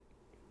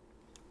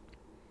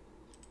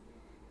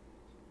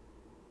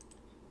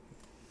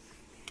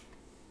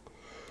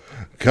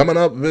Coming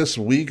up this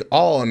week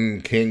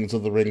on Kings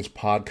of the Rings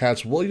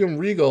podcast, William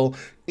Regal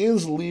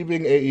is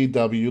leaving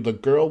AEW. The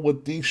girl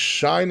with the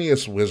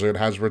shiniest wizard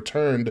has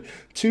returned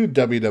to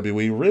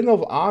WWE. Ring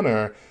of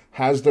Honor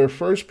has their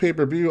first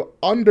pay-per-view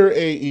under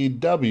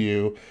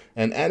AEW,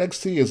 and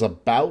NXT is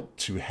about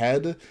to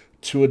head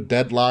to a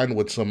deadline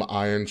with some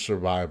Iron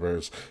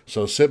Survivors.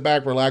 So sit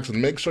back, relax,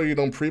 and make sure you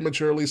don't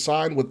prematurely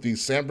sign with the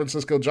San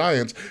Francisco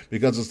Giants,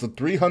 because it's the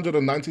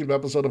 319th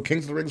episode of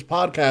Kings of the Rings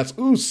podcast.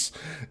 Oos!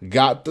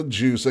 Got the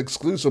juice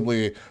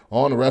exclusively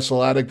on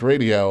Wrestle Addict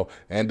Radio,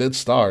 and it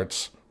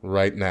starts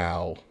right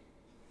now.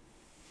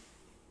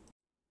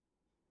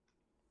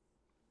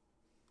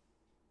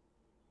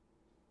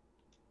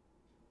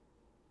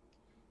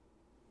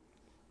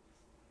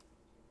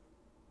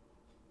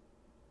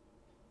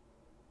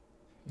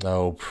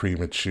 Oh,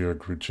 premature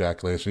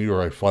ejaculation. You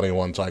are a funny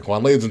one,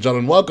 Taekwon. Ladies and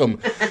gentlemen, welcome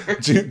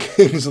to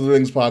Kings of the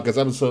Rings podcast,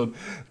 episode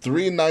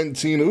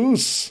 319.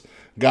 Oos!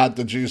 Got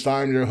the juice.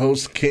 I'm your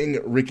host, King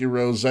Ricky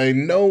Rose.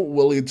 No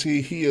Willie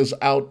T. He is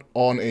out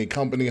on a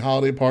company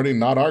holiday party.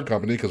 Not our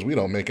company, because we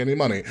don't make any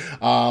money.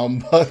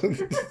 But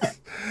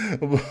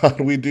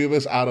we do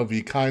this out of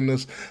the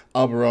kindness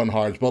of our own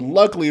hearts. But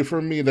luckily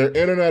for me, their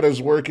internet is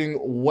working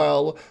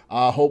well.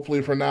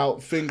 Hopefully for now,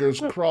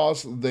 fingers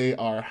crossed, they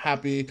are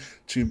happy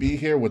to be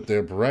here with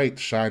their bright,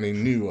 shiny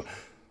new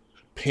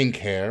pink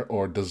hair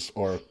or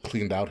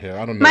cleaned out hair.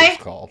 I don't know what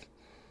it's called.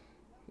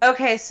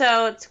 Okay,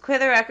 so to clear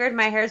the record,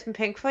 my hair's been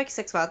pink for like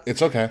 6 months.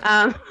 It's okay.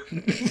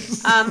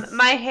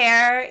 My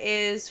hair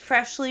is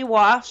freshly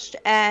washed,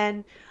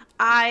 and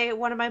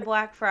one of my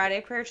Black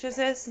Friday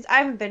purchases, since I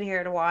haven't been here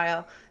in a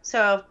while,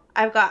 so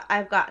I've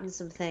gotten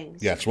some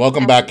things. Yes,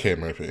 welcome back, Kay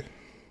Murphy.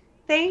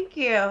 Thank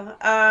you.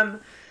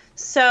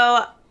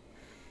 So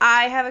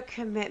I have a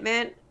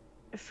commitment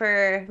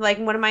for, like,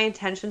 one of my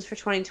intentions for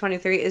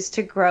 2023 is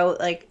to grow,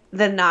 like,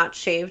 the not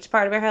shaved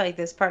part of my hair, like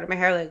this part of my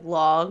hair, like,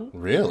 long.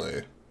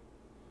 Really?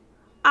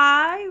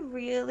 I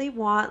really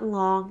want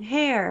long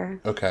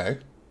hair. Okay.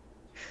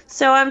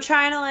 So I'm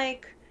trying to,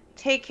 like,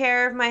 take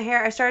care of my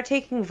hair. I started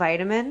taking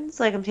vitamins.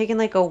 Like, I'm taking,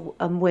 like, a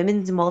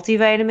women's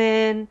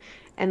multivitamin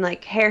and,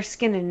 like, hair,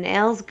 skin, and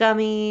nails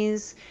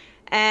gummies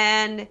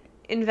and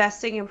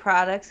investing in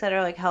products that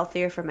are, like,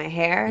 healthier for my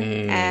hair.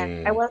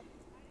 And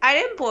I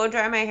didn't blow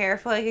dry my hair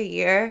for, like, a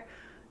year.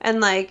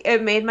 And, like,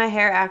 it made my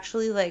hair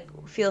actually, like,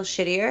 feel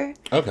shittier.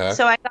 Okay.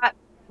 So I got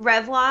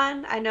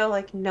Revlon. I know,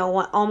 like,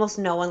 almost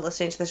no one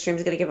listening to the stream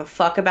is gonna give a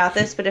fuck about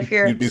this, but if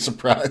you're, you'd be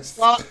surprised.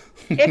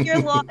 If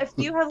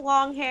you have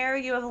long hair,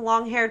 you have a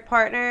long-haired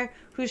partner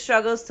who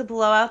struggles to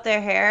blow out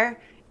their hair.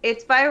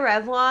 It's by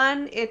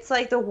Revlon. It's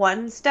like the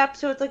one step,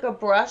 so it's like a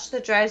brush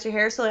that dries your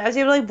hair. So like, I was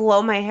able to, like,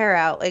 blow my hair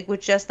out, like,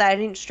 with just that. I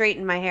didn't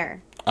straighten my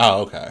hair.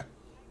 Oh, okay.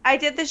 I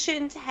did this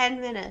shit in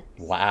 10 minutes.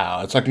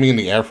 Wow, it's like me in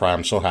the air fryer.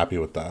 I'm so happy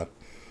with that.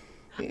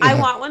 I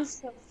want one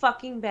so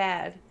fucking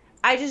bad.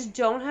 I just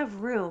don't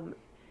have room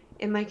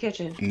in my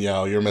kitchen.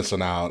 Yo, you're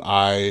missing out.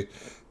 I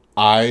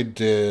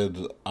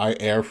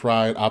air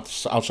fried. I'll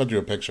send you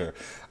a picture.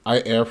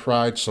 I air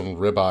fried some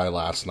ribeye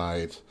last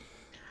night,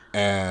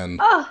 and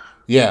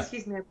yeah,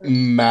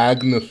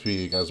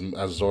 magnifique. As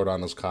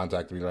Zordon is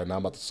contacting me right now,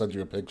 I'm about to send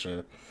you a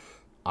picture.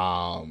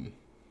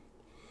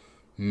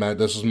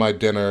 This is my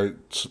dinner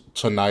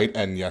tonight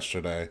and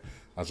yesterday,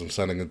 as I'm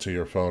sending it to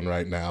your phone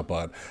right now.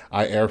 But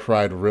I air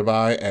fried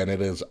ribeye, and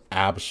it is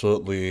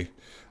absolutely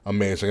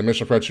amazing. And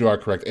Mr. Fretch, you are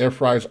correct. Air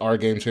fryers are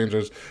game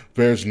changers.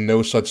 There's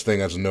no such thing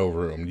as no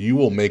room. You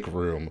will make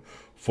room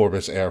for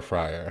this air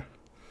fryer.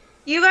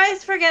 You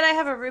guys forget I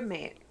have a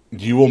roommate.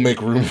 You will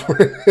make room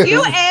for it.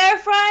 You air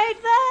fried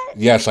that?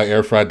 Yes, I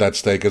air fried that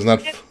steak. Isn't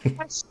that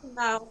question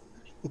though?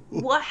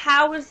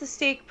 How was the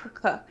steak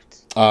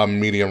cooked?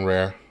 Medium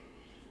rare.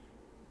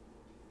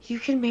 You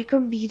can make a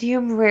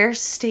medium rare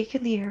steak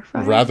in the air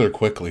fryer? Rather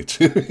quickly,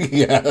 too.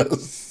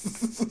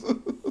 Yes.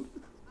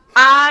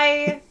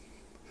 I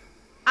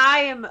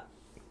am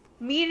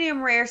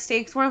medium rare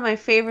steaks. One of my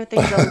favorite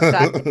things on this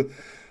diet.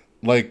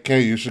 Like,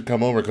 Kay, you should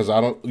come over because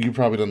you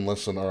probably didn't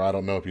listen, or I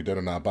don't know if you did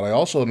or not. But I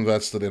also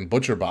invested in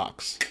Butcher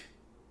Box.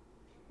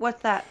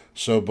 What's that?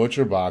 So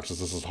Butcher Box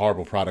this is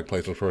horrible product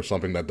placement for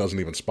something that doesn't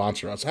even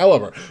sponsor us.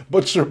 However,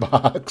 Butcher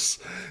Box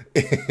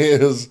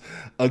is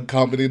a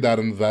company that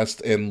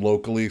invests in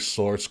locally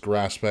sourced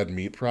grass-fed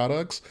meat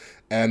products,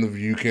 and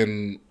you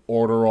can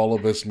order all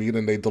of this meat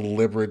and they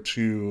deliver it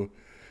to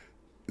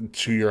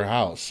your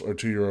house or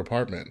to your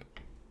apartment.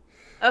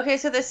 Okay,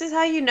 so this is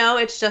how you know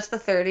it's just the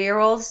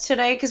 30-year-olds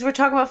today, because we're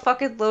talking about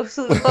fucking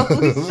locally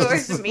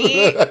sourced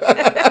meat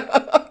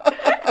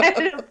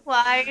and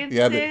appliances.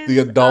 Yeah, the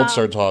adults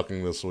are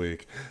talking this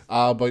week.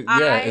 But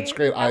yeah, it's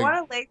great. I want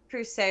a Le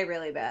Creuset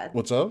really bad.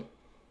 What's up?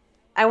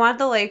 I want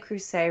the Le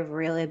Creuset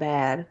really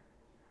bad.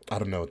 I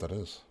don't know what that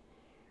is.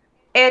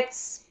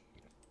 It's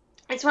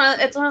one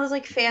of those,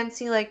 like,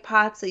 fancy, like,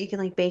 pots that you can,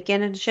 like, bake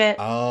in and shit.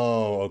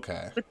 Oh,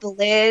 okay. With the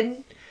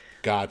lid.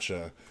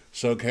 Gotcha.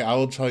 So, okay, I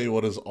will tell you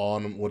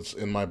what's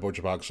in my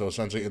Butcher Box. So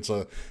essentially,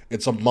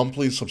 it's a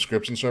monthly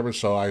subscription service.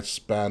 So I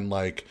spend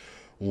like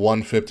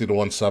 $150 to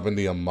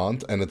 $170 a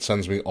month, and it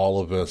sends me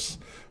all of this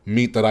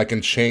meat that I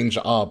can change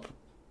up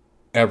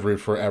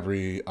for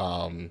every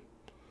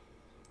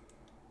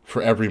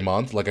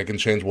month. Like I can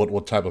change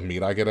what type of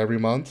meat I get every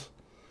month.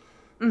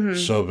 Mm-hmm.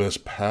 So this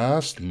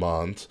past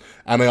month,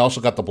 and I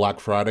also got the Black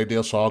Friday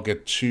deal, so I'll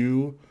get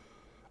two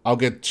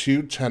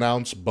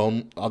 10-ounce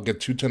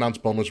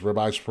boneless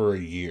ribeyes for a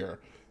year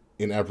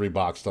in every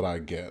box that I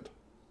get.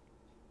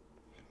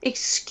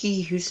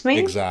 Excuse me?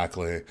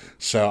 Exactly.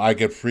 So I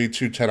get free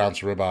two 10-ounce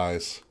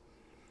ribeyes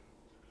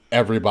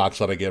every box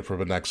that I get for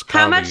the next How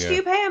calendar much year. do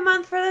you pay a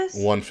month for this?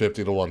 $150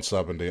 to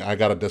 $170. I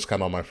got a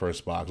discount on my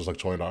first box. It was like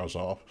 $20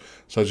 off.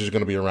 So it's just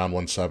going to be around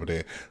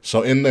 $170.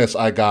 So in this,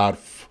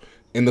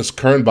 in this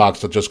current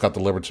box that just got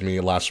delivered to me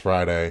last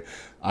Friday,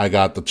 I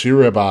got the two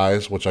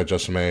ribeyes, which I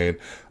just made.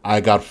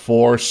 I got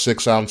 4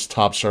 6-ounce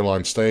top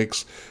sirloin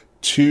steaks,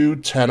 2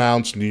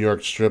 10-ounce New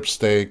York strip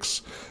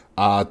steaks,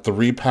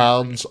 3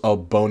 pounds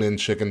of bone-in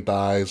chicken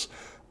thighs,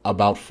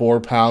 about 4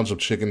 pounds of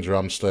chicken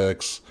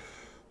drumsticks,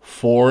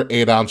 4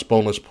 8-ounce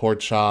boneless pork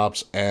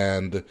chops,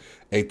 and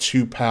a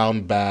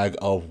 2-pound bag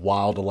of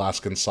wild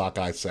Alaskan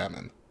sockeye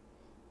salmon.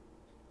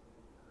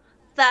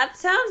 That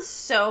sounds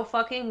so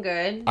fucking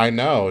good. I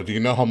know. Do you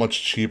know how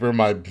much cheaper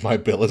my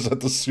bill is at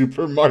the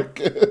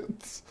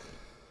supermarket?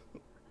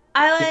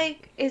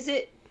 Is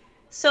it,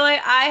 so I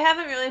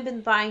haven't really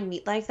been buying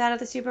meat like that at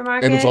the And it's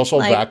supermarket. also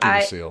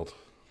vacuum sealed,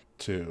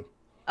 too.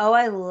 Oh,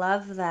 I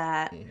love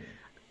that.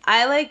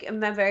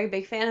 I'm a very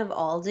big fan of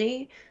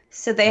Aldi.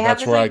 So they have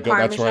That's this where I like go.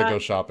 That's where I go Parmesan.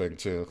 shopping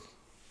too.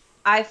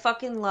 I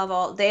fucking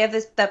love they have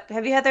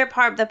have you had their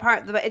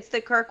it's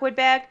the Kirkwood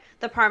bag,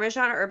 the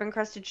Parmesan urban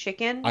crusted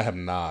chicken. I have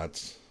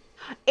not.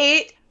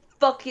 It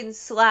fucking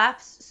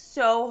slaps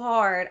so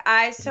hard.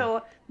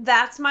 So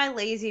that's my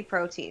lazy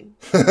protein,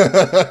 which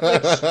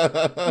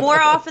more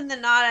often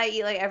than not I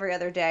eat like every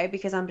other day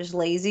because I'm just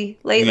lazy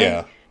lately.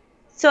 Yeah.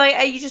 So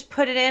you just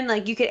put it in,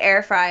 like you could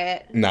air fry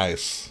it.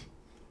 Nice.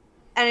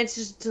 And it's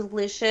just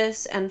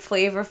delicious and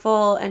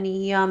flavorful and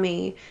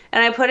yummy.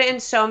 And I put it in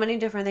so many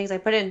different things. I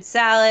put it in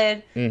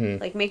salad,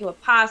 Mm-hmm. like make it with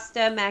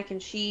pasta, mac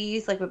and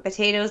cheese, like with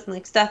potatoes and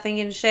like stuffing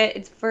and shit.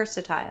 It's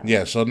versatile.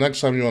 Yeah. So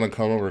next time you want to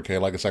come over, okay,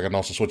 like I said, I can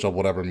also switch up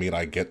whatever meat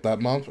I get that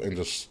month, and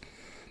just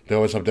they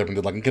always have different.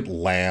 Like I can get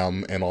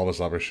lamb and all this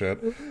other shit.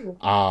 Ooh.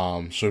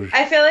 So,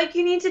 I feel like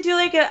you need to do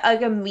like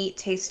a meat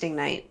tasting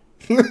night.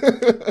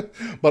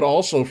 but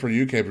also for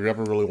UK, if you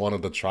ever really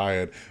wanted to try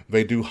it,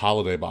 they do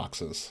holiday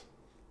boxes.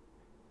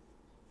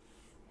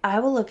 I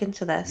will look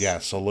into this. Yeah,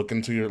 so look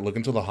into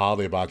the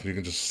holiday box. You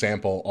can just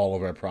sample all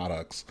of our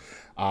products.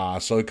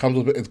 So it comes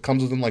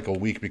within like a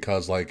week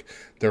because like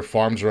their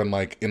farms are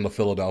in the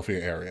Philadelphia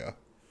area.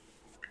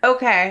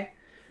 Okay.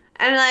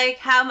 And like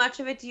how much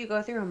of it do you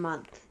go through a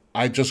month?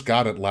 I just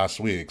got it last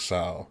week,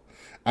 so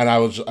and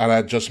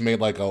I just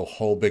made like a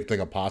whole big thing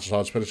of pasta. So I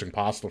was finishing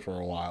pasta for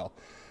a while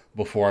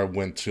before I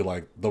went to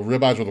like the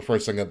ribeyes were the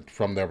first thing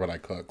from there that I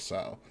cooked.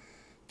 So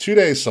 2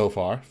 days so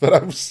far that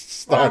I've Well,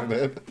 started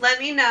it. let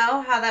me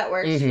know how that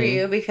works for Hmm.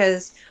 you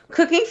because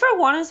cooking for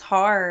one is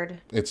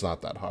hard. It's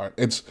not that hard.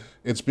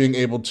 It's being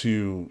able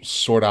to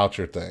sort out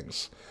your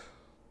things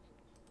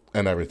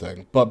and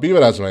everything. But be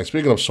it as it may,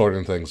 speaking of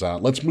sorting things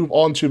out, let's move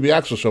on to the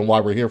actual show and why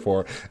we're here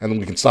for, and then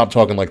we can stop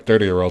talking like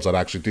 30-year-olds that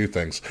actually do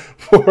things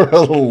for a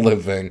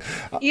living.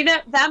 You know,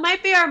 that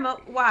might be our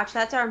watch.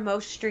 That's our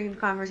most streamed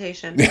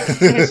conversation in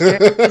history.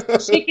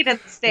 It's chicken and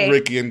steak.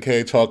 Ricky and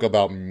Kay talk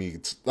about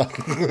meat.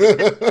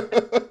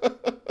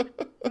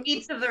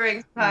 Meats of the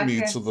Rings podcast.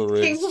 Meats of the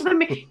Rings.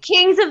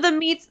 Kings of the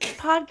Meats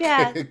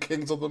podcast.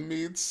 Kings of the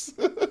Meats.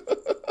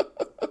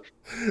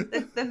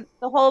 The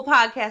whole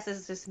podcast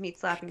is just meat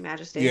slapping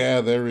majesty. Yeah,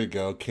 there we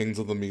go. Kings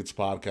of the Meats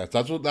podcast.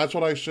 That's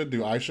what I should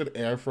do. I should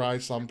air fry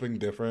something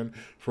different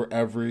for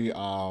every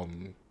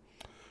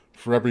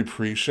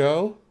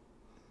pre-show.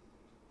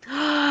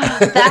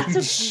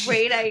 That's a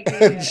great And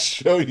idea.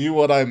 show you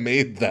what I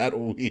made that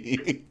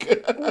week.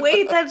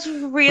 Wait, that's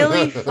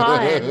really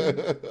fun.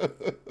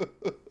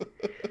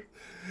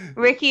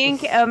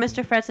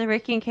 Mr. Fretz and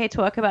Ricky and Kay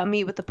talk about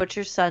meat with the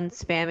butcher's son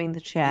spamming the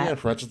Yeah, chat.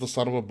 French is the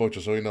son of a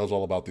butcher, so he knows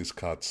all about these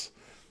cuts.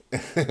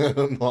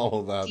 And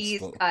all of that These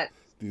stuff. cuts.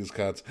 These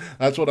cuts.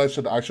 That's what I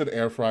should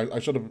air fry. I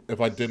should have, if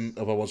I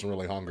wasn't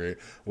really hungry,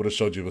 would have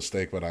showed you the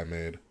steak that I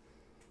made.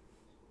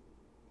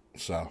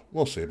 So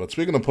we'll see. But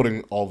speaking of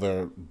putting all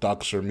their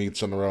ducks or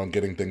meats in a row and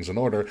getting things in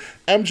order,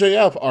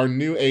 MJF, our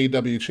new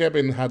AEW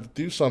champion, had to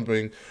do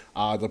something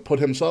to put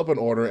himself in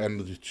order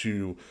and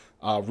to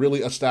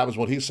really establish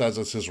what he says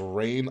is his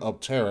reign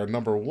of terror.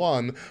 Number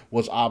one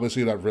was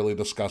obviously that really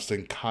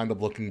disgusting kind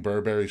of looking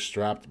Burberry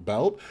strapped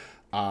belt.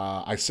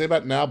 I say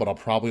that now, but I'll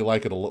probably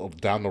like it a little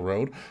down the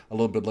road, a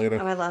little bit later.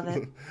 Oh, I love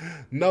it.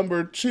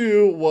 Number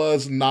two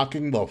was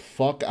knocking the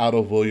fuck out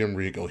of William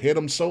Regal. Hit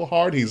him so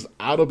hard he's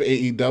out of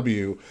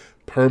AEW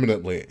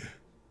permanently.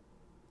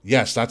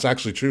 Yes, that's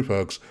actually true,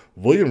 folks.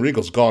 William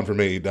Regal's gone from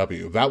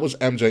AEW. That was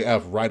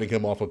MJF writing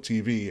him off of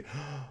TV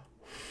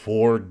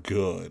for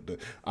good.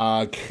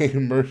 Kay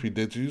Murphy,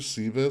 did you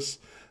see this?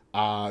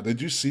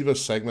 Did you see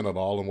this segment at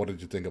all, and what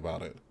did you think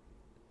about it?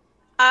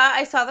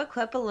 I saw the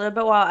clip a little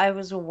bit while I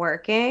was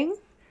working.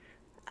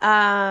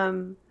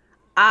 Um,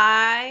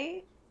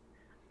 I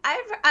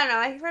I don't know.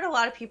 I've heard a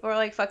lot of people are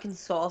like fucking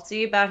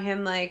salty about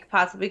him, like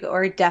possibly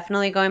or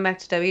definitely going back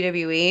to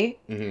WWE.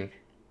 Hmm.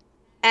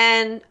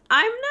 And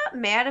I'm not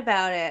mad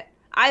about it.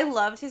 I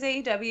loved his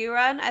AEW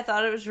run. I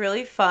thought it was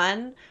really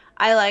fun.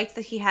 I liked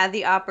that he had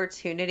the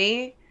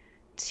opportunity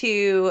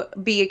to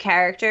be a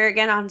character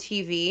again on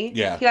TV.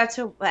 Yeah. He got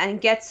to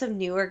and get some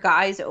newer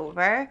guys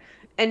over.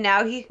 And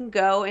now he can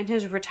go in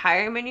his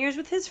retirement years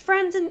with his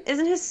friends. And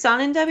isn't his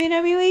son in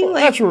WWE? Well,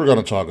 that's Like, what we're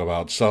going to talk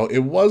about. So it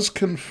was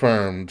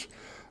confirmed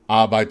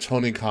by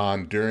Tony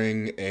Khan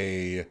during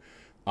a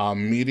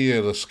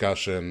media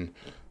discussion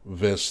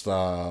this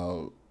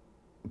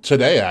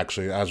today,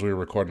 actually, as we were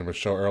recording the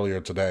show earlier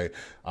today,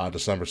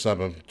 December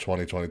 7th,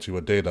 2022,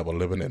 a day that will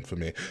live in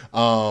infamy,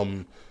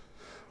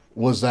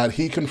 was that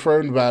he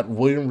confirmed that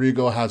William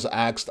Regal has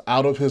axed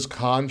out of his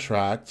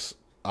contract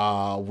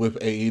with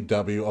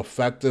AEW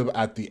effective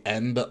at the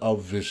end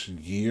of this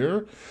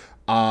year.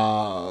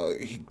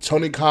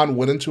 Tony Khan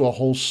went into a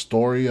whole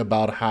story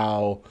about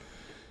how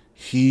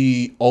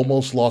he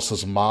almost lost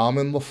his mom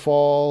in the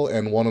fall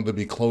and wanted to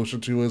be closer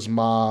to his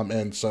mom,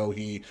 and so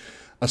he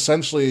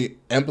essentially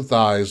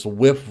empathized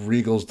with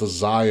Regal's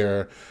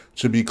desire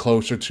to be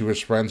closer to his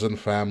friends and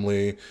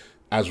family.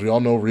 As we all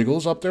know,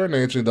 Regal's up there and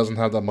he actually doesn't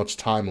have that much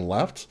time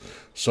left.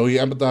 So he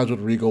empathized with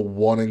Regal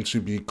wanting to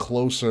be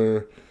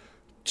closer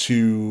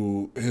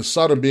to his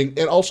son and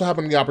also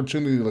having the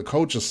opportunity to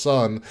coach his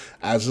son,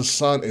 as his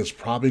son is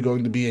probably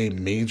going to be a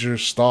major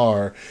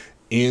star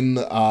in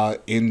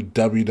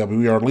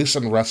WWE, or at least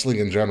in wrestling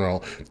in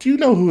general. Do you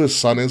know who his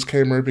son is,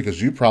 Kamer?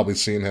 Because you've probably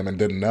seen him and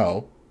didn't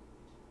know.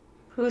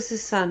 who's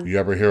his son? You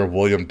ever hear of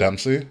William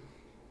Dempsey?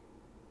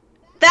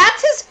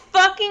 That's his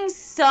fucking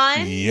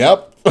son?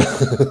 Yep.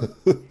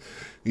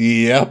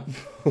 Yep.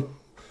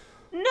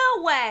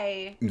 No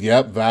way.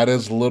 Yep, that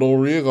is Little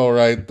Regal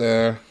right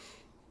there.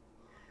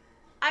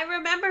 I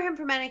remember him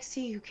from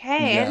NXT UK. I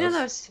Yes. didn't know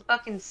that was his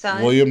fucking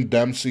son. William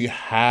Dempsey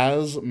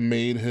has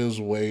made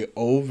his way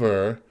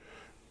over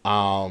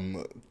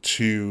to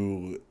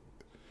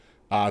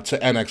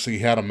NXT. He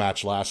had a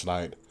match last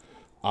night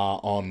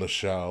on the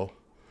show.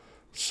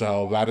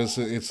 So that is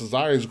its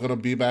desire. He's going to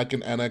be back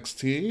in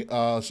NXT.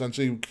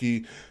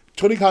 Essentially,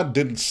 Tony Khan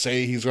didn't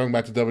say he's going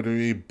back to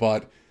WWE,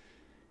 but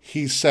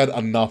he said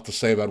enough to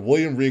say that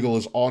William Regal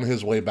is on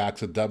his way back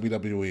to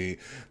WWE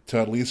to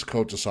at least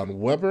coach his son.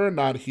 Whether or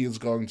not he is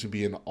going to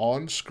be an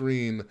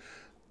on-screen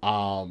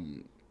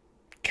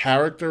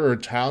character or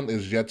talent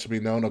is yet to be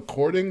known,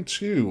 according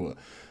to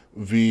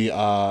the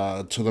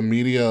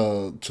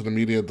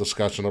media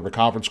discussion of a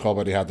conference call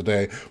that he had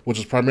today, which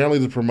is primarily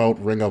to promote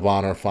Ring of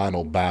Honor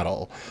Final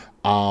Battle.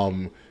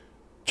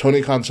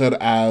 Tony Khan said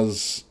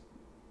as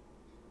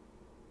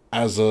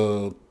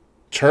a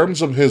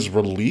terms of his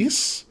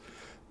release,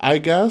 I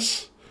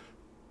guess.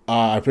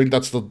 I think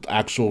that's the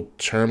actual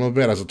term of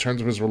it. As a terms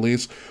of his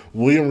release,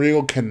 William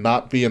Regal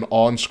cannot be an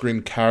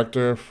on-screen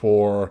character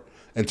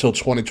until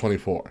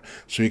 2024.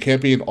 So he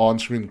can't be an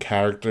on-screen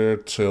character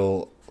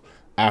till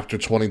after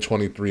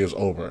 2023 is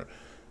over,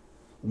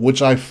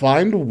 which I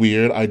find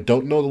weird. I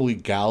don't know the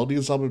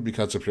legalities of it,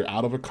 because if you're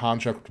out of a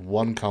contract with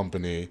one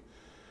company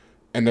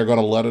and they're going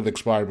to let it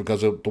expire,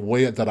 because of the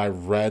way that I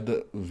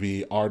read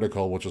the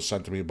article, which was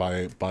sent to me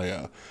by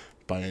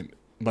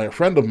a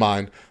friend of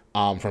mine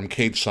from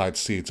Cage Side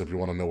Seats, if you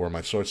want to know where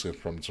my source is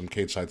from, some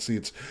Cage Side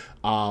Seats.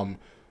 The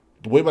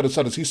way that it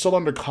said is he's still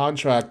under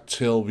contract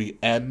till the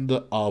end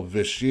of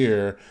this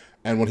year,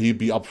 and when he'd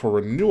be up for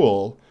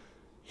renewal,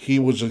 he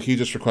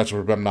just requested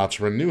for them not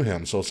to renew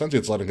him. So essentially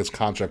it's letting his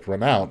contract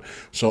run out.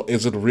 So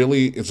is it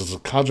a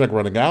contract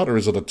running out, or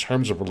is it a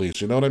terms of release?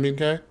 You know what I mean,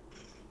 Kay?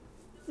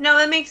 No,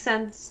 that makes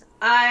sense.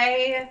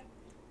 I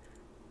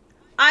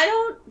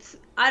don't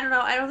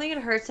know. I don't think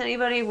it hurts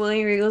anybody.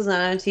 William Regal's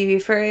not on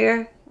TV for a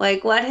year.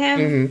 Like, let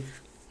him.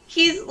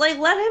 Mm-hmm.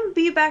 Let him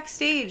be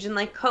backstage and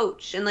like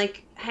coach and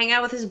like hang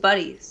out with his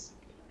buddies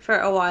for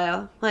a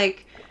while.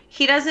 Like,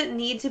 he doesn't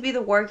need to be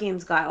the War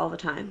Games guy all the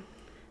time.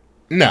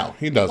 No,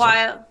 he doesn't.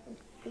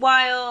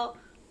 While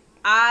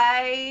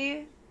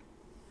I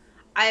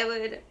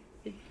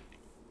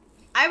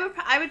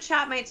would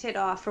chop my tit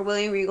off for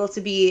William Regal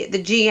to be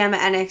the GM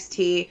at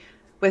NXT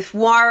with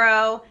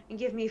Waro and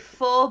give me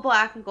full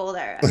black and gold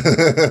era.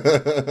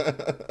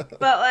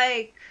 But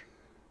like,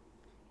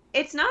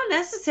 it's not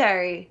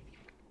necessary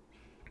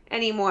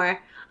anymore.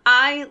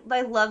 I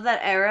love that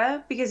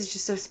era because it's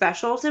just so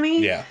special to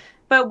me. Yeah.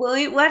 But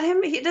let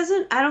him. He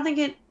doesn't. I don't think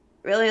it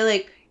really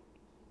like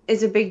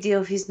is a big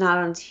deal if he's not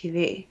on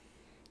TV.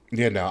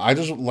 Yeah, no. I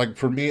just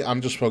for me, I'm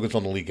just focused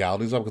on the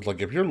legalities of it.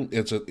 Because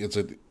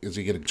if is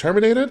he getting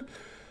terminated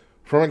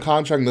from a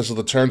contract? And this is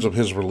the terms of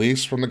his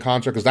release from the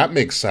contract, because that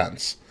makes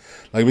sense.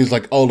 Like, if he's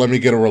like, oh, let me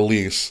get a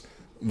release,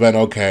 then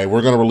okay,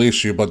 we're gonna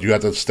release you, but you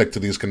have to stick to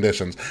these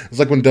conditions. It's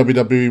like when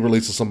WWE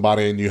releases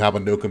somebody and you have a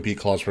no compete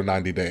clause for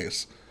 90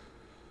 days.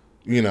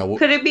 You know,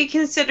 could it be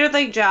considered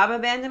like job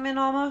abandonment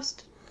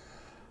almost?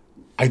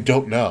 I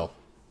don't know.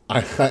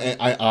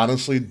 I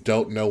honestly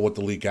don't know what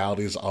the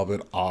legalities of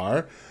it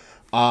are.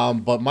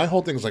 But my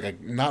whole thing is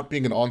like not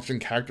being an on-screen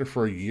character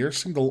for a year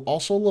seemed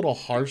also a little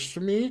harsh to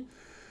me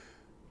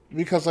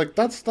because like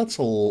that's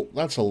a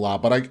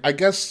lot. But I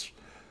guess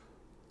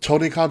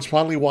Tony Khan's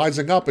finally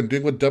wising up and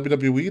doing what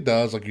WWE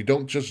does. Like you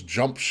don't just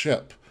jump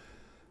ship,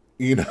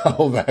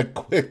 that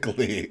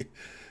quickly.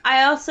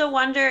 I also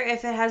wonder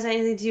if it has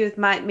anything to do with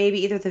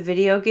maybe either the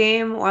video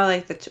game or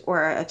like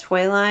or a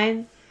toy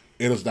line.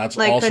 That's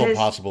Like also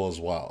possible as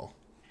well.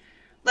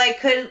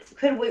 Like could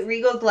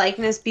Regal's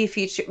likeness be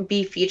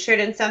featured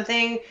in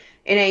something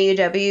in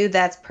AEW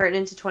that's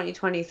pertinent to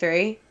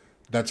 2023?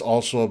 That's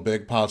also a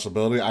big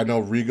possibility. I know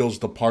Regal's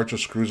departure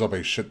screws up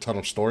a shit ton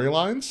of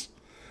storylines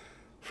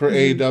for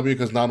AEW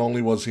because not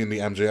only was he in the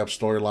MJF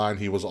storyline,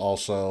 he was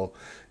also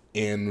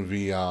in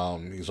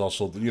he's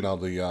also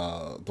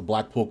the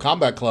Blackpool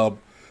Combat Club.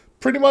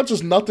 Pretty much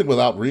is nothing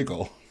without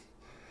Regal.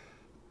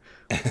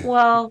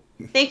 Well,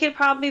 they could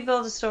probably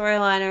build a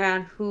storyline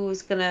around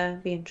who's gonna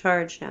be in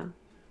charge now.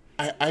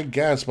 I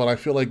guess, but I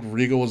feel like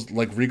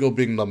Regal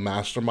being the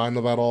mastermind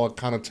of that all, it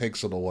kind of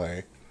takes it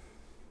away.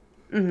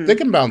 Mm-hmm. They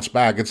can bounce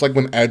back. It's like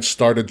when Edge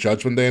started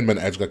Judgment Day and when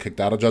Edge got kicked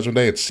out of Judgment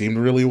Day, it seemed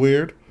really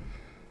weird.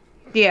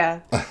 Yeah.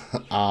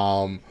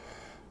 But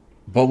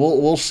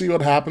we'll see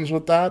what happens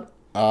with that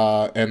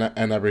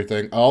and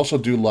everything. I also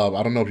do love.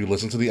 I don't know if you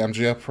listen to the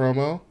MJF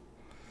promo,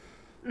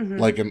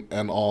 like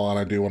and all, and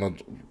I do want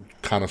to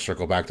kind of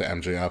circle back to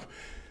MJF.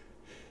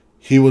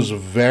 He was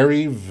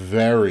very,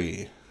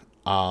 very,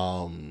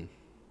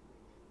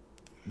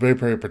 very,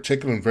 very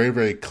particular and very,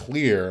 very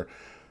clear.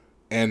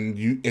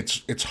 And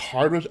it's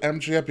hard with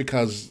MJF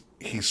because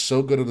he's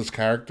so good at his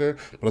character,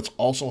 but it's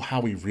also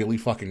how he really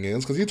fucking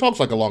is. Because he talks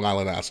like a Long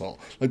Island asshole.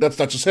 Like that's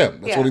just him.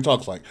 That's what he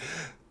talks like.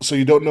 So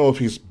you don't know if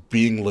he's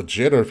being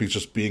legit or if he's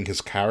just being his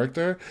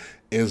character.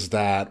 Is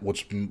that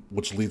which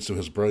leads to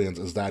his brilliance?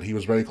 Is that he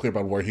was very clear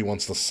about where he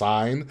wants to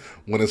sign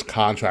when his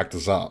contract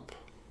is up.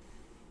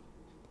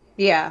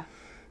 Yeah.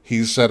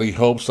 He said he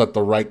hopes that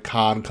the right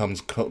con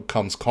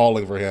comes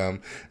calling for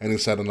him, and he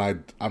said,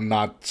 "And I'm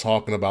not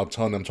talking about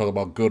Tony. I'm talking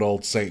about good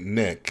old Saint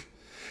Nick."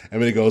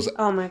 And then he goes,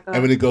 "Oh my god!"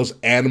 And then he goes,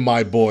 "And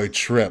my boy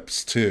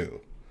Trips too."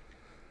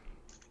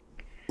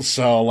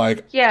 So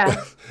like,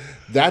 yeah,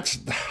 that's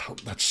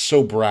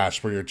so brash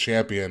for your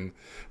champion,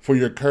 for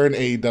your current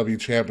AEW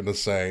champion to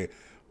say,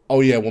 "Oh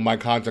yeah, when my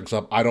contract's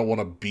up, I don't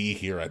want to be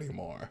here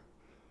anymore."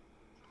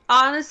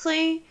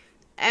 Honestly,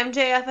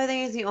 MJF, I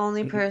think, is the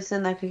only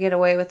person that could get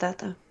away with that,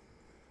 though.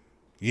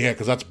 Yeah,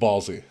 because that's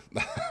ballsy.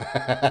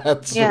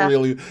 That's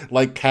really,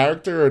 like,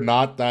 character or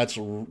not, that's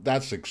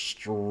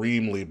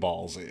extremely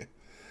ballsy.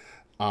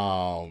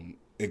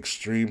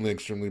 Extremely,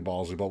 extremely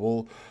ballsy.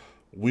 But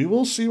we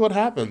will see what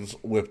happens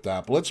with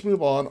that. But let's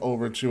move on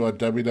over to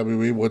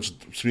WWE, which,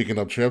 speaking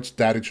of Trips,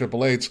 Daddy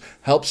Triple H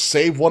helped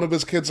save one of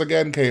his kids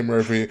again, Kay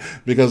Murphy,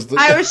 because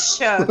I was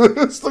shocked.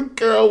 It's the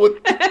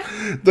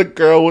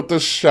girl with the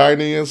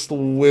shiniest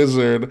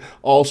wizard.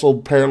 Also,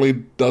 apparently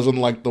doesn't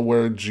like to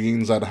wear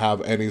jeans that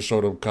have any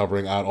sort of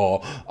covering at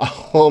all.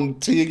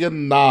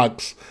 Tegan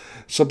Knox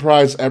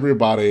surprised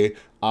everybody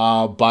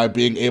by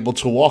being able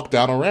to walk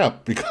down a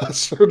ramp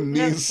because her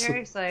knees,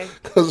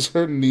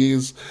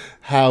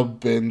 have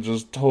been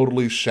just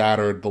totally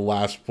shattered the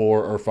last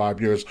 4 or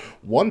 5 years.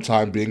 One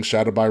time being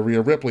shattered by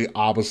Rhea Ripley,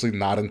 obviously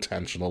not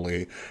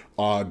intentionally,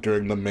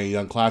 during the Mae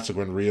Young Classic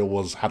when Rhea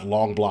had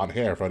long blonde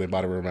hair. If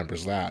anybody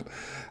remembers that.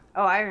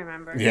 Oh, I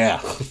remember.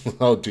 Yeah.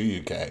 Oh, do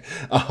you, Kay?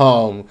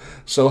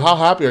 So how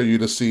happy are you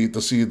to see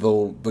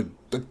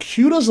the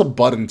cute as a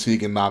button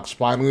Tegan Knox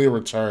finally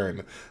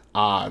return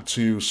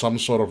to some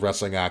sort of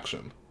wrestling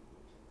action?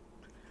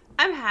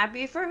 I'm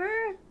happy for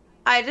her.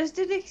 I just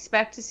didn't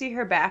expect to see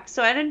her back,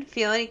 so I didn't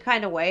feel any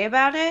kind of way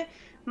about it.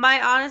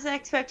 My honest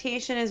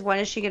expectation is, when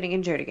is she getting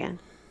injured again?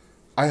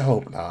 I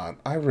hope not.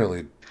 I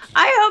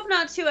hope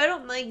not too. I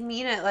don't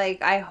mean it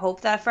like I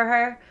hope that for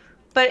her,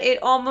 but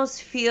it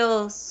almost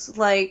feels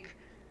like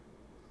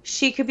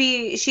she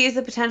has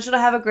the potential to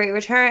have a great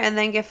return and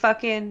then get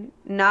fucking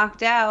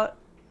knocked out.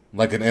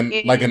 Like an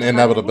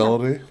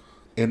inevitability?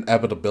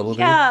 Inevitability?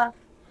 Yeah.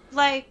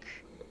 Like,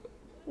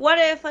 what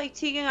if, like,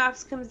 Tegan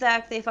Knox comes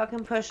back, they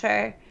fucking push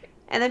her,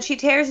 and then she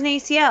tears an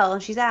ACL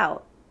and she's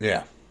out?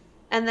 Yeah.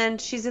 And then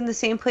she's in the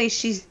same place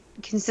she's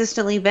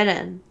consistently been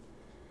in.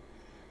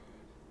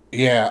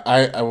 Yeah,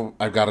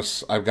 I've got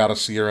to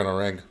see her in a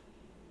ring.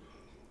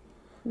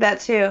 That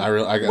too.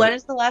 When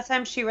is the last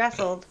time she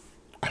wrestled?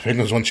 I think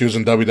it was when she was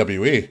in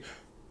WWE.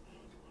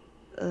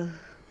 Ugh.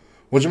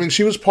 Which, I mean,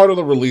 she was part of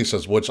the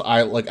releases, which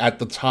at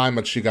the time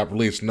that she got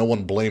released, no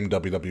one blamed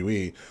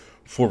WWE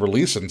for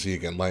releasing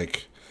Tegan.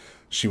 Like,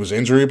 she was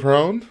injury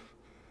prone,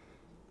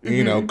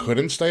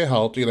 couldn't stay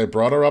healthy. They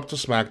brought her up to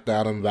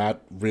SmackDown, and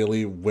that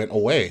really went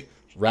away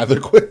rather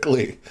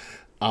quickly.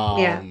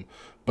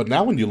 But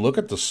now when you look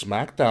at the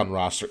SmackDown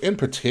roster, in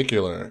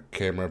particular,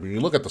 Cameron, when you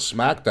look at the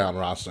SmackDown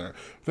roster,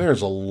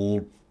 there's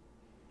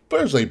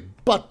a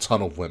butt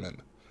ton of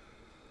women.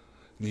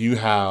 You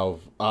have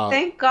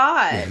Thank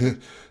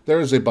God. there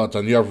is a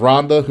button. You have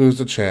Ronda, who's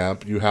the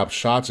champ. You have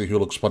Shotzi, who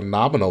looks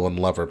phenomenal in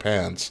leather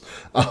pants.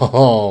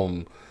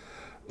 Um,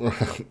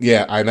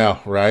 yeah, I know,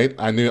 right?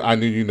 I knew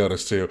you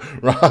noticed too.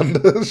 Ronda,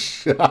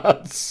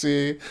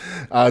 Shotzi,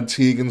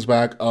 Tegan's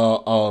back.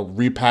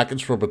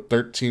 Repackaged for the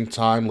 13th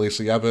time.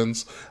 Lacey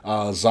Evans,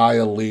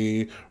 Zaya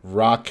Lee,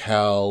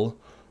 Raquel.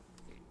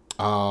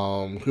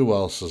 Who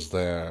else is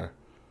there?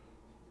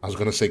 I was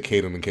gonna say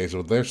Kaden and Casey,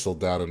 but they're still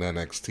down in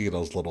NXT.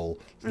 Those little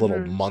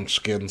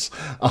munchkins.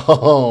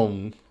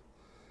 Um,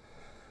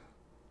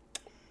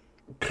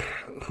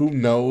 who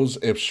knows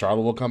if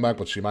Charlotte will come back,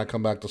 but she might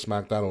come back to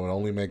SmackDown. It would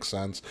only make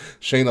sense.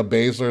 Shayna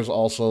Baszler's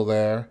also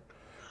there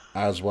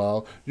as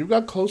well. You've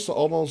got close to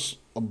almost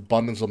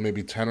abundance of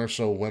maybe 10 or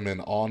so women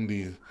on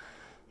the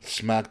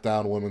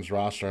SmackDown women's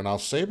roster, and I'll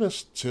say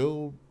this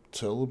till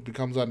it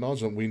becomes ad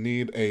nauseam. We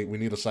need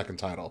a second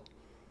title.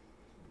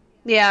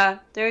 Yeah,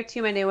 there are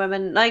too many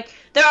women. Like,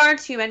 there aren't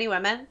too many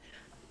women,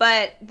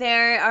 but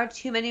there are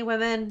too many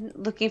women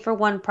looking for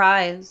one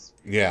prize.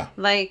 Yeah.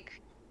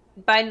 Like,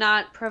 by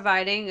not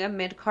providing a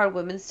mid-card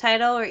women's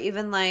title or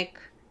even, like,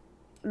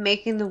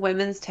 making the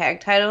women's tag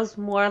titles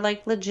more,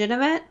 like,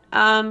 legitimate,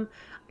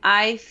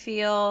 I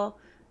feel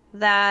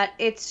that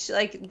it's,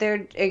 like,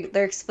 they're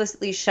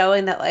explicitly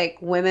showing that, like,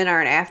 women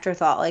are an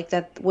afterthought. Like,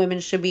 that women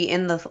should be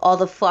in all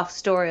the fluff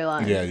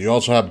storylines. Yeah, you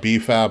also have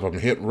BFAB from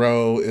Hit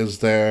Row is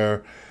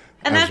there.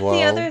 And as that's well.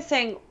 the other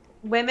thing.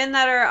 Women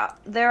there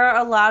are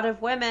a lot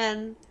of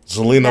women.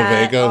 Zelina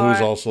Vega,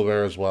 who's also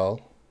there as well.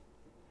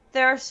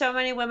 There are so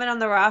many women on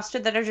the roster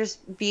that are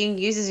just being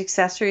used as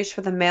accessories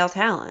for the male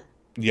talent.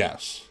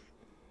 Yes.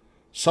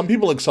 Some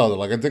people excel.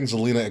 Like, I think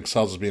Zelina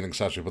excels as being an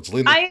accessory, but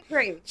I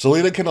agree.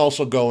 Zelina can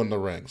also go in the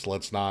rings.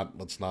 Let's not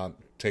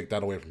take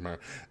that away from her.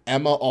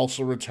 Emma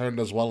also returned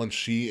as well, and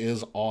she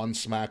is on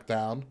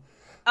SmackDown.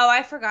 Oh,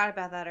 I forgot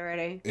about that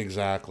already.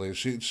 Exactly.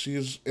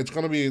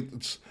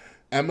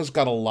 Emma's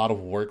got a lot of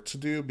work to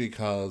do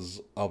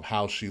because of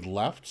how she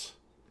left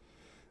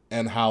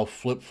and how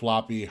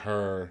flip-floppy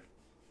her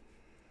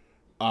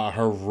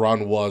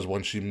run was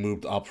when she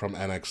moved up from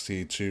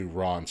NXT to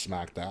Raw and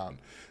SmackDown.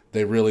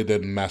 They really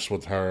did mess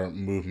with her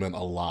movement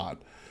a lot.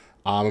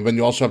 And then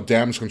you also have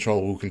Damage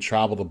Control, who can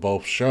travel to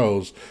both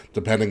shows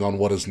depending on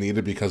what is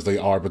needed because they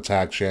are the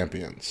tag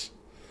champions.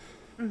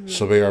 Mm-hmm.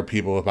 So they are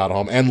people without a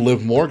home. And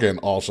Liv Morgan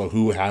also,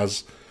 who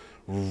has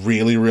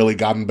really, really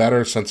gotten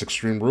better since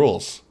Extreme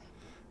Rules.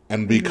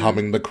 And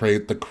becoming the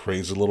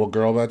crazy little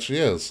girl that she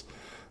is,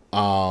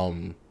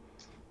 and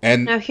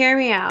now hear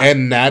me out.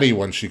 And Natty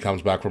when she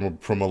comes back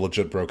from a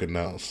legit broken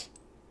nose.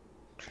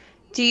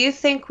 Do you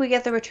think we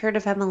get the return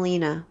of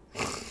Emelina?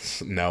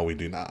 No, we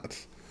do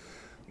not.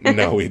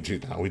 No, we do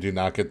not. We do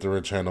not get the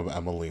return of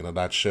Emelina.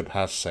 That ship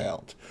has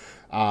sailed.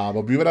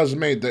 But be it as it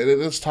may,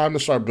 it's time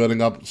to start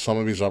building up some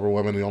of these other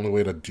women. The only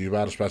way to do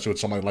that, especially with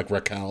somebody like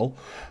Raquel,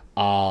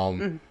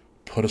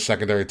 put a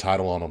secondary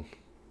title on them,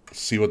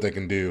 see what they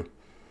can do.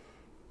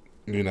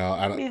 You know,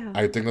 and yeah.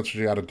 I think that's what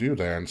you got to do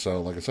there. And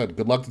so, like I said,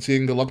 good luck to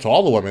Tegan, good luck to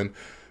all the women,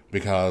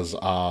 because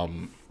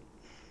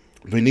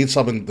they need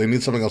something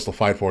else to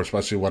fight for,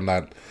 especially when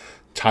that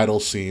title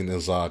scene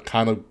is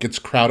kind of gets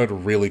crowded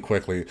really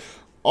quickly.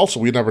 Also,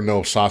 we never know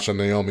if Sasha and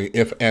Naomi,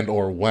 if and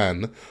or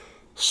when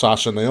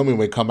Sasha and Naomi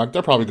may come back.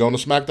 They're probably going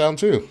to SmackDown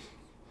too.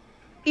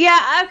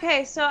 Yeah.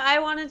 Okay. So I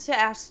wanted to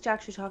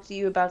actually talk to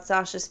you about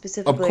Sasha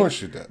specifically. Of course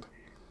you did.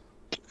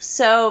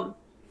 So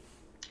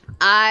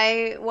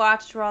I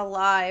watched Raw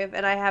live,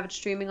 and I have it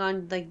streaming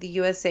on like the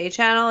USA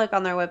channel, like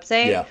on their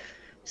website. Yeah.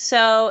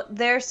 So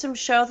there's some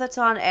show that's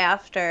on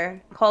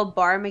after called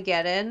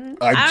Barmageddon.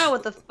 I don't know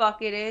what the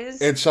fuck it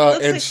is. It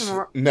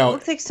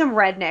looks like some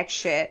redneck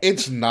shit.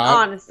 It's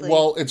not, honestly.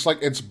 Well,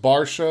 it's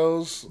bar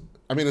shows.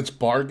 I mean, it's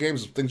bar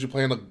games, things you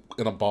play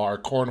in a bar,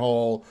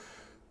 cornhole,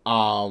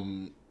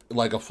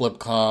 like a flip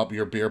cup,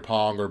 your beer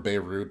pong, or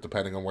Beirut,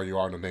 depending on where you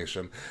are in the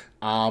nation.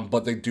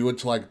 But they do it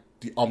to like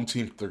the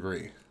umpteenth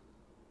degree.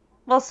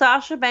 Well,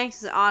 Sasha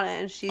Banks is on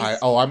it, and she's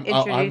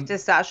introduced to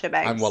Sasha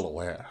Banks. I'm well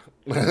aware.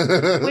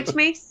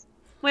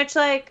 which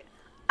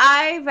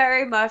I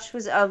very much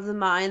was of the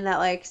mind that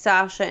like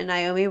Sasha and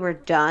Naomi were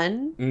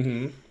done.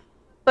 Mm-hmm.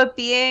 But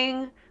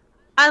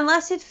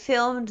unless it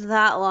filmed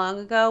that long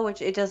ago,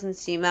 which it doesn't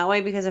seem that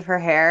way because of her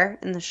hair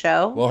in the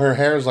show. Well, her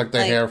hair is like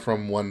the hair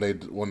from when they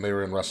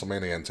were in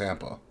WrestleMania in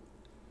Tampa.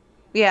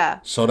 Yeah.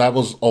 So that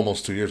was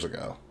almost 2 years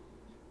ago.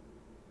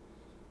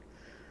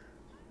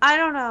 I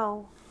don't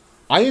know.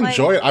 I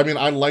enjoy it. I mean,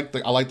 I like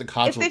the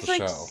concept of the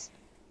show.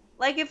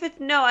 Like, if it's...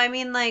 No, I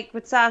mean, like,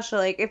 with Sasha,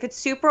 like, if it's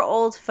super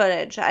old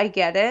footage, I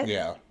get it.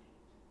 Yeah.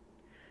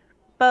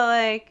 But,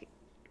 like...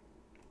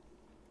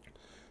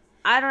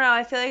 I don't know.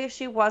 I feel like if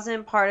she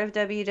wasn't part of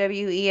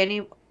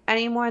WWE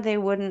anymore, they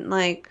wouldn't,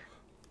 like...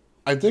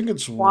 I think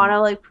it's... want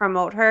to, like,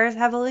 promote her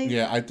heavily.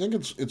 Yeah, I think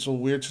it's a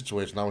weird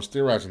situation. I was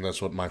theorizing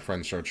this with my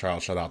friend Sir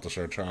Charles. Shout out to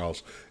Sir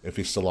Charles, if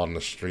he's still on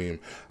the stream.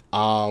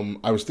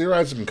 I was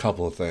theorizing a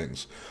couple of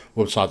things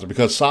with Sasha,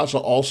 because Sasha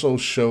also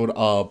showed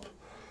up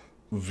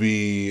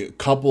the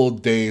couple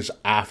of days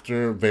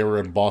after they were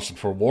in Boston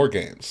for War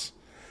Games.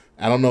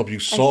 I don't know if you I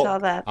saw. saw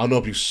that. I don't know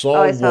if you Oh,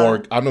 saw I saw War.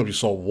 that. I don't know if you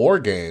saw War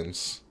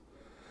Games.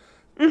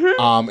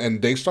 Hmm.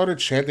 And they started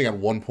chanting at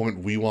one point,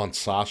 "We want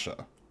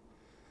Sasha,"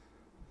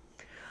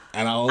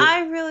 and I was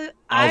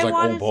I like, "Oh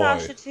wanted boy."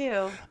 Sasha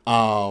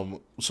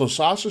too. So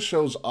Sasha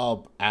shows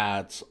up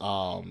at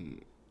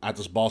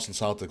this Boston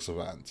Celtics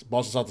event,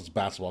 Boston Celtics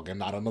basketball game,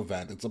 not an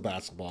event, it's a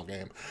basketball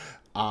game.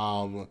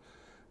 Um,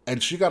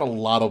 and she got a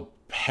lot of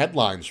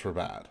headlines for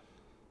that,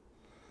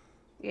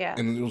 Yeah.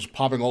 and it was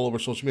popping all over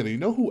social media. You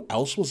know who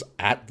else was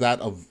at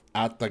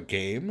the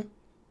game?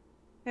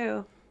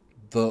 Who?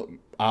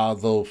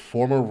 The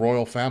former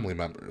royal family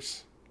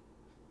members.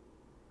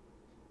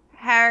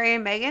 Harry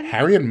and Meghan?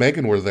 Harry and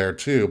Meghan were there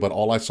too, but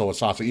all I saw was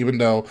Sasha. Even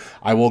though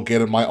I will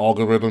get it, my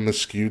algorithm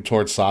is skewed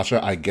towards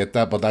Sasha, I get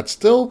that, but that's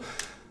still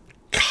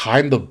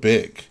kind of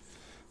big,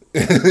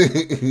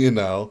 you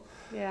know.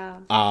 Yeah.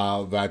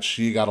 That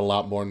she got a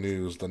lot more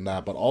news than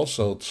that. But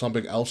also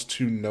something else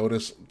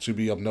to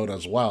be of note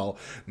as well.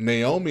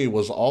 Naomi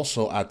was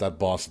also at that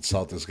Boston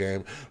Celtics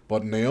game,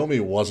 but Naomi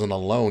wasn't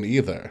alone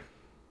either.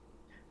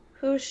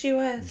 Who's she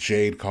with?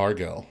 Jade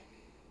Cargill.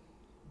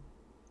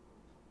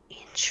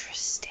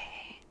 Interesting.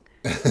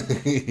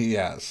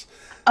 Yes.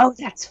 Oh,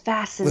 that's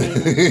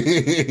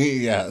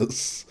fascinating.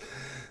 Yes.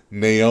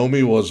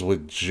 Naomi was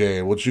with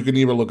Jade, which you can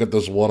either look at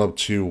this one of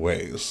two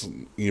ways.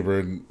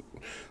 Either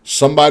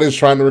somebody's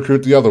trying to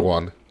recruit the other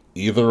one,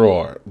 either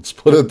or. Let's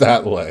put it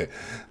that way.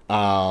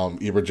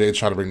 Either Jade's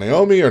trying to bring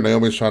Naomi or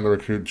Naomi's trying to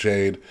recruit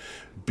Jade.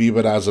 Be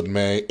it as it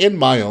may, in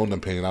my own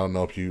opinion, I don't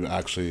know if you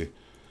actually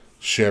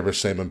share the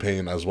same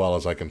opinion as well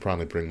as I can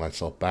probably bring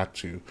myself back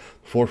to the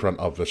forefront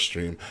of this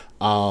stream.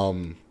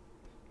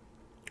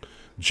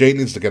 Jade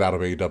needs to get out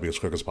of AEW as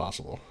quick as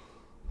possible.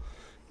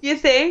 You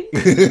think?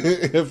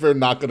 If they're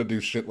not going to do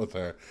shit with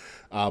her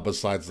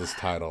besides this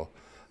title.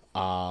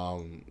 I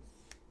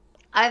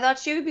thought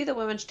she would be the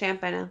women's champ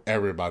by now.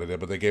 Everybody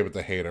did, but they gave it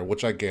to Hater,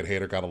 which I get.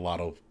 Hater got a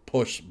lot of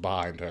push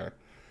behind her.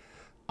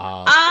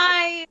 All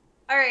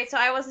right, so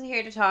I wasn't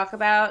here to talk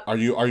about Are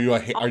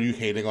you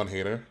hating on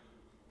Hater?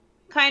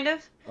 kind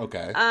of.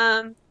 Okay.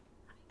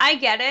 I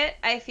get it.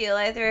 I feel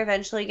like they're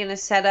eventually gonna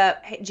set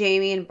up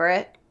Jamie and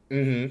Britt.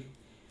 Mm-hmm.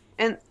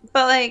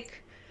 But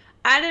like,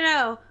 I don't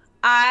know.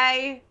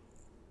 I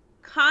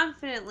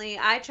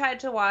tried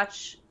to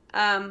watch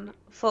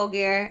Full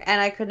Gear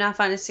and I could not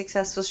find a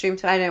successful stream,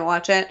 so I didn't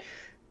watch it.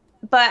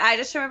 But I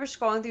just remember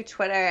scrolling through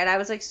Twitter and I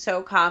was like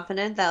so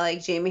confident that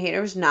like Jamie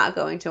Hayter was not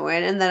going to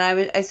win, and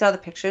then I saw the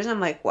pictures and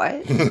I'm like,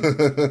 what?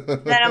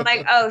 Then I'm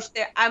like,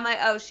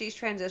 oh, she's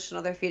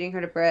transitional. They're feeding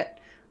her to Britt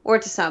or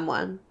to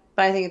someone,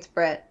 but I think it's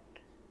Britt.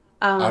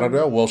 I don't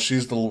know. Well,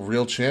 she's the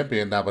real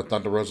champion now, but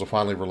Thunder Rosa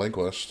finally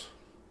relinquished.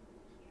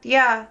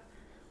 Yeah,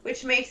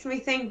 which makes me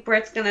think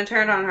Britt's gonna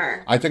turn on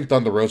her. I think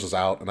Thunder Rosa's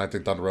out, and I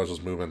think Thunder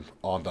Rosa's moving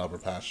on to other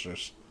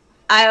pastures.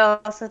 I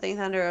also think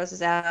Thunder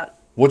Rosa's out.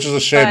 Which is a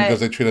shame But- because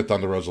they treated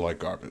Thunder Rosa like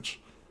garbage.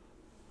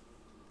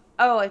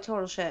 Oh, like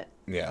total shit.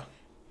 Yeah.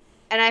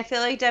 And I feel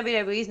like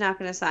WWE's not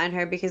going to sign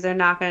her because they're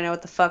not going to know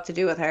what the fuck to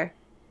do with her.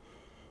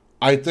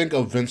 I think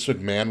a Vince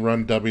McMahon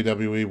run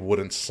WWE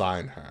wouldn't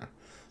sign her.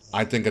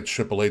 I think a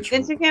Triple H...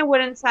 Vince McMahon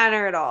wouldn't sign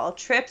her at all.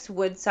 Trips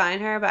would sign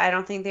her, but I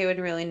don't think they would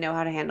really know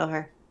how to handle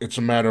her. It's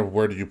a matter of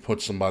where do you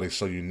put somebody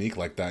so unique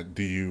like that.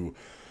 Do you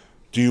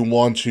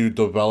want to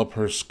develop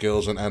her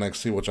skills in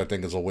NXT, which I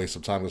think is a waste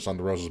of time because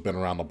Thunder Rosa's been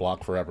around the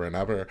block forever and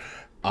ever?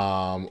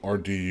 Or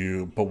do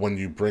you... But when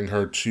you bring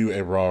her to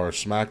a Raw or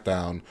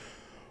SmackDown,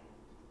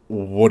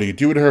 what do you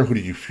do with her? Who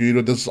do you feud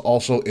with? This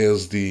also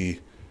is the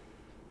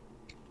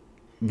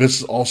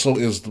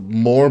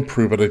more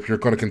improvement if you're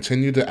going to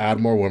continue to add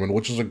more women,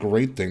 which is a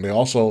great thing. They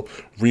also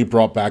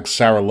brought back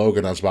Sarah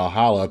Logan as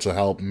Valhalla to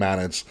help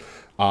manage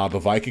the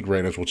Viking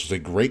Raiders, which is a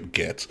great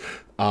get.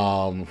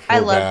 I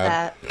love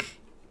that.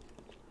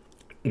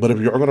 But if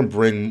you're going to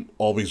bring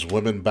all these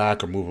women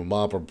back or move them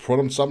up or put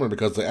them somewhere,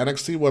 because the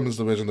NXT women's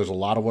division, there's a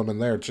lot of women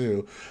there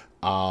too.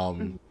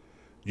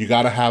 You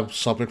got to have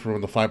something for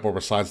them to fight for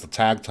besides the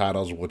tag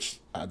titles, which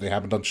they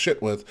haven't done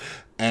shit with,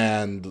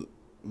 and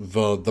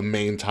the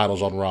main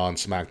titles on Raw and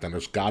SmackDown.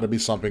 There's got to be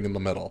something in the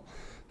middle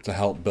to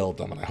help build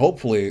them, and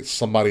hopefully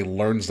somebody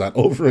learns that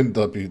over in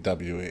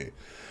WWE.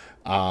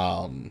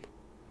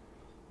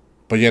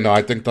 But yeah, no,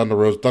 I think Thunder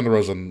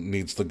Rosa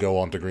needs to go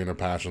on to greener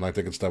pasture. I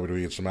think it's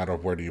WWE. It's a matter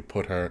of where do you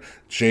put her.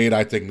 Jade,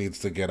 I think, needs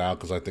to get out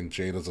because I think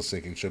Jade is a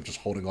sinking ship, just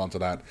holding on to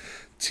that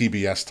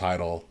TBS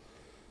title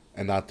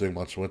and not doing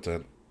much with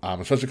it.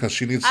 Especially because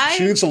she needs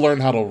to learn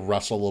how to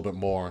wrestle a little bit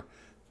more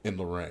in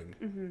the ring.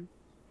 Mm-hmm.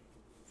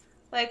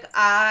 Like,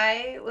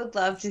 I would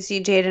love to see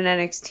Jade in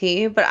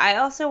NXT, but I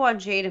also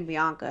want Jade and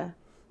Bianca.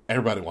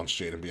 Everybody wants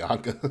Jade and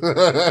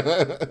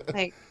Bianca.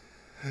 Like,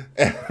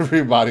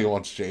 everybody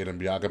wants Jade and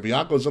Bianca.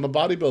 Bianca was in a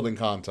bodybuilding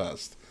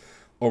contest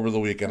over the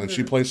weekend, and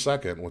she placed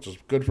second, which is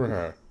good for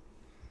her.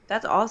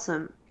 That's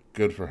awesome.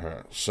 Good for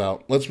her.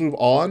 So let's move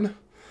on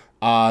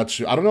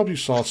to. I don't know if you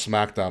saw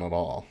SmackDown at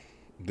all.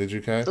 Did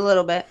you, Kay? A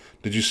little bit.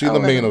 Did you see the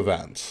main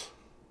event?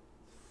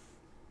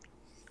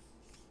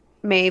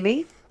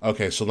 Maybe.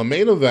 Okay, so the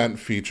main event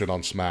featured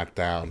on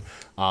SmackDown,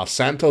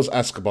 Santos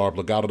Escobar,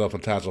 Legado del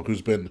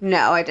Fantasma,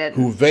 No, I didn't.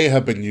 who they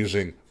have been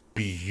using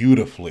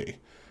beautifully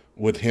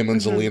with him and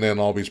Mm-hmm. Zelina and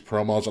all these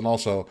promos, and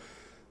also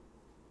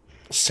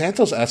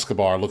Santos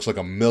Escobar looks like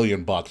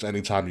 $1,000,000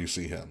 anytime you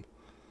see him.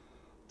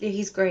 Yeah,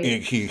 he's great.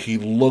 He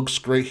looks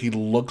great. He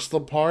looks the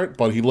part,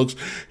 but he looks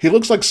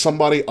like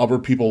somebody other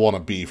people want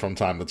to be from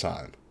time to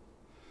time.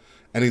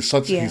 And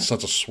Yeah. he's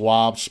such a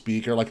suave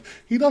speaker. Like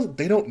he doesn't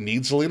they don't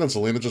need Zelina.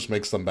 Zelina just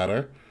makes them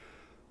better.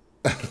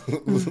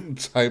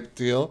 Type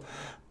deal.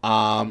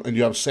 And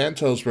you have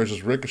Santos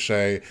versus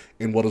Ricochet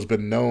in what has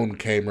been known,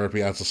 K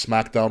Murphy, as the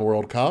SmackDown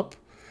World Cup.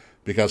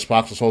 Because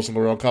Fox is hosting the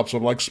World Cup, so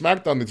like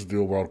SmackDown needs to do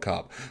a World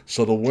Cup.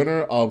 So the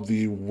winner of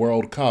the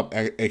World Cup,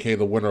 aka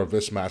the winner of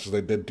this match, as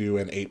they did do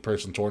an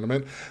 8-person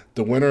tournament,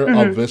 the winner of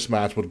Mm-hmm. this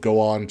match would go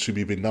on to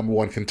be the number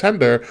one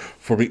contender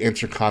for the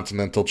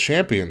Intercontinental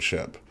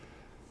Championship,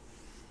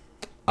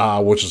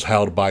 which is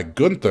held by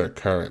Gunther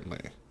currently.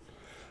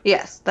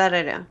 Yes, that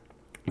I know.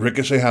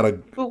 Ricochet had a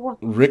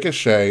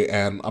Ricochet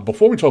and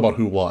before we talk about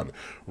who won,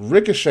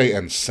 Ricochet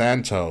and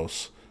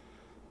Santos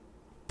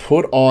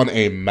put on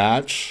a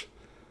match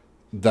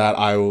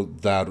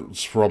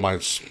that's for my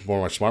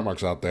smart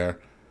marks out there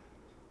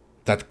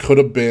that could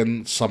have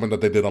been something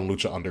that they did on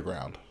Lucha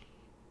Underground.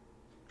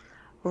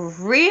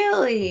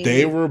 Really? That's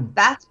They were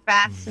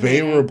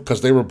fascinating.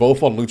 because they were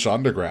both on Lucha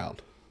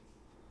Underground.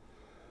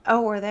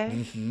 Oh, were they?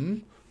 Mm-hmm.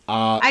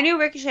 I knew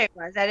Ricochet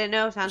was. I didn't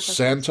know Santos was.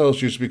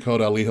 Santos used to be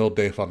called El Hijo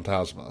de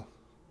Fantasma.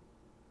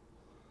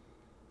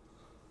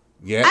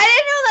 Yeah. I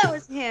didn't know that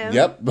was him.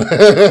 Yep.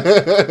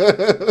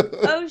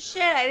 Oh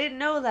shit, I didn't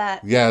know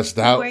that. Yes,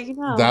 The more you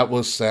know. that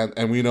was sent,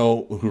 and we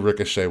know who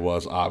Ricochet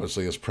was.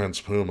 Obviously, as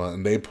Prince Puma,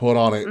 and they put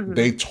on it. Mm-hmm.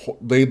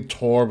 They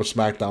tore the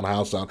SmackDown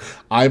house down.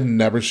 I've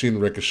never seen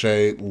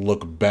Ricochet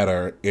look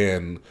better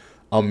in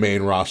a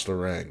main roster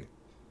ring.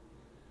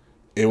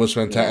 It was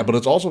fantastic, Yeah. but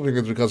it's also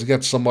because he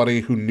had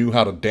somebody who knew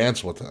how to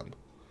dance with him.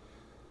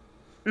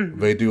 Mm-hmm.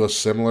 They do a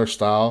similar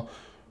style.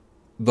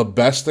 The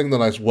best thing that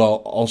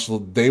also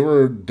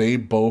they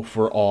both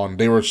were on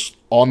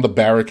on the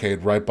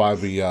barricade right by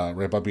the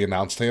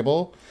announce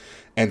table,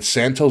 and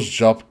Santos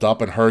jumped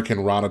up and Hurricane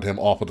Rana'd him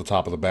off at the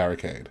top of the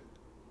barricade.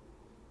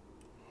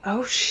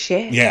 Oh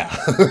shit. Yeah.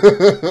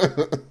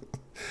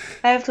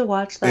 I have to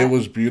watch that. It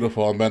was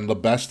beautiful. And then the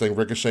best thing,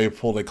 Ricochet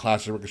pulled a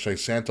classic Ricochet.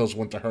 Santos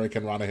went to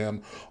Hurricane Rana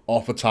him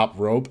off the top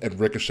rope, and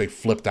Ricochet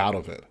flipped out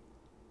of it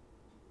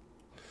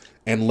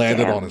and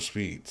landed Damn. on his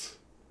feet.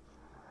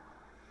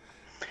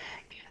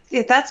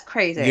 Yeah, that's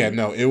crazy. Yeah,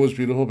 no, it was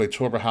beautiful. They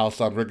tore the house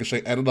down.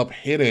 Ricochet ended up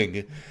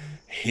hitting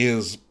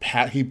his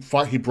pat. He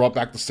brought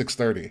back the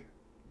 630.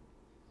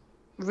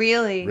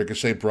 Really?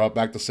 Ricochet brought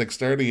back the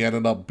 630. He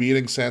ended up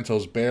beating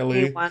Santos He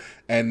barely. won.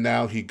 And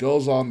now he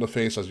goes on to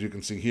face, as you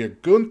can see here,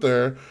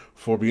 Gunther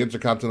for the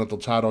Intercontinental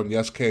title. And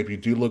yes, Kay, if you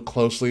do look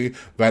closely,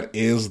 that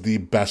is the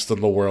best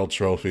in the world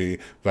trophy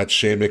that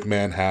Shane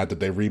McMahon had that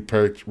they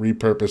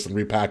repurposed and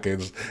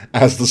repackaged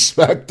as the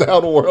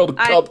SmackDown World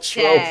Cup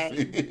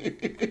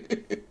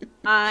trophy.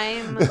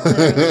 I'm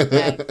literally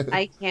dead.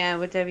 I can't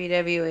with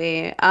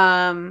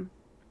WWE.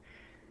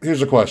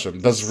 Here's a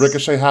question. Does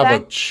Ricochet have a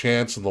Respect-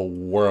 chance in the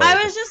world?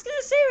 I was just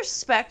gonna say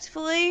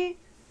respectfully,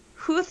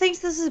 who thinks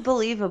this is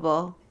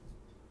believable?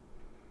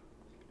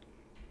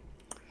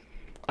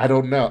 I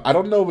don't know. I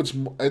don't know if it's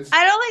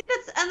I don't like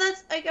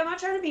that's like I'm not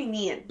trying to be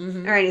mean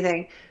Mhm. or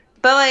anything,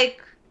 but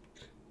like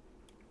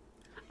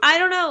I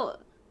don't know.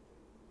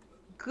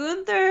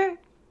 Gunther,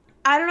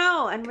 I don't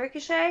know, and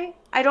Ricochet,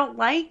 I don't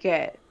like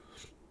it.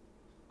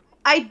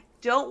 I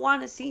don't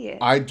want to see it.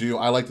 I do.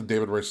 I like the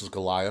David versus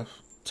Goliath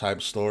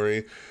type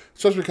story.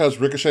 Just because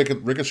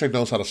Ricochet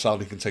knows how to sell,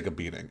 he can take a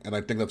beating, and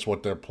I think that's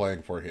what they're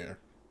playing for here.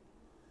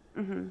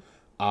 Mm-hmm.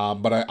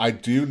 But I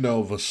do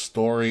know the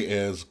story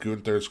is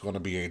Gunther's going to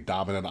be a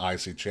dominant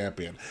IC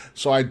champion,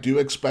 so I do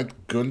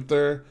expect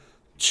Gunther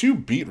to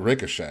beat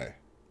Ricochet.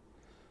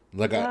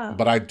 Wow.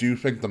 But I do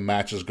think the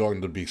match is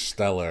going to be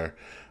stellar.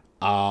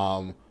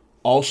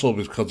 Also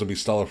because it'll be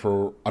stellar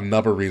for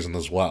another reason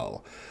as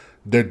well.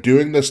 They're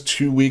doing this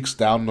 2 weeks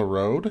down the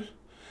road.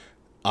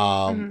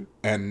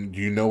 And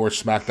you know where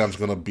SmackDown's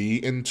going to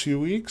be in 2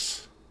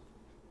 weeks?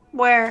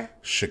 Where?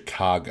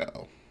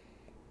 Chicago.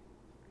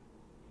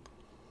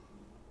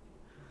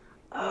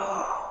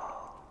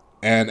 Oh.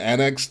 And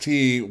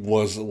NXT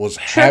was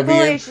Triple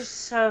heavy. H is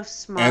so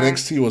smart.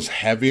 NXT was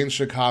heavy in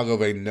Chicago.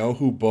 They know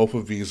who both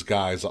of these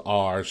guys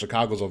are.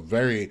 Chicago's a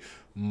very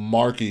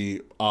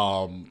marquee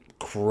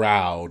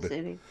crowd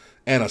City.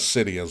 and a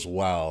city as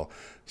well.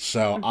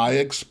 So I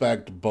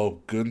expect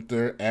both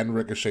Gunther and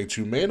Ricochet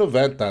to main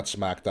event that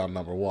SmackDown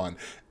number 1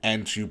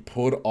 and to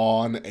put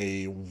on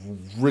a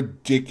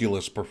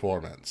ridiculous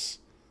performance.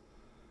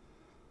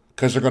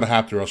 Because they're going to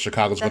have to, or else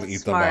Chicago's going to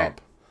That's eat smart.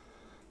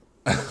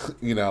 them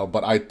up.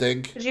 But I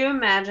think... Could you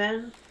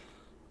imagine?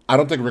 I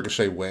don't think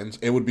Ricochet wins.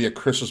 It would be a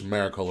Christmas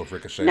miracle if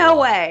Ricochet No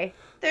won. way.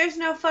 There's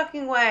no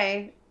fucking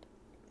way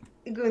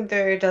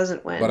Gunther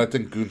doesn't win. But I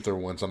think Gunther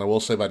wins. And I will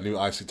say that new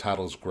IC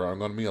title is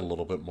growing on me a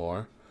little bit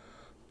more.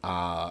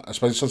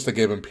 Especially since they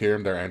gave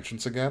Imperium their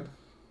entrance again.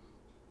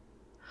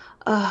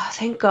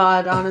 Thank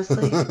God,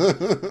 honestly.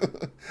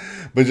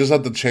 But just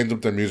have to change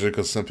up their music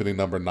because Symphony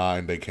Number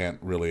 9 they can't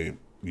really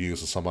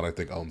use. Someone I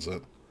think owns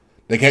it.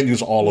 They can't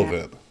use all of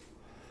Yeah. it.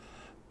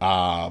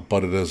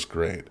 But it is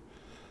great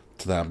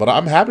to them. But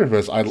I'm happy for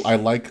this. I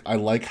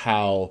like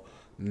how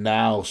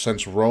now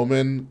since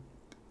Roman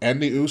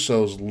and the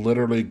Usos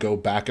literally go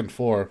back and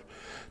forth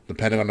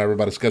depending on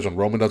everybody's schedule. And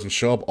Roman doesn't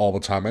show up all the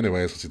time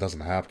anyways because he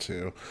doesn't have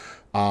to.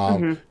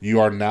 Hmm. You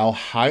are now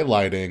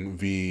highlighting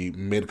the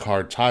mid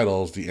card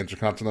titles. The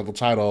Intercontinental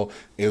title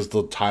is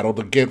the title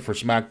to get for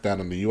SmackDown,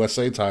 and the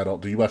USA title,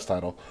 the US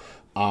title,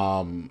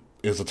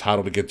 is the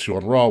title to get to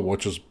on Raw,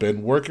 which has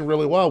been working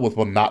really well with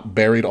one not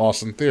buried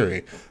Austin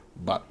Theory.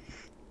 But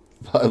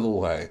by the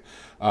way,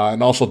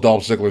 and also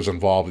Dolph Ziggler's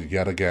involved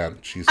yet again.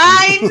 Jesus.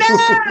 I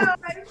know.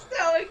 I'm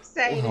so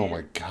excited. Oh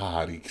my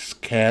God, he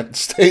can't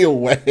stay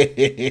away.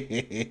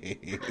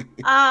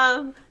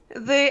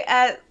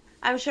 The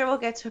I'm sure we'll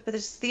get to it, but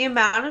it's the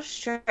amount of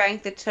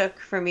strength it took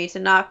for me to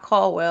not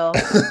call Will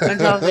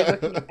until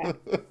Ziggler came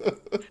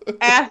back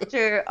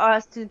after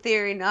Austin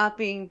Theory not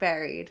being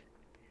buried.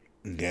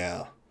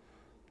 Yeah.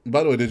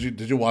 By the way, did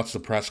you watch the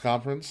press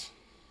conference?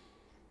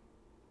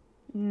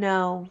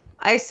 No,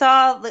 I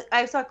saw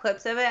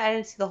clips of it. I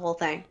didn't see the whole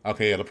thing.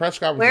 Okay, yeah, the press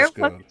conference Where is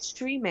was good. it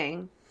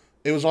streaming?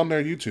 It was on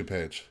their YouTube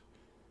page.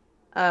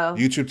 Oh,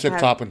 YouTube, I have-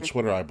 TikTok, and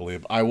Twitter, I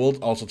believe. I will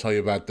also tell you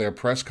about their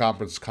press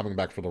conference is coming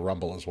back for the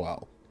Rumble as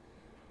well.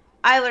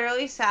 I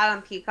literally sat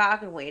on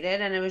Peacock and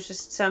waited, and it was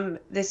just some.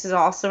 This is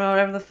awesome, or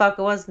whatever the fuck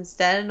it was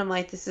instead. And I'm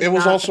like, this is. It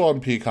was not also on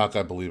Peacock,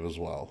 I believe, as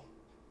well.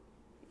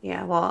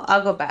 Yeah, well,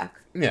 I'll go back.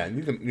 Yeah,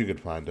 you can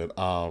find it.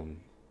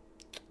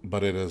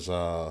 But it is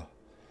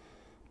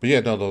but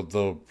yeah, no,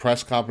 the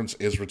press conference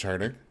is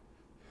returning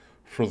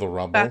for the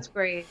Rumble. That's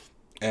great.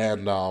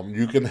 And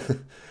you can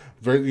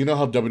very you know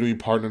how WWE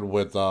partnered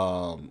with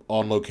On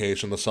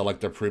Location to sell like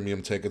their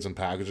premium tickets and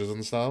packages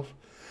and stuff.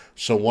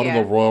 So one of the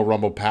Yeah. Royal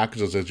Rumble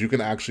packages is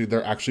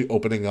they're actually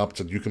opening up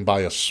to you can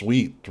buy a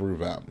suite through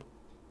them.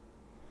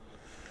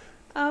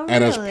 Oh,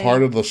 And really? as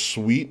part of the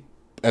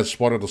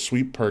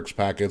suite perks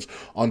package,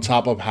 on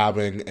top of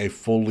having a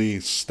fully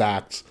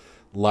stacked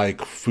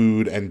like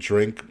food and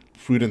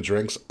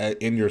drinks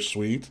in your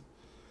suite,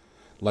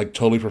 like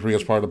totally for free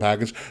as part of the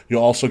package,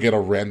 you'll also get a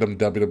random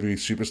WWE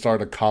superstar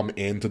to come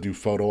in to do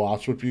photo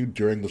ops with you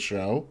during the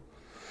show.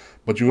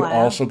 But you would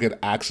Wow. also get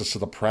access to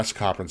the press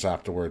conference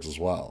afterwards as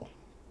well.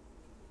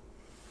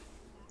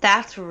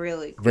 That's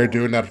really They're cool.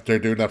 doing that. They're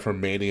doing that for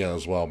Mania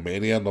as well.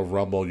 Mania and the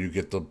Rumble, you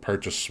get to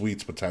purchase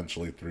suites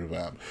potentially through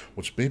them,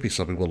 which maybe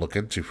something we'll look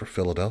into for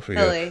Philadelphia.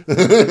 Philly.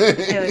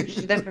 Philly.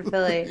 She's there for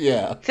Philly.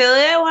 Yeah.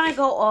 Philly, I want to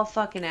go all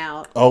fucking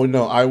out. Oh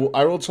no, I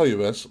will tell you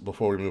this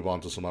before we move on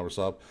to some other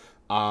stuff.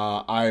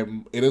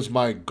 It is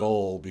my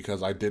goal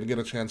because I didn't get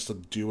a chance to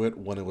do it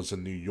when it was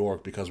in New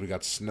York because we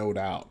got snowed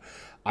out.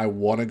 I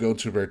want to go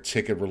to their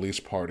ticket release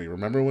party.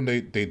 Remember when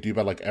they do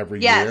that like every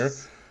year?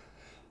 Yes.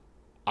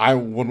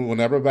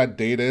 Whenever that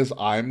date is,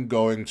 I'm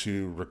going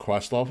to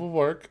request off of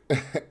work,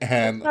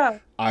 and Oh,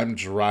 I'm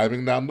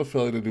driving down to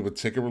Philly to do a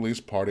ticket release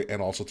party and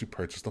also to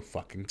purchase the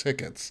fucking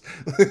tickets,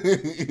 to oh,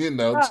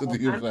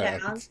 the I'm down.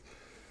 event.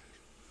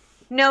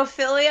 No,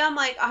 Philly, I'm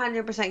like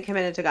 100%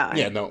 committed to Yeah,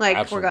 going. no,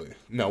 Like, we're going. absolutely.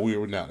 No, we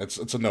were no. It's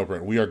a no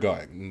brainer. We are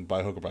going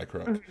by hook or by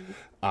crook.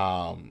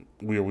 Mhm.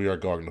 We are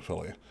going to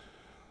Philly.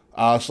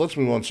 So let's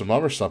move on to some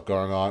other stuff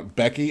going on.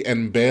 Becky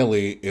and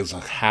Bailey is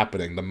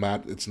happening.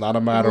 It's not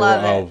a matter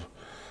Love it. of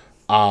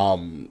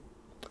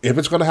if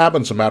it's going to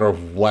happen. It's a matter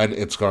of when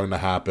it's going to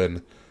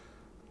happen.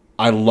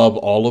 I love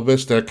all of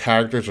this. Their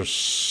characters are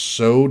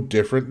so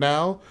different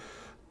now,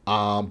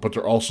 but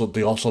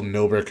they also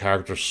know their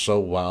characters so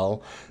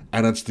well.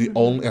 And it's the Mhm.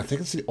 only I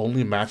think it's the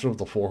only matchup of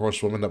the four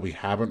horsewomen that we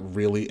haven't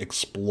really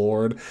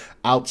explored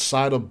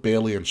outside of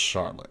Bailey and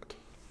Charlotte.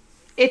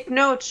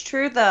 No, it's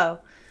true though,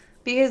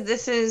 because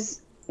this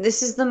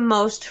is the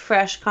most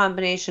fresh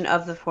combination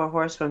of the four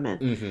horsewomen.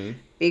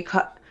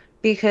 Mm-hmm.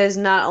 Because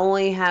not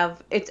only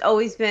have it's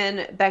always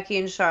been Becky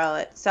and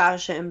Charlotte,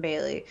 Sasha and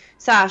Bailey,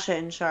 Sasha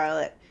and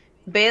Charlotte.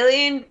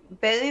 Bailey and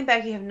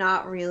Becky have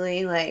not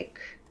really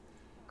like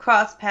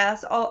crossed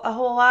paths a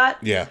whole lot.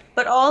 Yeah.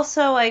 But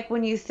also like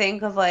when you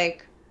think of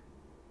like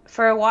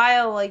for a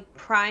while like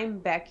Prime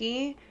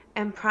Becky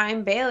and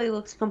Prime Bailey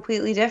looks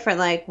completely different.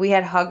 Like we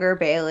had Hugger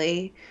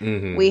Bailey,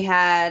 Mm-hmm. we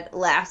had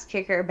Last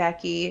Kicker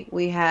Becky,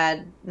 we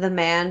had the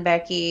Man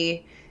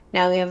Becky,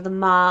 now we have the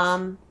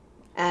Mom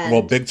Well,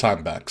 and big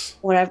time backs.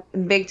 whatever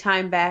big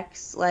time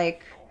Becks.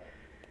 Like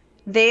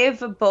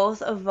they've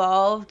both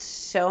evolved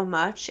so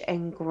much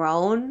and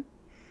grown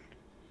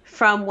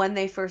from when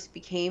they first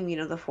became,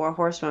 the four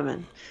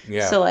horsewomen.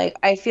 Yeah. So like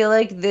I feel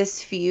like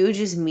this feud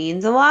just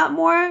means a lot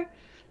more.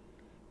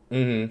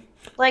 Mm-hmm.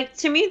 Like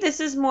to me this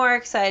is more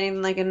exciting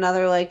than like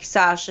another like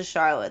Sasha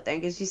Charlotte thing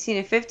because you've seen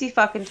it 50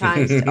 fucking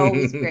times. It's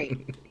always great.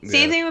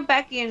 Same Yeah. thing with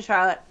Becky and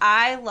Charlotte.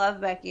 I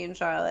love Becky and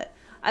Charlotte.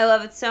 I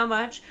love it so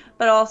much,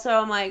 but also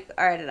I'm like,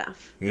 all right,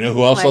 enough. You know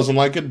who else Like, doesn't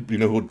like it? You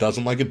know who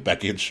doesn't like it?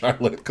 Becky and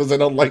Charlotte, because they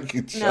don't like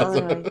each no,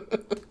 other. literally.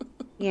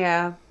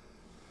 Yeah.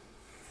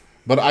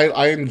 But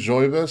I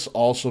enjoy this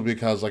also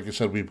because, like you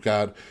said,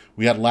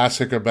 we had Last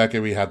Hicker Becky,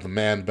 we had the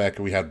Man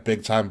Becky, we had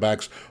Big Time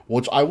Bex,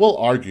 which I will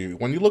argue,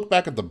 when you look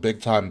back at the Big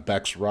Time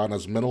Bex run,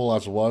 as minimal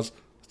as it was,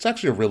 it's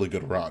actually a really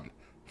good run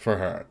for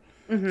her.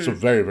 It's a Mm-hmm.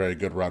 very, very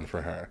good run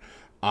for her.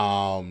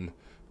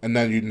 And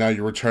then now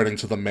you're returning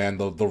to the Man,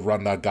 the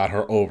run that got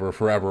her over,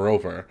 forever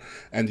over.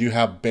 And you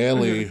have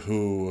Bailey, Mm-hmm.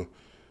 who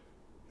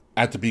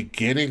at the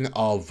beginning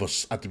of the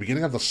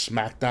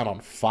SmackDown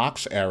on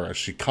Fox era,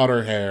 she cut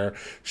her hair,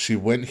 she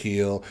went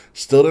heel,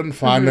 still didn't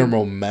find her Mm-hmm.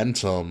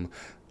 momentum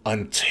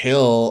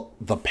until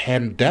the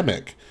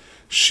pandemic.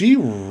 She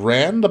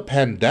ran the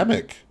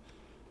pandemic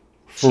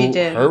She for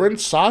did. her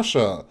and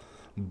Sasha.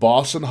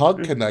 Boston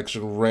Hug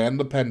Connection ran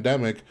the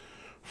pandemic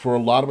for a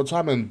lot of the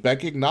time, and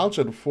Becky acknowledged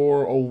it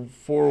for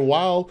a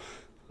while.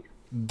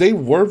 They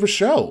were the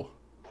show.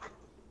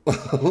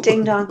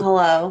 Ding dong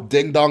hello.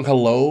 Ding Dong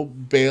Hello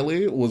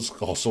Bailey was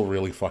also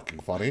really fucking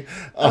funny.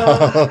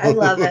 Oh, I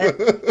love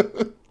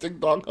it. Ding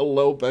Dong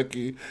Hello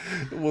Becky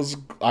was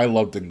I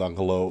love Ding Dong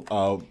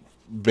Hello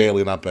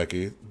Bailey, not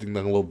Becky. Ding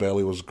Dong Hello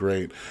Bailey was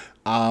great.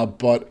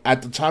 But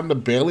at the time that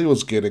Bailey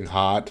was getting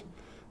hot,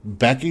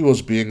 Becky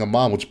was being a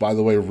mom, which by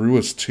the way, Rue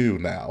is too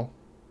now.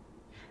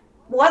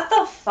 What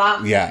the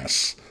fuck?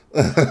 Yes.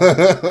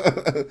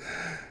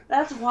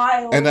 That's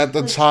wild. And at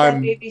the Like that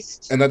time,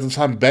 baby's. and at the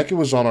time Becky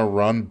was on a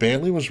run,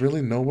 Bailey was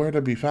really nowhere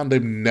to be found.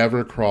 They've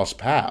never crossed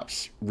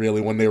paths,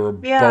 really, when they were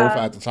both Yeah.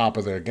 at the top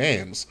of their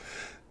games.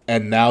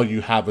 And now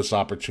you have this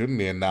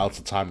opportunity, and now it's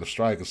the time to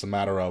strike. It's a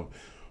matter of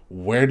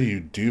where do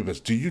you do this?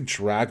 Do you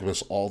drag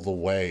this all the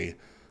way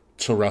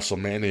to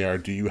WrestleMania, or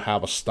do you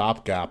have a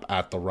stopgap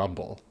at the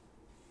Rumble?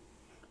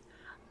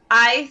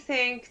 I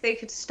think they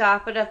could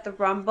stop it at the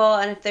Rumble,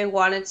 and if they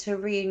wanted to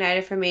reignite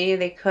it for Mania,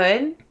 they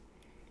could.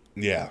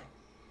 Yeah.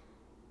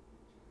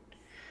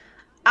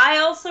 I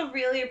also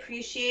really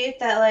appreciate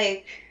that,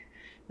 like,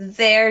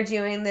 they're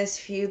doing this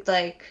feud,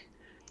 like,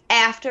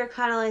 after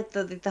kind of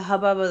like the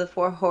hubbub of the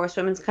Four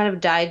Horsewomen's kind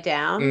of died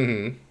down.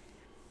 Mm-hmm.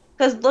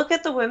 Because look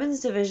at the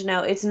women's division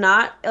now. It's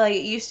not like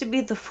it used to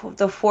be the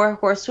Four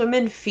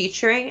Horsewomen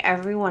featuring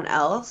everyone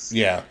else.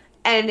 Yeah.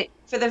 And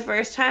for the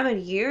first time in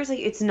years, like,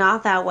 it's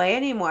not that way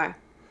anymore.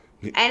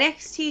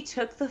 NXT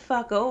took the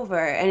fuck over,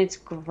 and it's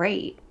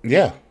great.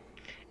 Yeah.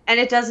 And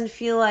it doesn't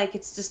feel like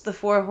it's just the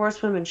Four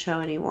Horsewomen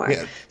show anymore.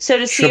 Yeah. So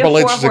to see a Triple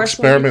Four H's Horsewomen,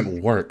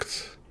 experiment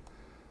worked.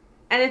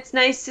 and it's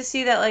nice to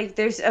see that like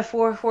there's a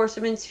Four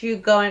Horsewomen's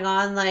feud going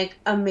on like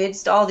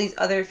amidst all these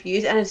other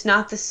feuds, and it's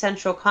not the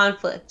central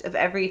conflict of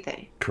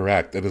everything.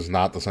 Correct. It is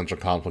not the central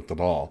conflict at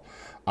all.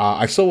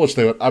 I still wish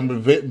they would. I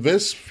mean,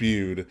 this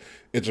feud,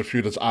 it's a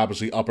feud that's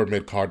obviously upper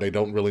mid card. They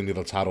don't really need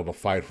a title to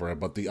fight for it,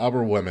 but the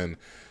other women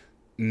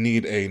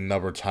need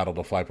another title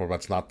to fight for.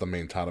 That's not the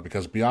main title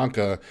because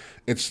Bianca.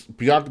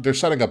 They're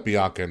setting up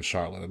Bianca and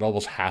Charlotte. It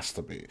almost has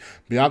to be.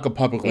 Yeah.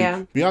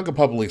 Bianca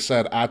publicly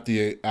said at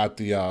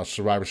the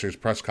Survivor Series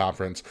press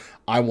conference,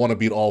 "I want to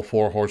beat all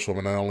four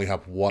horsewomen. And I only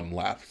have one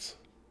left."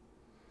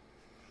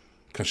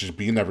 Because she's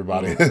beating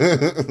everybody.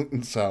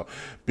 Yeah. So,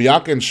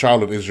 Bianca and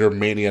Charlotte is your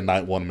Mania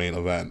Night 1 main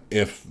event,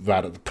 if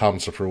that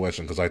comes to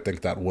fruition, because I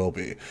think that will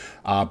be.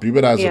 Be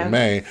it as it Yeah.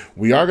 may,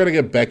 we are going to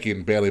get Becky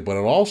and Bailey, but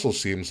it also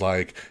seems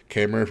like,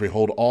 Cameron, if we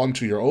hold on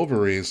to your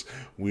ovaries,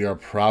 we are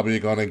probably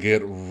going to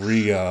get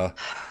Rhea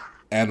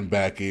and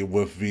Becky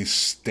with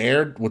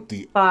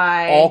the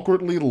Bye.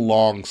 awkwardly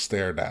long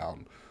stare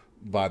down.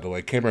 By the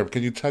way, Cameron,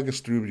 can you take us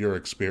through your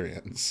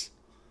experience?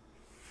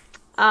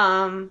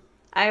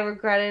 I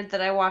regretted that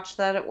I watched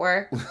that at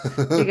work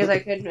because I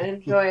couldn't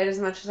enjoy it as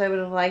much as I would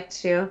have liked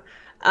to.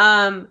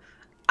 Um,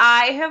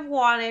 I have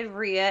wanted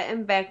Rhea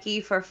and Becky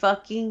for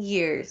fucking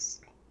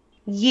years.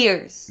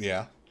 Years.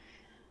 Yeah.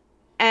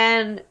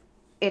 And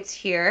it's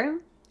here.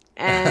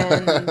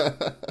 And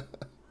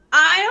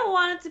I don't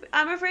want it to be,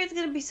 I'm afraid it's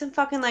gonna be some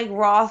fucking like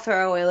raw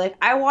throwaway. Like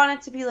I want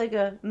it to be like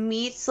a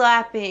meat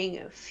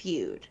slapping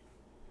feud.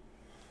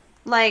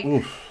 Like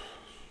Oof.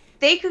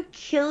 they could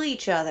kill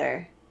each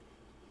other.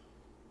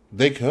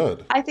 They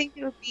could. I think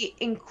it would be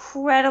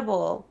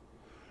incredible.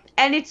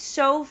 And it's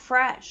so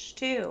fresh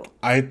too.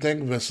 I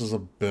think this is a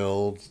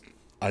build.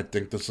 I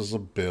think this is a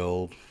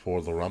build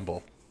for the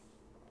Rumble.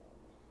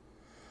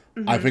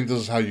 I Hmm. think this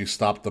is how you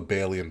stop the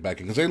Bailey and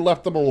Becky because they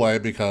left them away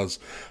because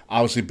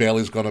obviously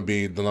Bailey's going to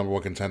be the number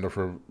one contender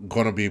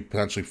going to be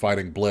potentially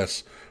fighting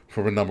Bliss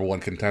for the number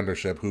one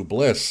contendership.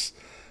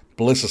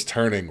 Bliss is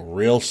turning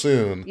real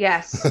soon.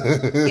 Yes.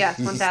 Yes,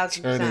 He's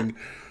 1000%. turning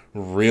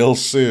real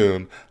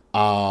soon.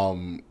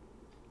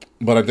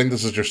 But I think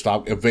this is your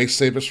stop. If they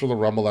save us for the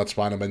Rumble, that's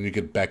fine, and then you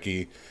get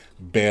Becky,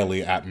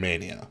 Bailey at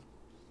Mania.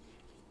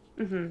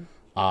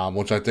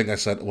 Which I think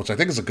is a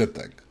good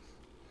thing.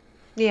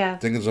 Yeah. I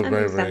think it's a that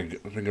very, makes very,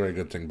 sense. very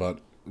good thing. But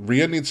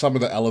Rhea needs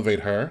someone to elevate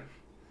her,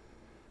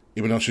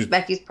 even though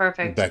Becky's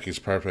perfect. Becky's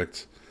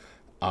perfect.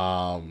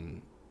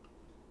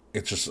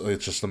 It's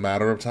just a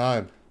matter of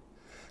time.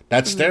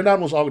 That stare down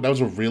that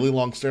was a really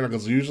long stare down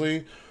because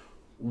usually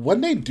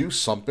when they do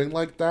something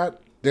like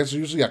that, there's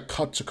usually a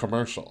cut to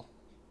commercial.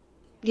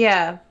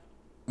 Yeah.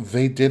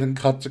 They didn't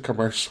cut to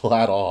commercial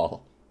at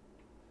all.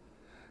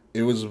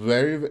 It was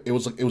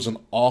an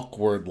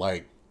awkward,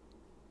 like,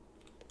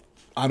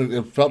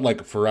 it felt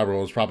like forever.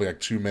 It was probably like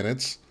 2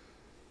 minutes.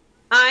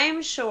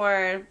 I'm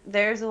sure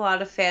there's a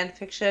lot of fan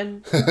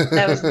fiction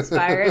that was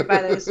inspired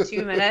by those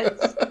 2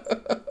 minutes.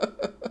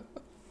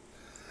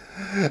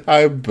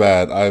 I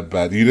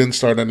bet. You didn't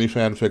start any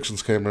fan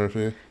fictions, Kay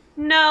Murphy?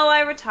 No, I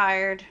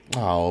retired.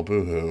 Oh,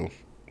 boo-hoo.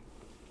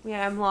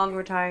 Yeah, I'm long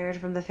retired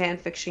from the fan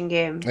fiction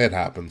game. It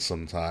happens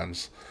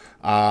sometimes.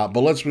 But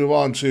let's move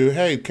on to,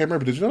 hey, Kay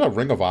Murphy, did you know that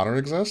Ring of Honor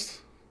exists?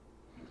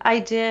 I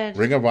did.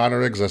 Ring of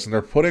Honor exists, and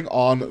they're putting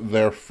on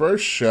their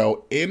first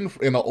show in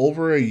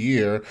over a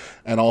year,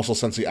 and also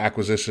since the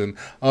acquisition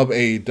of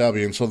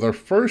AEW. And so their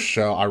first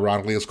show,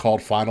 ironically, is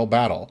called Final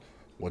Battle.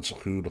 Which,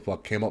 who the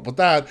fuck came up with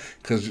that?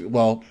 Because,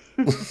 well,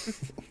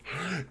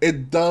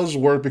 it does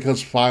work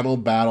because Final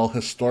Battle,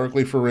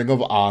 historically for Ring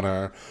of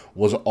Honor,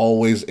 was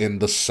always in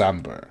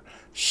December.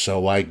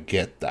 So I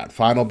get that.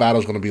 Final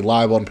Battle is going to be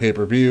live on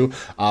pay-per-view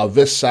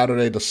this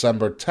Saturday,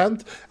 December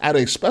 10th, at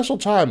a special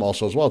time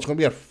also as well. It's going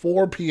to be at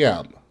 4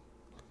 p.m.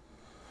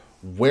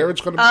 Where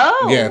it's going to be...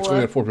 Oh! Yeah, it's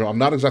going to be at 4 p.m. I'm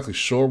not exactly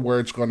sure where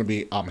it's going to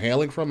be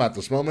hailing from at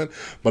this moment,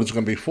 but it's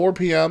going to be 4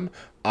 p.m.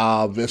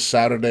 This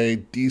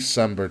Saturday,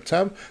 December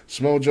 10th.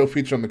 Samoa Joe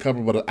featured on the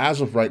cover, but as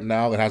of right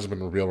now, it hasn't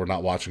been revealed. We're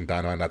not watching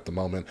Dynamite at the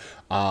moment.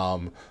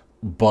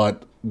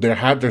 But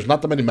there's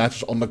not that many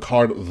matches on the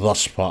card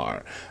thus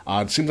far.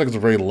 It seems like it's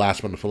a very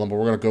last-minute film, but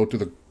we're going to go through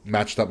the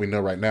match that we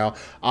know right now.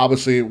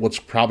 Obviously, what's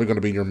probably going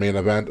to be your main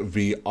event,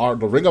 the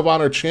Ring of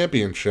Honor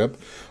Championship,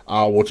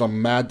 which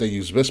I'm mad they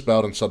used this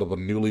belt instead of a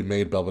newly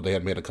made belt that they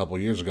had made a couple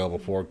years ago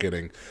before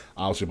getting,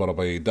 obviously, bought up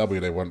by AEW.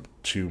 They went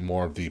to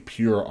more of the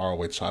pure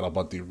ROH title,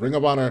 but the Ring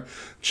of Honor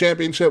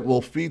Championship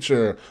will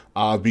feature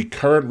the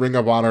current Ring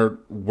of Honor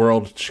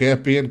World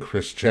Champion,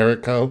 Chris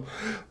Jericho,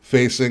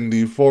 facing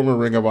the former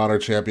Ring of Honor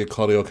Champion,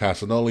 Claudio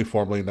Castagnoli,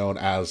 formerly known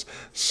as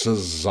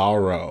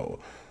Cesaro.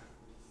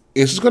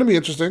 This is going to be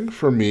interesting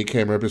for me,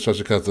 Cameron,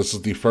 especially because this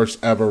is the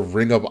first ever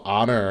Ring of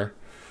Honor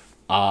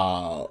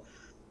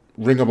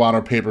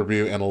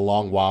pay-per-view in a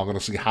long while. I'm going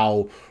to see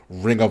how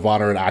Ring of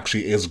Honor it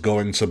actually is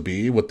going to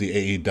be with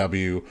the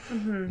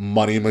AEW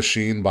money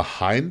machine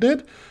behind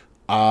it.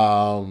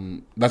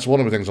 That's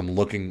one of the things I'm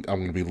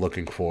going to be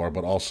looking for,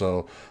 but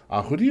also,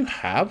 who do you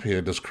have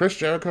here? Does Chris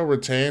Jericho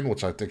retain,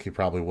 which I think he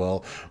probably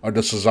will, or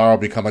does Cesaro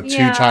become a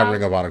two-time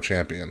Ring of Honor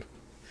champion?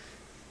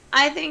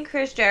 I think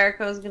Chris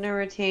Jericho is going to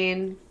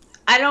retain.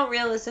 I don't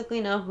realistically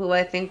know who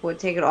I think would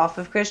take it off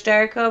of Chris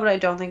Jericho, but I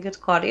don't think it's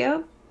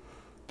Claudio.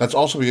 That's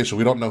also the issue.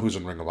 We don't know who's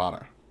in Ring of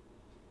Honor.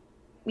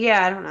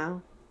 Yeah, I don't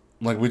know.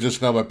 Like, we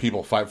just know that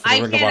people fight for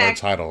the Ring of Honor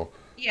title.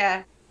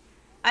 Yeah.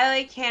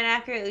 I can't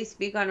accurately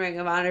speak on Ring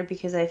of Honor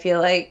because I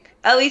feel like,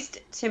 at least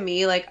to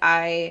me,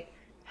 I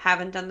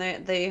haven't done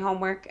the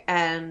homework,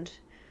 and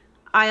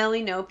I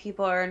only know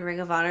people are in Ring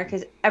of Honor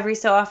because every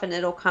so often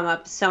it'll come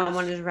up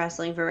someone is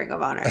wrestling for Ring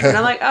of Honor, and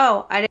I'm like,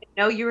 oh, I didn't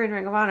know you were in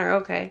Ring of Honor.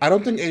 Okay. I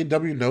don't think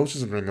AEW knows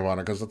he's in Ring of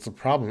Honor because that's the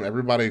problem.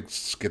 Everybody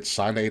gets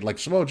signed to like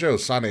Samoa Joe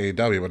signed to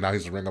AEW, but now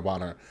he's the Ring of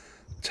Honor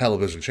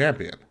television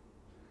champion.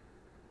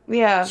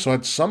 Yeah. So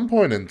at some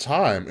point in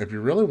time, if you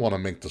really want to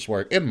make this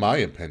work, in my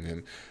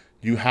opinion,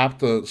 you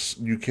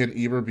can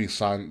either be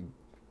signed.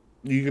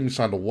 You can be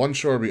signed to one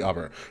show or the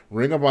other.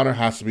 Ring of Honor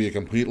has to be a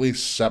completely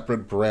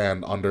separate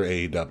brand under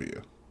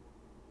AEW.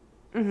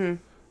 Mm-hmm.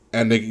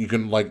 And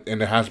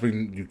it has to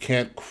be, you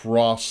can't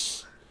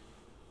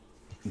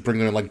bring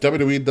them in. Like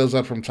WWE does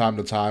that from time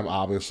to time,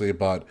 obviously,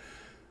 but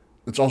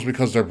it's also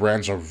because their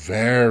brands are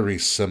very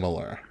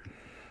similar.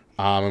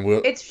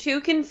 It's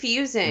too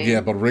confusing.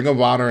 Yeah, but Ring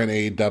of Honor and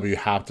AEW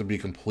have to be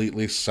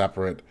completely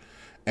separate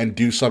and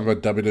do something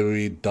that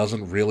WWE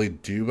doesn't really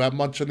do that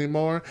much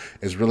anymore,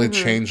 is really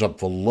change up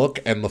the look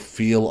and the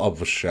feel of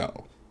the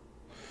show.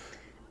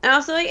 And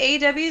also,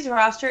 AEW's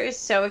roster is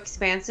so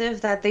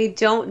expansive that they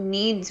don't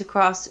need to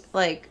cross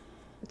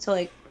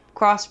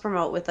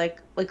promote with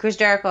Chris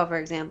Jericho, for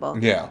example.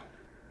 Yeah.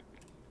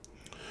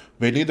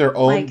 They need their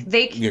own.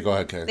 Go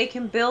ahead, Kay. They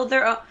can build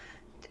their own.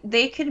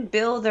 They can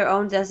build their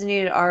own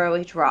designated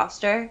ROH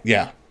roster.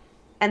 Yeah.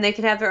 And they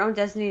can have their own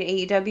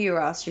designated AEW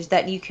rosters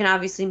that you can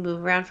obviously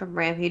move around from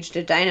Rampage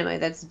to Dynamite.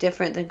 That's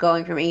different than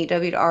going from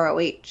AEW to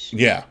ROH.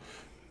 Yeah.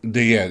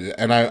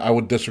 And I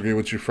would disagree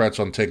with you, Fred,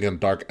 on taking a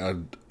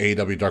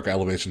AEW Dark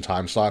Elevation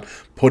time slot.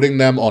 Putting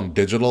them on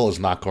digital is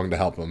not going to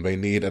help them. They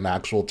need an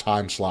actual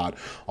time slot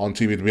on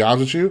TV. To be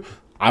honest with you,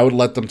 I would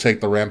let them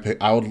take the Rampage.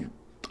 I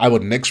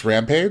would nix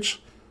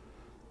Rampage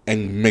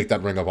and make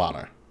that Ring of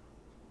Honor.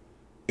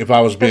 If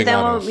I was being honest.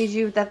 But then what would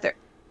you do that?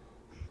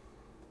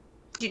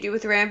 You do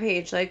with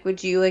Rampage?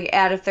 Would you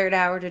add a third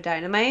hour to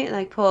Dynamite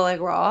and pull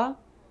Raw?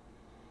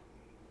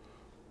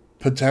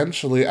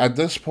 Potentially. At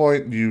this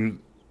point,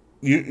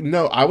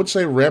 I would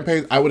say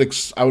Rampage. I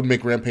would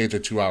make Rampage a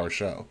 2-hour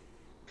show.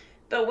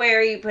 But where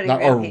are you putting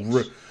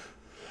Rampage?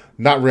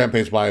 Not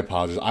Rampage. My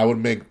apologies. I would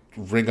make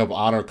Ring of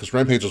Honor, because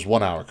Rampage is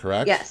 1 hour,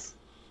 correct? Yes.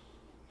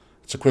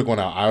 It's a quick 1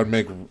 hour.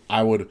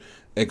 I would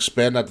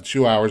expand that to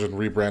 2 hours and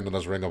rebrand it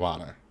as Ring of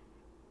Honor.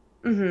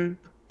 Mm-hmm.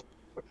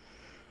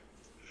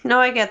 No,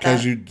 I get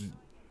Because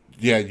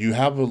that. you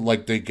have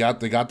they got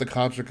the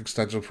contract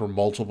extension for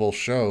multiple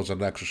shows,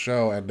 an extra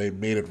show, and they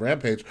made it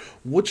Rampage,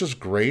 which is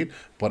great.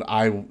 But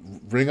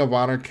Ring of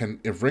Honor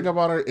if Ring of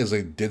Honor is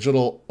a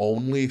digital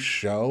only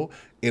show,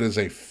 it is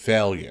a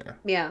failure.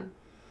 Yeah.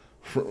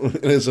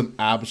 It is an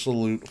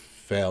absolute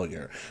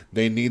failure.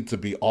 They need to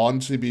be on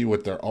TV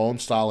with their own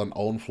style and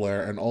own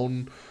flair and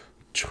own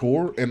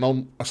tour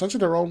and essentially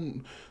their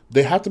own.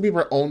 They have to be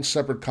their own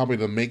separate company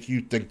to make you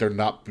think they're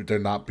not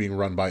being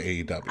run by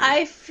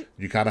AEW.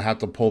 You kind of have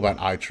to pull that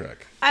eye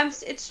trick.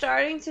 It's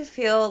starting to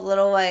feel a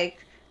little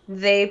like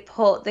they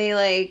bought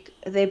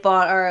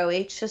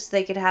ROH just so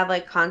they could have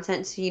like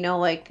content to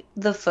like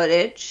the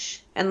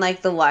footage and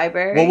like the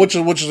library. Well, which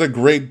is a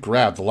great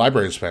grab. The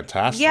library is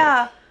fantastic.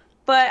 Yeah,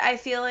 but I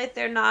feel like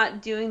they're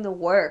not doing the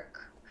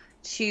work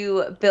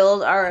to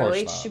build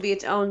ROH to be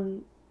its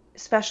own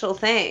special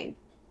thing.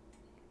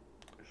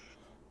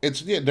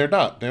 They're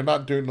not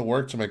doing the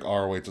work to make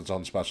ROH its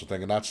own special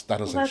thing, and that's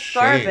a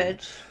shame.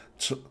 Garbage.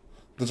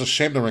 There's a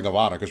shame to Ring of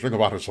Honor, because Ring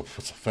of Honor is a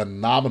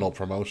phenomenal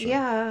promotion.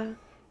 Yeah.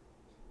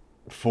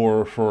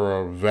 For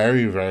a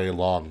very, very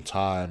long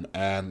time,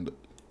 and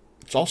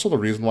it's also the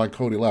reason why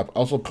Cody left.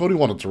 Also, Cody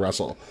wanted to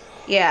wrestle.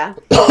 Yeah.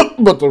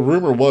 But the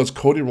rumor was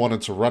Cody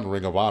wanted to run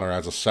Ring of Honor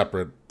as a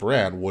separate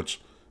brand,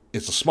 which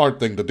is a smart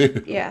thing to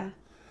do. Yeah.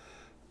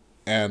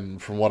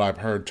 And from what I've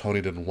heard,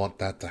 Tony didn't want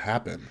that to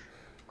happen.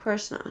 Of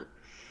course not.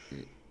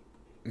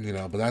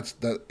 But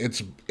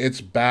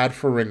it's bad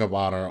for Ring of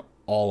Honor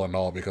all in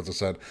all, because I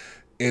said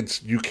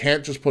you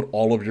can't just put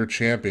all of your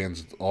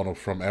champions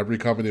from every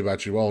company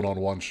that you own on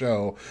one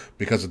show,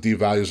 because it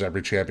devalues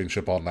every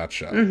championship on that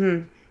show.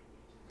 Mm-hmm.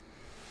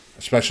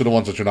 Especially the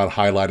ones that you're not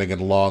highlighting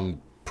in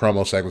long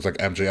promo segments like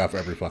MJF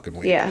every fucking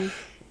week. Yeah.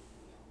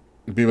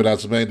 Be what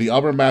that's made. The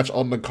other match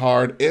on the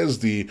card is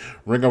the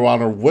Ring of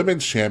Honor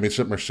Women's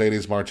Championship.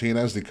 Mercedes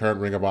Martinez, the current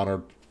Ring of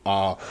Honor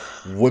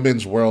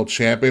Women's World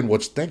Champion,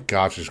 which thank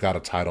God she's got a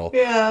title.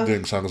 Yeah.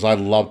 Doing something, because I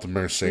loved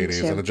Mercedes,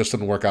 and it just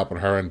didn't work out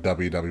with her in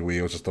WWE.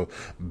 It was just a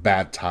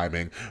bad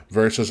timing.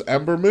 Versus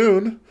Ember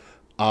Moon,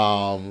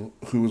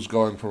 who's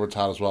going for a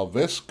title as well.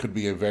 This could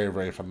be a very,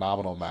 very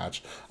phenomenal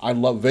match.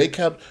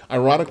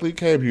 Ironically,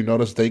 Cabe, you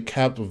notice they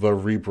kept the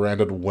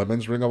rebranded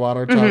Women's Ring of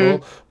Honor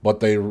title, but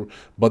they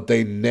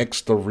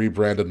nixed the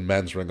rebranded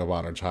Men's Ring of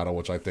Honor title,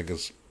 which I think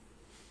is...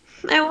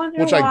 I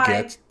wonder why. I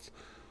get.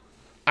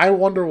 I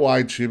wonder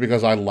why, too,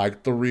 because I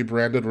liked the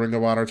rebranded Ring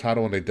of Honor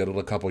title when they did it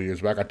a couple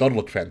years back. I thought it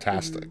looked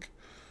fantastic.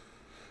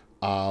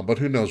 But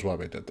who knows why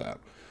they did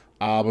that.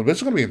 But this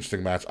is going to be an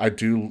interesting match. I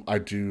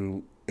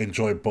do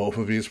enjoy both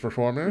of these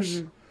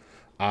performers.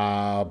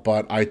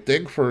 But I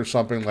think for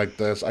something like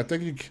this, I'd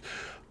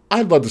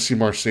love to see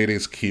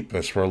Mercedes keep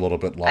this for a little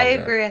bit longer. I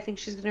agree. I think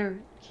she's going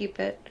to keep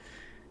it.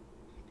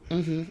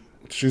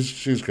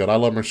 She's good. I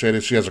love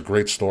Mercedes. She has a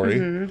great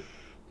story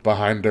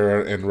behind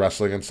her in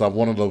wrestling and stuff.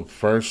 One of the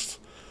first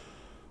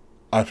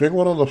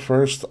openly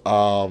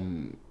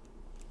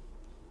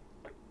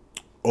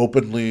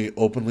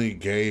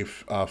gay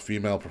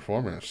female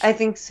performers. I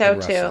think so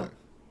too.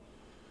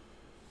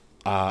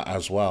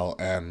 As well,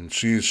 and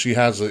she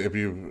has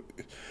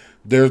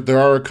there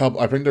are a couple.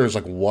 I think there's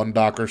like one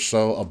doc or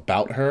so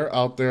about her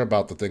out there,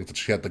 about the things that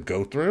she had to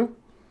go through.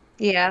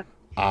 Yeah.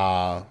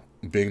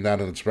 Being that,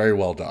 and it's very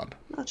well done.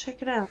 I'll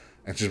check it out.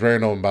 And she's very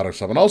known about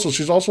herself. And also,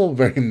 she's also a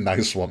very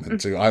nice woman,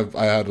 too. I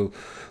had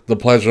the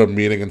pleasure of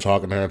meeting and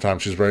talking to her at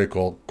times. She's very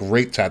cool.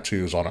 Great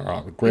tattoos on her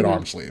arm. Great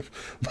arm sleeve,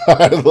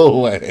 by the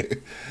way.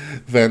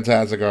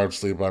 Fantastic arm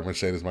sleeve by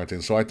Mercedes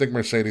Martinez. So I think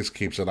Mercedes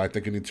keeps it. I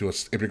think you need to,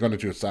 if you're going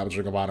to establish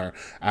Ring of Honor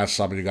as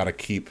something, you got to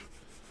keep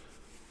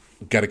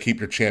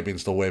your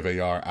champions the way they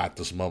are at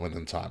this moment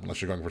in time,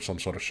 unless you're going for some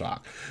sort of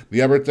shock.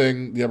 The other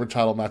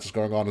title match that's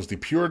going on is the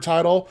Pure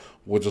title,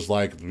 which is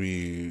like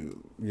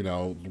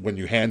when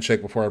you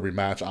handshake before every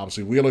match.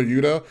 Obviously, Wheeler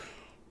Yuta,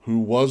 who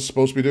was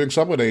supposed to be doing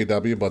something with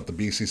AEW, but the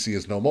BCC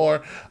is no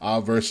more,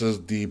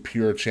 versus the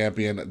Pure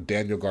champion,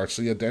 Daniel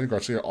Garcia. Daniel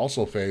Garcia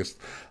also faced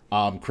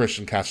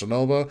Christian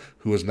Casanova,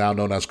 who is now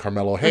known as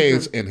Carmelo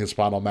Hayes, in his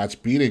final match,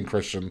 beating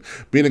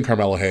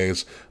Carmelo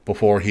Hayes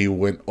before he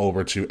went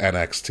over to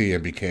NXT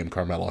and became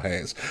Carmelo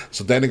Hayes.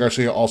 So Danny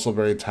Garcia, also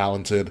very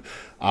talented.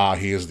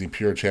 He is the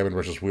Pure champion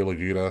versus Wheeler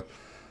Yuta.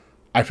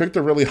 I think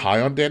they're really high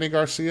on Danny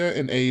Garcia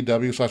in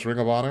AEW / Ring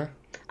of Honor.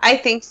 I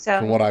think so.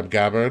 From what I've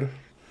gathered.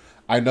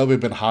 I know they've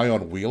been high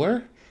on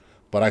Wheeler,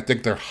 but I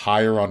think they're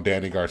higher on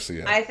Danny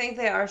Garcia. I think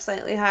they are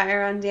slightly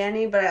higher on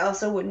Danny, but I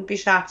also wouldn't be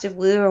shocked if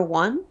Wheeler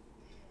won.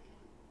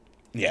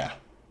 Yeah.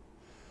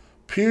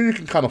 Pure, you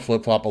can kind of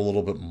flip-flop a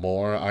little bit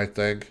more, I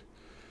think.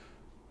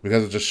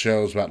 Because it just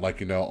shows that,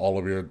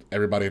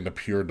 everybody in the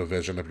Pure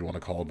division, if you want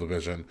to call it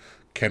division,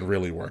 can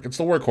really work. It's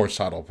the workhorse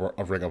title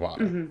of Ring of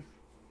Honor.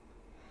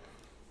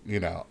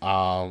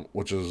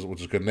 Which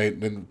is good.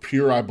 And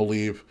Pure, I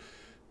believe,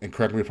 and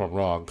correct me if I'm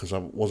wrong, because I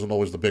wasn't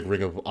always the big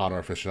Ring of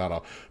Honor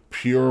aficionado,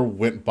 Pure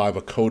went by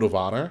the Code of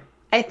Honor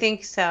I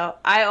think so.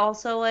 I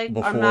also like. I'm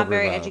before not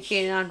very Revenge.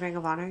 educated on Ring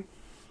of Honor.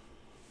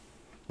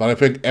 But I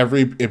think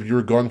if you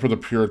were going for the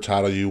Pure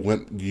title,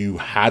 you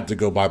had to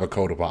go by the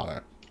Code of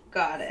Honor.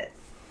 Got it.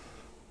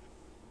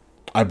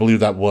 I believe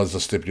that was the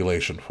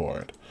stipulation for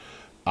it.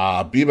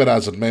 Be that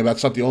as it may,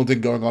 that's not the only thing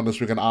going on this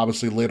weekend.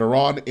 Obviously, later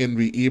on in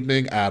the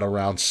evening at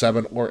around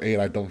 7 or 8,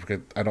 I don't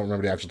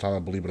remember the actual time. I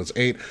believe it is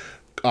 8.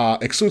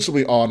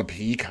 Exclusively on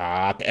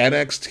Peacock,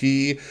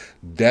 NXT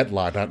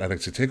Deadline, not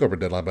NXT Takeover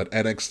Deadline, but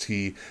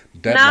NXT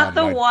Not Deadline.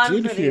 the And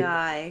one for the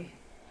eye.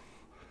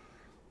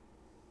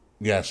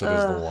 Yes, it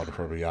is the Ugh. one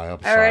for me. I'm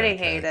I sorry, already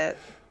Kay. hate it.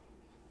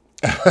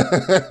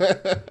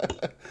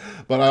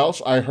 But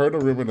I heard a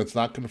rumor that's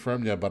not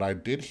confirmed yet, but I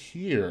did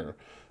hear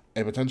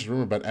a potential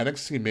rumor about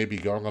NXT may be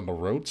going on the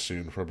road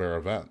soon for their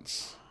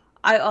events.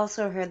 I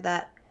also heard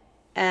that,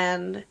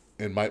 and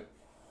It might.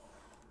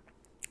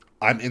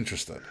 I'm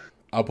interested.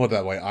 I'll put it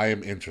that way. I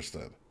am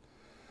interested.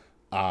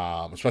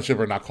 Especially if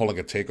we're not calling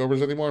it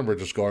takeovers anymore and we're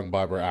just going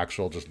by their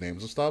actual just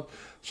names and stuff.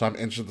 So I'm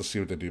interested to see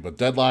what they do. But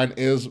Deadline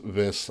is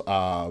this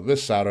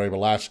Saturday, the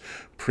last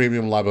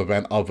premium live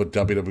event of the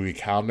WWE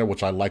calendar,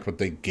 which I like what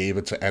they gave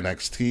it to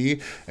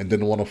NXT and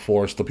didn't want to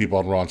force the people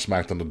on Raw and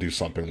SmackDown to do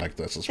something like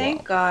this as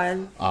thank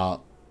well.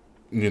 God.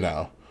 You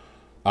know.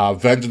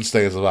 Vengeance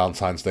Day is the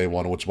Valentine's Day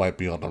one, which might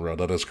be on the road.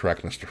 That is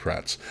correct, Mr.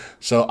 Fretz.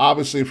 So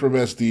obviously for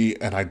this,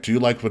 and I do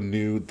like the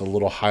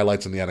little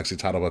highlights in the NXT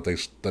title that they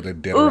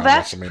did Ooh, around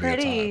that's WrestleMania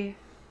pretty. time.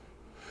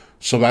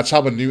 So that's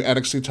how the new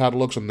NXT title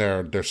looks, and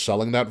they're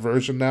selling that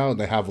version now, and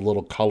they have a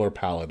little color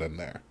palette in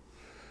there.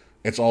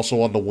 It's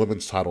also on the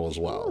women's title as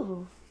well.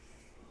 Ooh.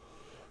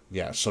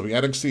 Yeah, so the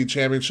NXT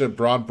Championship,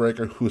 Braun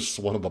Breaker, who's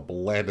one of the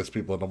blandest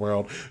people in the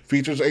world,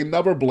 features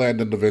another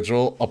bland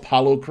individual,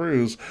 Apollo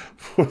Crews,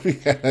 for the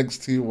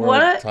NXT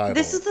World title.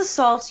 This is the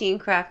saltine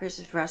crackers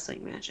of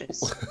wrestling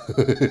matches.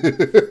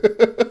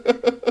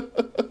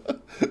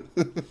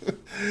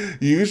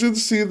 You should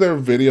see their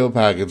video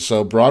package.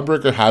 So Braun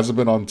Breaker hasn't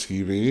been on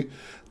TV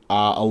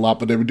a lot,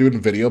 but they were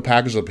doing video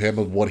packages of him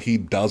and what he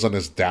does on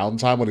his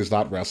downtime when he's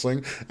not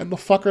wrestling, and the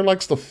fucker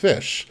likes to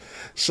fish.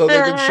 So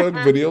they've been showing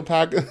video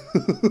packages.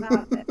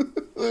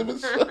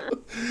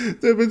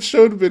 They've been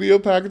showing video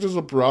packages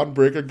of Braun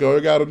Breaker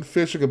going out and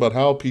fishing about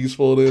how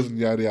peaceful it is and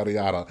yada yada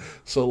yada.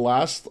 So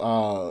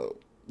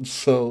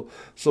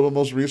the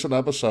most recent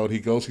episode,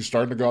 he's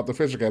starting to go out to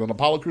fish again, and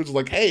Apollo Crews is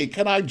like, "Hey,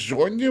 can I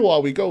join you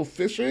while we go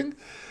fishing?"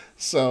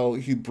 So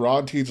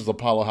Braun teaches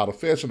Apollo how to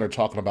fish, and they're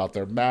talking about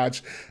their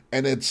match,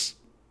 and it's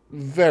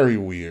very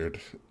weird.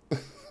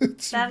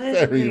 It's That is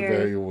very, weird.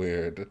 very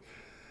weird.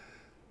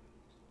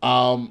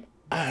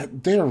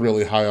 They're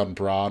really high on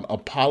Braun.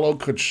 Apollo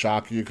could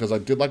shock you because I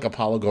did like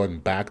Apollo going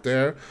back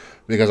there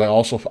because I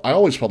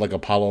always felt like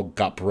Apollo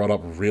got brought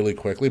up really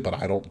quickly, but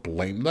I don't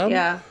blame them.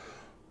 Yeah.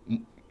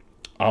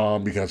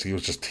 Because he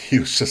was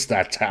just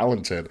that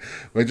talented.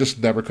 They just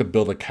never could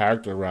build a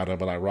character around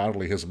him, and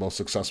ironically, his most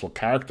successful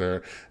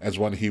character is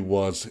when he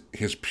was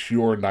his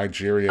pure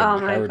Nigerian Oh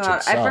my heritage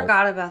God. self. I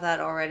forgot about that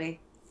already.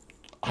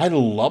 I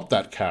loved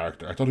that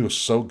character. I thought he was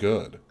so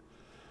good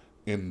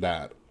in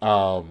that.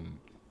 But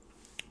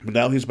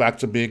now he's back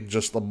to being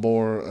just a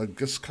more,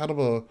 just kind of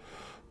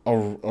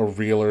a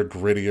realer,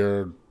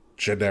 grittier,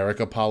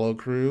 generic Apollo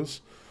Crews.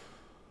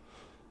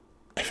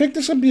 I think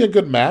this would be a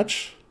good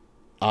match.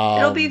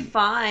 It'll be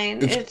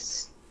fine.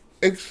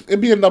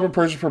 It'd be another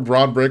person for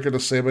Braun Breaker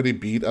to say what he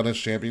beat on his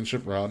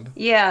championship run.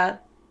 Yeah.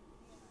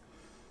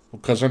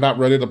 Because they're not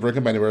ready to bring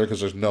him anywhere because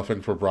there's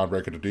nothing for Braun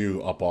Breaker to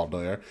do up on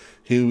there.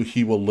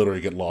 He will literally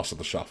get lost in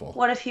the shuffle.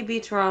 What if he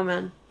beats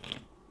Roman?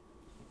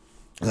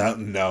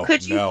 No.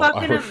 Could you I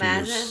fucking refuse.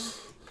 imagine?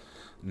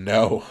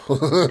 No.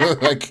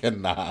 I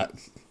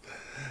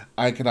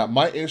cannot.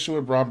 My issue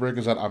with Braun Breaker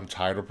is that I'm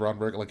tired of Braun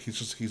Breaker. Like,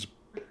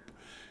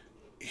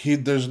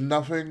 there's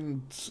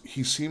nothing.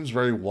 He seems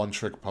very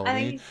one-trick pony. I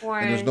think he's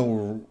boring. And there's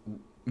no.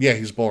 Yeah,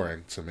 he's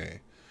boring to me.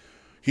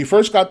 He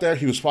first got there,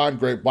 he was fine,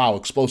 great, wow,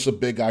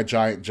 explosive, big guy,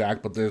 giant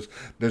Jack, but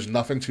there's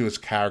nothing to his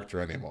character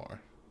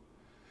anymore.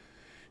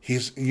 You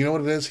know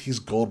what it is? He's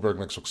Goldberg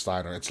mixed with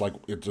Steiner. It's like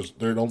there's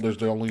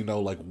only no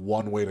like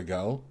one way to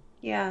go,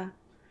 Yeah.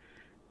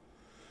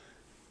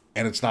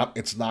 and it's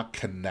not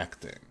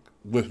connecting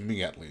with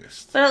me at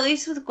least. But at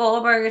least with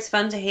Goldberg, it's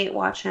fun to hate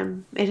watch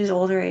him at his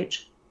older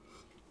age.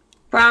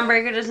 Braun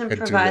Breaker doesn't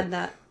provide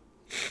that.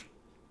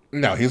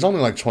 No, he's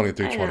only like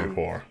 23, I know.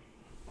 24.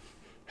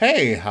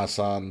 Hey,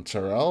 Hassan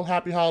Terrell.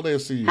 Happy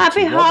holidays to you.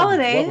 Happy too.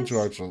 holidays. Welcome to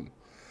our show.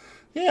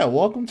 Yeah,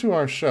 welcome to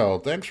our show.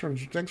 Thanks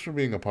for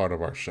being a part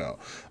of our show.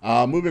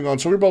 Moving on.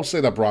 So we both say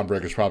that Braun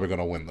Breaker's probably going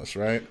to win this,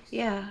 right?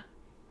 Yeah.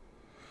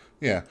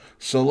 Yeah.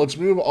 So let's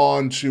move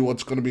on to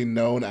what's going to be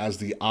known as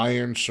the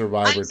Iron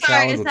Survivor I'm sorry,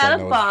 Challenge. is which that I a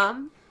know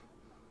bomb?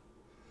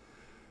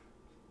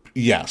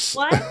 Yes.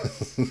 What?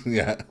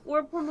 Yeah.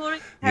 We're promoting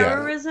Yeah.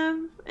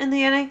 terrorism in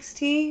the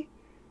NXT?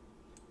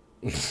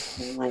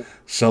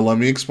 So let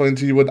me explain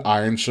to you what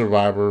Iron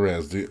Survivor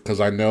is, because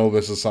I know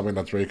this is something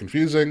that's very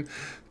confusing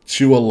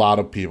to a lot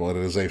of people. It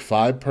is a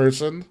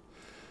 5-person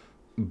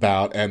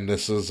bout, and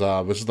this is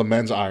the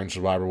men's Iron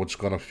Survivor, which is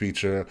going to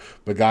feature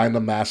the guy in the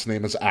mask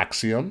name is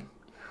Axiom.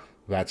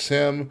 That's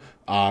him.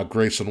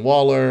 Grayson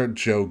Waller,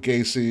 Joe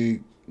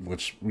Gacy,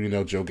 which we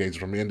know Joe Gacy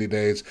from the Indie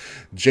days,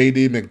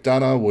 J.D.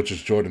 McDonough, which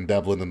is Jordan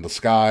Devlin in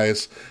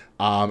disguise,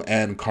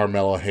 and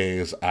Carmelo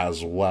Hayes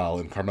as well.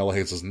 And Carmelo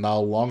Hayes is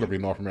no longer the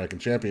North American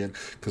champion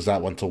because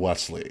that went to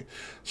Wesley.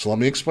 So let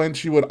me explain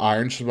to you what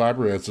Iron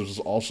Survivor is. This is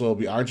also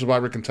the Iron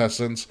Survivor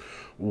contestants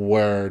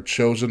were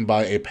chosen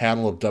by a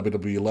panel of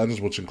WWE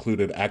legends, which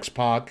included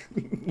X-Pac,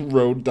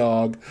 Road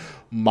Dogg,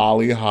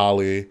 Molly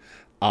Holly,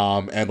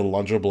 and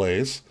Alundra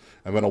Blaze.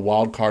 And then a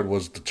wild card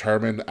was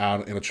determined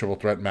in a triple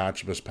threat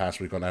match this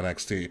past week on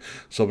NXT.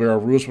 So there are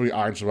rules for the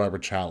Iron Survivor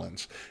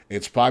Challenge.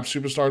 It's 5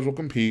 superstars will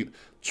compete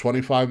in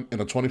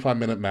a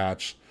 25-minute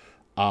match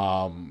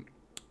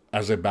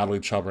as they battle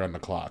each other on the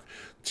clock.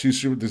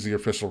 These are the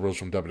official rules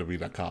from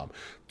WWE.com.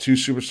 2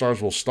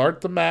 superstars will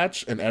start the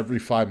match, and every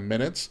 5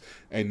 minutes,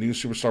 a new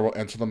superstar will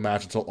enter the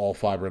match until all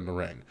 5 are in the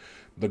ring.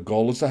 The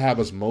goal is to have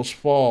as most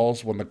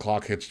falls when the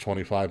clock hits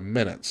 25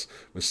 minutes,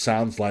 which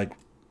sounds like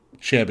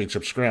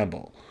Championship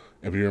Scramble,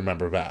 if you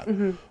remember that.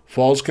 Mm-hmm.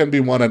 Falls can be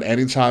won at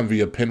any time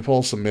via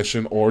pinfall,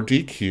 submission, or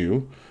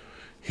DQ.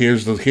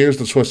 Here's the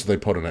twist that they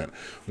put in it.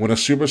 When a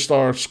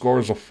superstar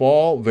scores a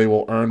fall, they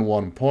will earn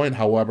 1 point.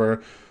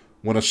 However,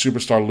 when a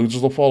superstar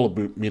loses a fall,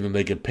 meaning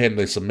they get pinned,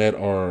 they submit,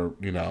 or,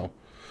 they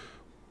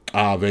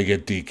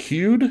get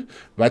DQ'd,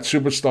 that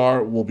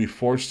superstar will be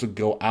forced to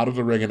go out of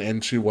the ring and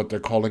into what they're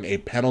calling a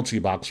penalty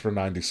box for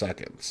 90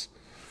 seconds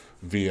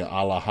via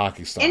a la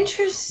hockey style.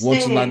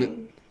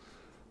 Interesting.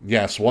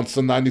 Once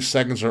the 90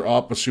 seconds are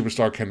up, a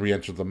superstar can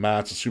re-enter the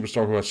match. The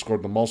superstar who has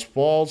scored the most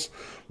falls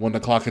when the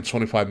clock hits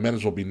 25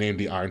 minutes will be named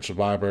the Iron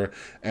Survivor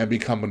and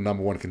become the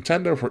number 1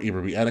 contender for either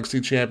the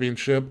NXT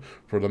Championship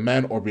for the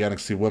men or the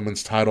NXT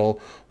Women's title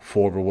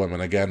for the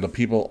women. Again, the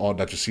people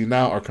that you see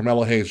now are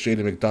Carmelo Hayes,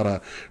 J.D.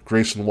 McDonough,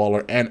 Grayson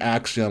Waller, and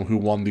Axiom, who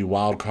won the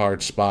wild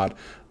card spot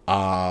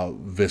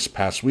this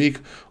past week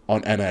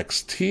on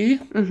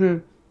NXT.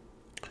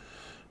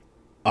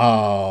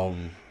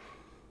 Mm-hmm.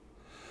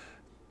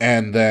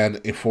 And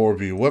then for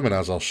the women,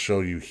 as I'll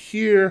show you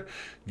here,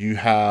 you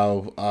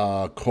have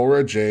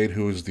Cora Jade,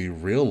 who is the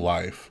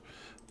real-life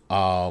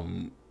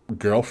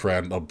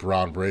girlfriend of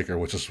Braun Breaker,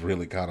 which is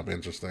really kind of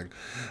interesting.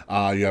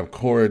 You have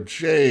Cora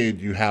Jade.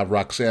 You have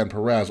Roxanne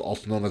Perez,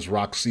 also known as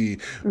Roxy,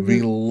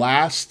 the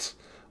last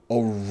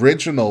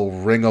original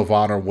Ring of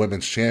Honor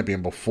Women's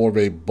Champion before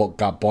they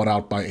got bought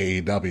out by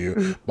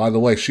AEW. By the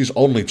way, she's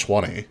only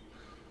 20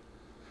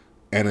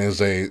 and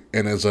is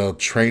a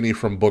trainee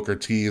from Booker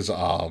T's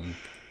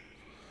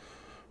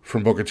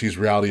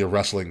Reality of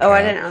Wrestling camp.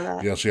 I didn't know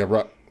that. Yeah, so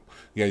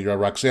you have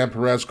Roxanne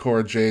Perez,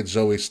 Cora Jade,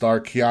 Zoe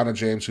Stark, Kiana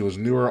James, who is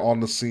newer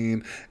on the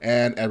scene,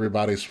 and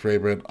everybody's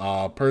favorite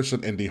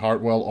person, Indy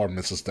Hartwell, or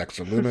Mrs.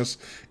 Dexter Lumis,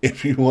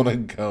 if you want to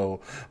go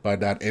by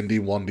that. Indy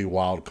won the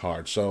wild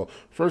card. So,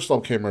 first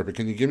off, K. Murphy,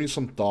 can you give me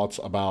some thoughts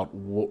about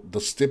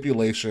the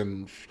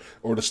stipulation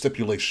or the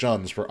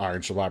stipulations for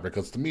Iron Survivor?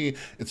 Because to me,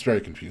 it's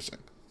very confusing.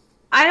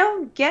 I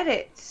don't get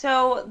it.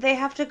 So, they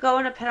have to go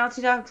in a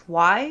penalty box.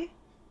 Why?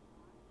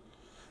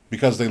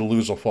 Because they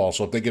lose a fall.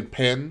 So if they get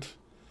pinned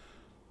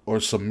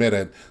or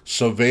submitted,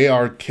 so they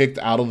are kicked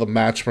out of the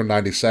match for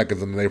 90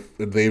 seconds, and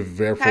they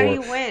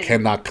therefore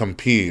cannot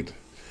compete.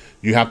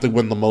 You have to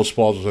win the most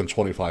falls within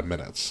 25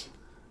 minutes.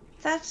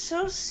 That's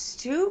so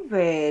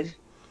stupid.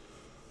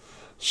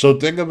 So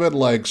think of it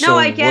like... No,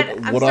 I get it.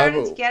 I'm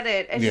starting to get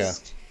it.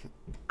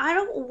 I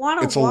don't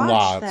want to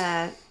watch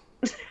that.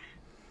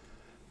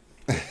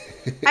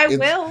 I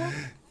will.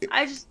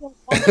 I just don't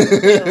want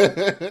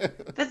to.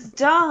 That's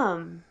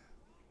dumb.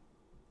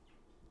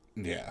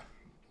 Yeah.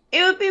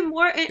 It would be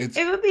more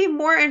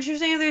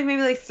interesting if there's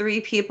maybe like 3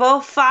 people,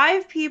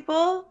 5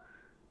 people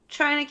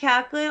trying to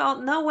calculate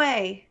all. No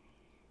way.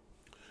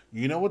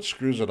 You know what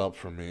screws it up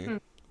for me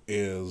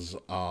is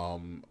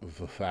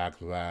the fact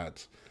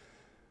that,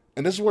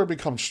 and this is where it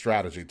becomes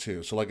strategy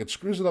too. So like it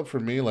screws it up for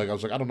me. Like I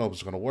was like, I don't know if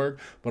it's gonna work,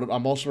 but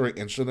I'm also very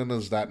interested in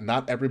is that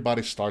not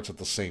everybody starts at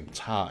the same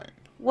time.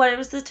 What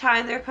was the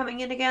time they're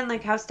coming in again?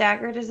 Like how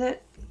staggered is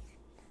it?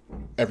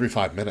 Every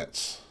 5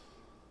 minutes.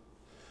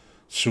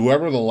 So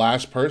whoever the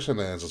last person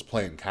is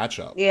playing catch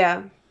up.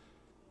 Yeah.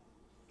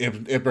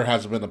 If there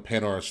hasn't been a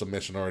pin or a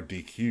submission or a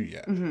DQ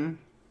yet. Mm-hmm.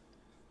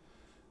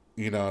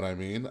 You know what I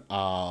mean?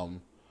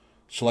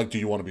 So like, do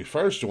you want to be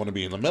first? Do you want to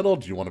be in the middle?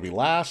 Do you want to be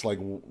last? Like,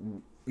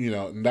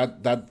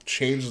 that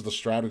changes the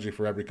strategy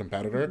for every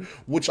competitor,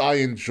 which I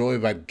enjoy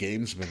that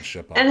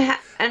gamesmanship of.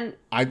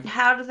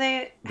 How do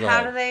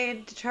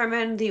they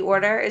determine the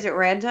order? Is it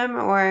random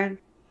or?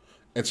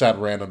 It's at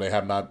random. They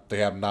have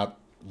not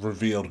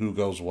revealed who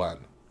goes when.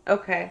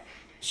 Okay.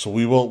 So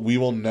we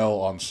will know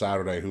on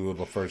Saturday who are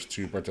the first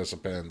 2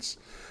 participants,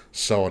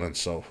 so on and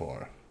so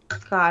forth.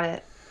 Got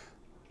it.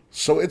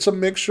 So it's a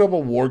mixture of a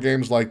War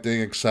Games-like thing,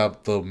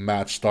 except the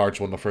match starts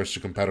when the first 2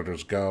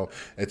 competitors go.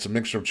 It's a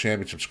mixture of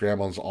Championship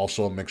Scramble, and it's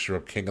also a mixture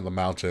of King of the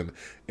Mountain.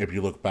 If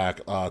you look back,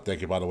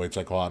 thank you, by the way,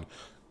 Taekwon.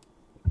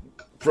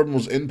 from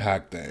those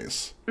Impact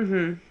days.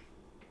 Mm-hmm.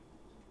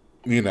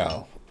 You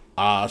know,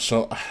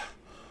 so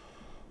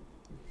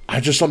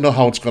I just don't know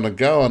how it's going to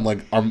go. And, like,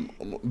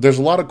 there's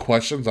a lot of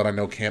questions that I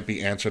know can't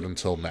be answered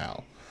until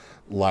now.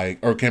 Like,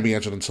 or can't be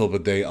answered until the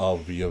day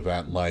of the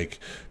event. Like,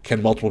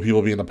 can multiple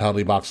people be in the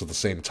penalty box at the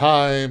same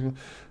time?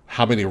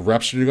 How many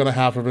reps are you going to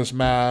have for this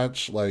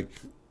match? Like,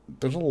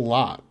 there's a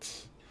lot.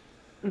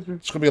 Mm-hmm.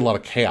 It's going to be a lot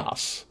of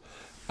chaos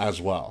as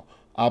well.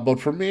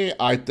 But for me,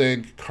 I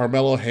think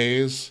Carmelo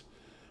Hayes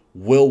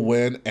will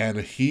win, and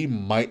he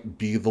might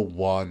be the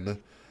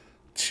one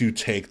to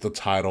take the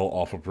title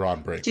off of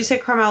Braun Breaker. Did you say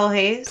Carmelo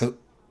Hayes?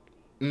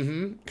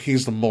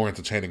 He's the more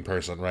entertaining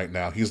person right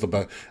now. He's the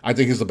best. I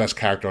think he's the best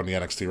character on the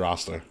NXT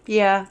roster.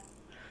 Yeah.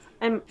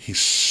 He's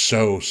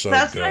so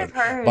That's good. what I've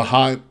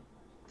heard.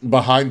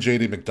 Behind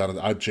JD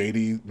McDonough,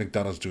 JD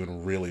McDonough's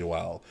doing really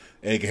well,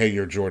 aka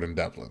your Jordan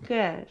Devlin.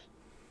 Good.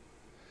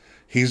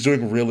 He's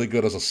doing really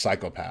good as a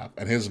psychopath,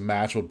 and his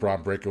match with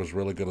Braun Breaker was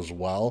really good as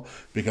well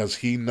because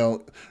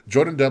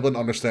Jordan Devlin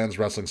understands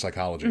wrestling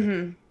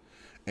psychology,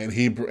 and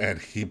he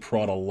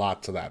brought a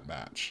lot to that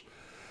match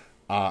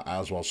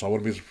as well. So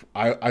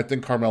I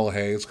think Carmelo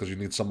Hayes, because you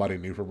need somebody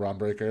new for Braun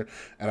Breaker,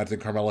 and I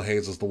think Carmelo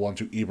Hayes is the one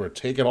to either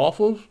take it off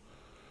of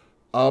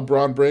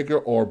Braun Breaker,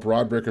 or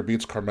Braun Breaker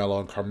beats Carmelo,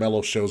 and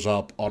Carmelo shows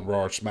up on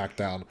Raw or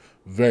SmackDown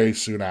very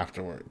soon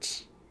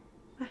afterwards.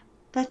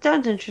 That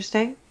sounds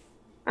interesting.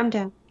 I'm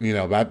down. You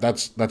know,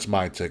 that's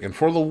my take. And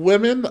for the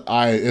women,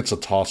 it's a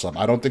toss-up.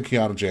 I don't think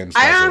Kiana James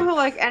I don't it. know who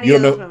like any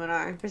of those women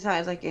are,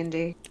 besides like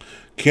Indy.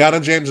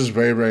 Kiana James is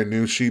very, very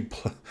new.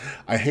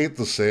 I hate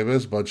to say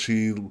this, but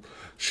she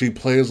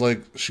plays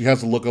like she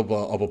has the look of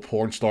a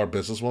porn star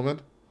businesswoman.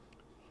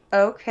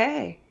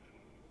 Okay.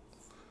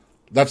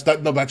 That's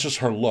just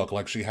her look.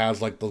 Like, she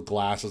has like the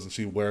glasses and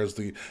she wears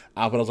the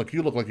outfit. I was like,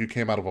 you look like you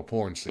came out of a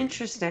porn scene.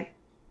 Interesting.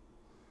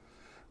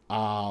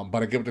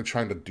 But I get what they're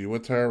trying to do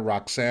with her.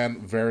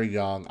 Roxanne, very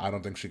young. I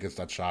don't think she gets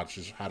that shot.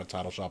 She's had a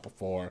title shot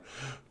before.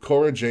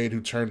 Cora Jade,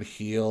 who turned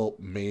heel,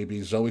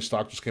 maybe. Zoe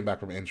Stark just came back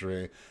from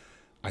injury.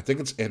 I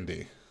think it's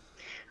Indy.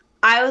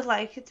 I would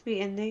like it to be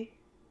Indy.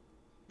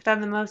 If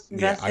I'm the most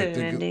invested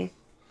in Indy.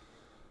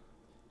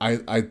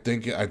 I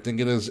think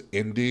it is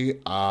Indy.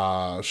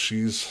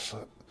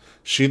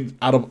 She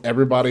out of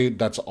everybody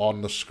that's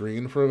on the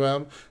screen for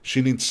them,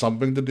 she needs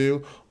something to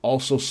do.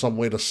 Also, some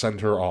way to send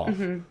her off.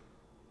 Mm-hmm.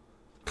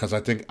 Because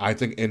I think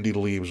Indy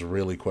leaves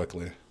really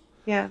quickly.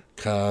 Yeah.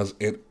 Because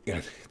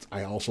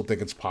I also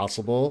think it's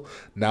possible,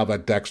 now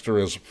that Dexter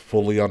is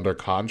fully under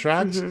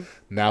contract,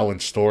 now in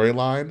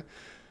storyline,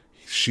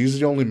 she's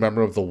the only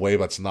member of the Way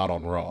that's not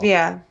on Raw.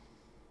 Yeah.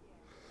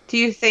 Do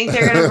you think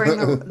they're going to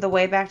bring the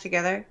Way back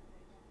together?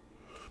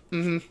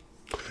 Mm-hmm.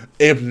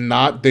 If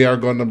not, they are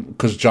going to,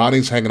 because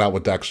Johnny's hanging out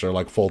with Dexter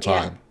like full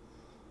time. Yeah.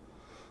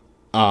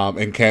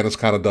 And Candice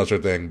kind of does her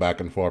thing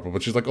back and forth,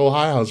 but she's like, "Oh,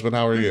 hi, husband,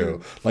 how are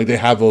you?" Like, they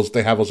have those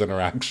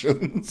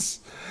interactions.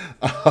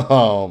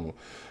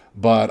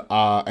 But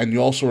and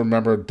you also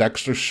remember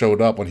Dexter showed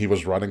up when he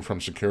was running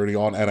from security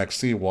on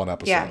NXT one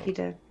episode. Yeah, he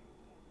did.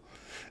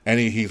 And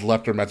he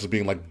left her message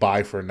being like,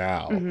 "Bye for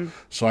now." Mm-hmm.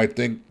 So I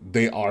think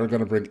they are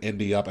going to bring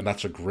Indy up, and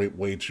that's a great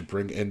way to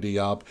bring Indy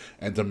up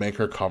and to make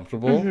her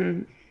comfortable.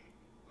 Mm-hmm.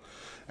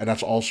 And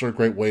that's also a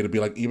great way to be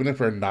like, even if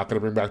they're not going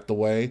to bring back the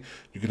Way,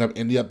 you can have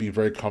Indy up be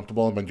very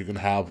comfortable, and then you can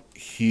have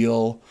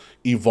heel,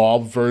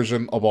 evolved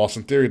version of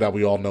Austin Theory that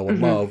we all know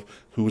and love,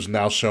 who's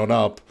now shown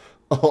up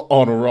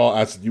on a Raw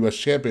as the U.S.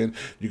 champion.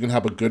 You can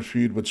have a good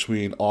feud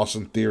between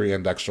Austin Theory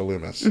and Dexter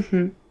Lumis.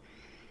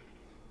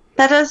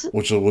 Mm-hmm.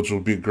 Which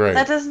would be great.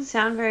 That doesn't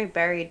sound very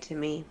buried to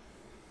me.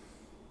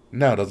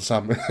 No, it doesn't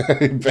sound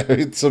very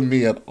buried to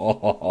me at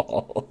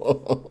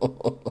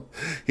all.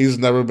 He's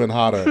never been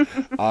hotter.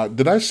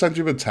 Did I send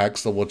you a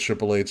text of what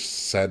Triple H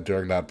said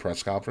during that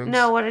press conference?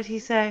 No, what did he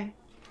say?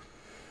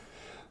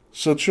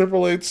 So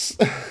Triple H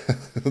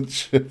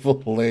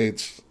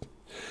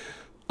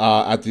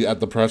at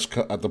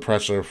the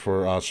presser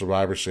for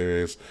Survivor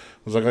Series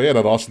was like, "Oh yeah,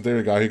 that Austin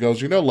Theory guy." He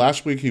goes,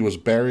 "Last week he was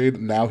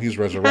buried, now he's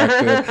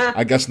resurrected.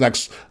 I guess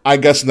next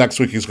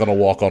week he's gonna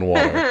walk on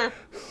water."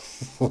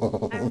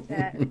 That's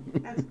great.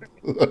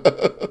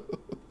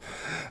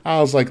 I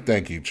was like,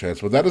 "Thank you,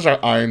 Chance." But that is our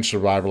Iron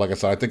Survivor. Like I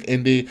said, I think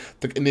Indy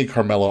and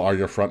Carmelo are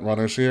your front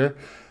runners here.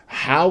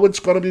 How it's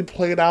going to be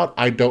played out,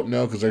 I don't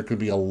know, because there could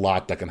be a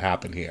lot that can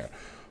happen here,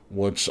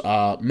 which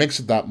makes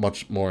it that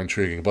much more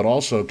intriguing. But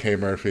also, Kay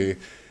Murphy,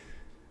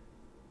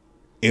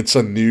 it's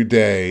a new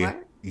day. What?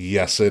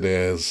 Yes, it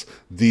is.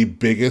 The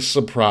biggest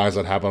surprise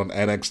that happened on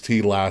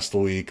NXT last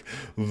week.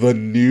 The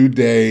New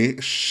Day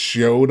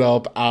showed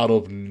up out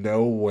of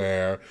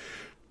nowhere,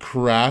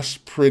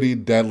 crashed Pretty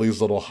Deadly's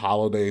little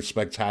holiday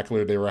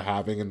spectacular they were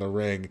having in the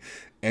ring,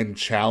 and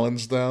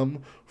challenged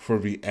them for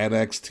the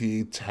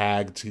NXT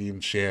Tag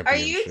Team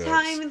Championships. Are you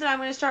telling me that I'm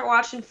going to start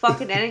watching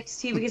fucking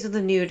NXT because of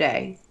the New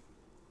Day?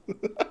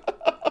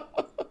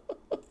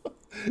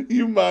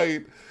 You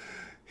might.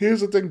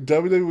 Here's the thing,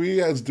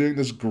 WWE is doing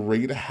this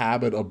great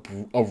habit of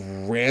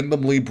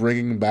randomly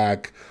bringing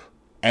back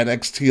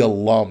NXT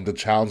alum to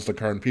challenge the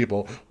current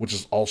people, which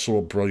is also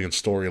a brilliant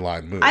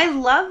storyline move. I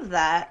love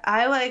that.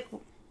 I like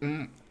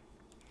do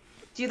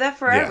that Yeah.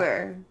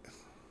 forever.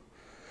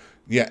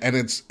 Yeah, and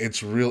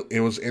it's real.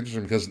 It was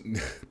interesting because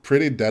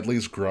Pretty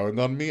Deadly's growing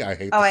on me. I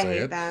hate Oh, to I say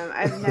hate it. them.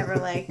 I've never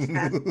liked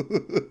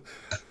them.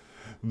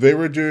 They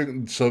were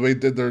doing so they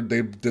did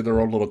their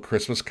own little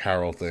Christmas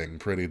Carol thing,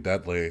 Pretty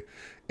Deadly,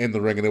 in the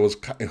ring, and it was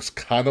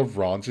kind of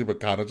raunchy, but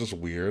kind of just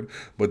weird,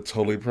 but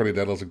totally Pretty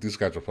Deadly. I was like, these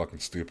guys are fucking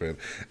stupid.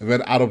 And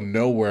then out of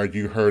nowhere,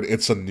 you heard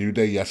 "It's a New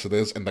Day, yes it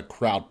is," and the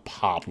crowd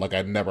popped like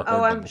I'd never Oh, heard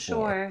them I'm before.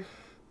 sure.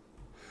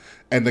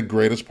 And the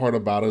greatest part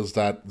about it is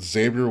that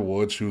Xavier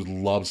Woods, who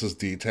loves his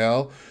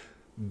detail,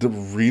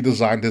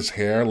 redesigned his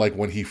hair like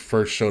when he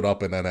first showed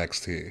up in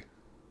NXT.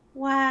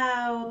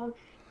 Wow.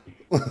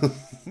 For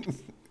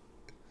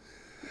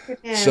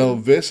So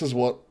him. this is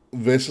what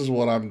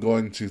I'm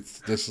going to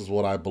this is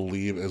what I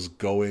believe is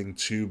going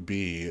to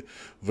be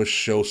the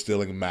show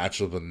stealing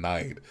match of the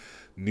night.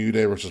 New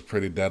Day versus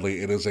Pretty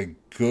Deadly. It is a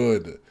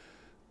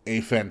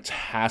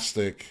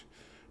fantastic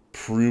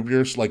prove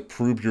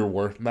your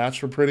worth match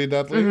for Pretty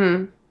Deadly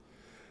Mm-hmm.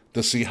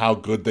 to see how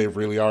good they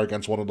really are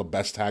against one of the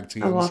best tag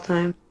Of all teams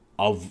time.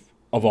 of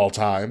all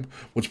time.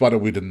 Which, by the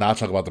way, we did not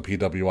talk about the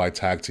PWI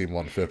Tag Team Oh,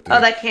 150.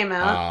 that came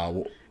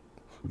out.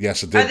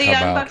 Yes, it Are did the come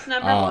Young out. Bucks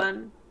number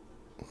one?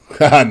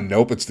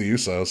 Nope, it's the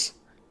Usos.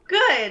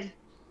 Good.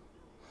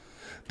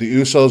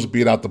 The Usos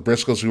beat out the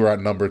Briscoes, who are at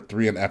number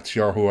 3, and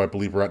FTR, who I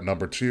believe were at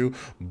number 2.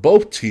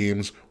 Both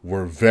teams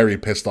were very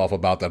pissed off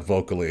about that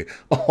vocally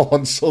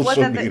on What,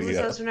 social that the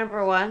media. Usos were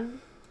number one?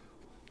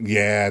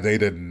 Yeah, they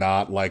did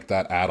not like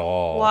that at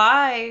all.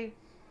 Why?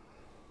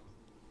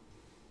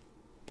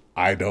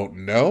 I don't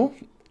know.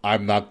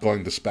 I'm not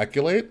going to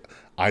speculate.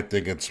 I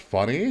think it's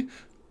funny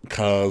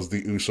because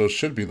the Usos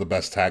should be the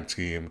best tag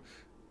team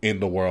in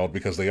the world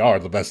because they are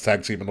the best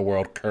tag team in the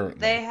world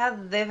currently.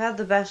 They've had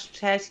the best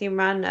tag team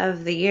run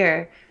of the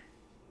year.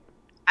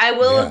 I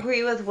will Yeah.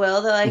 agree with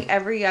Will that like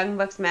every Young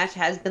Bucks match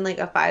has been like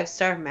a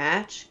 5-star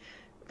match,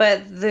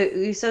 but the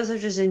Usos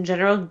have just in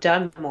general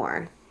done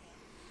more.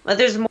 Like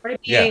there's more to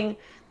Yeah. being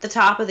the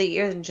top of the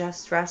year than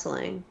just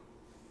wrestling.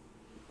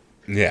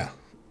 Yeah.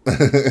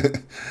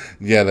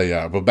 Yeah, they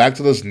are. But back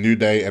to this New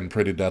Day and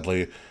Pretty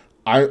Deadly.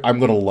 I'm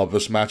going to love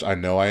this match. I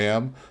know I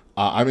am.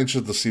 I'm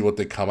interested to see what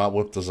they come out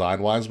with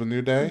design wise with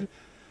New Day.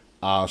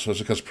 So it's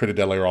because Pretty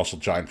Deadly are also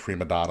giant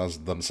prima donnas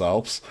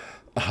themselves.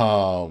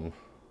 Um,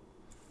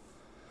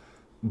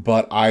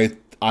 but I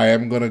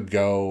am going to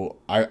go.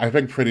 I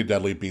think Pretty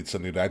Deadly beats the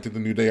New Day. I think the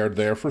New Day are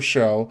there for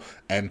show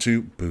and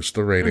to boost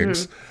the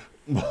ratings.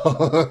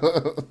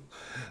 But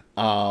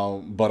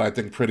I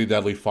think Pretty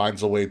Deadly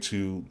finds a way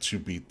to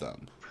beat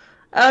them.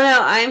 Oh no,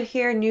 I'm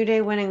here New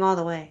Day winning all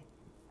the way.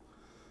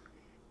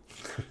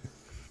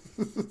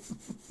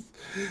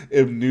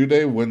 If New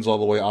Day wins all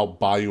the way, I'll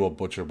buy you a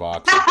Butcher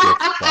Box, a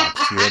gift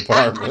box to your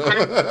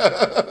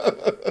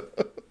apartment.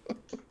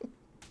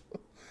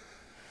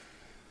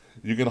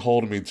 You can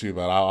hold me too,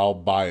 man. I'll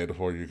buy it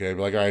for you. Okay, be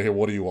like, all right, here,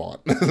 what do you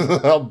want?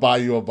 I'll buy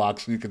you a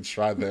box so you can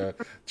try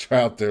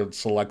out their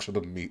selection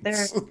of They're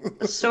meats,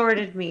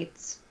 assorted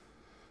meats.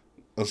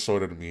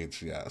 assorted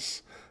meats.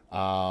 Yes,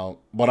 but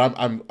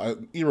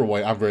either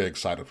way, I'm very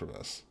excited for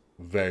this.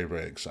 Very,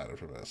 very excited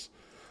for this.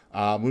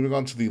 Moving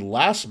on to the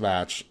last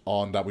match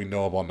on that we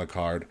know of on the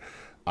card.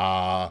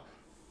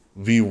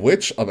 The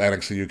Witch of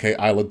NXT UK,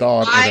 Isla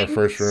Dawn, in her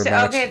first room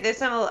match. Okay,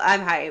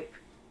 I'm hype.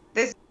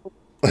 This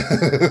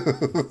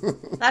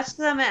That's because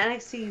I'm an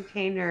NXT UK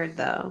nerd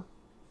though.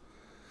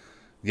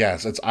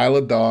 Yes, it's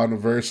Isla Dawn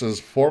versus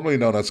formerly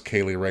known as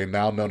Kaylee Ray,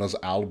 now known as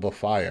Alba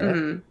Fire.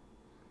 Mm-hmm.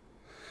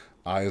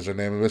 Is her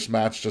name. And this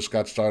match just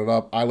got started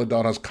up. Isla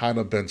Dawn has kind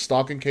of been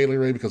stalking Kaylee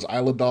Ray because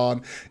Isla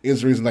Dawn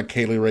is the reason that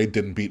Kaylee Ray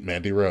didn't beat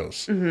Mandy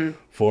Rose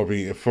for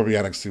the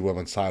NXT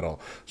Women's Title.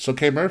 So,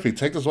 Kay Murphy,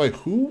 take this away.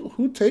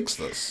 Who takes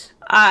this?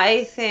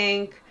 I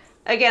think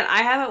again,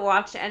 I haven't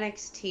watched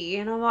NXT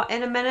in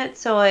a minute,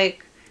 so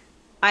like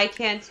I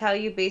can't tell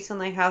you based on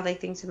like how like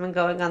things have been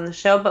going on the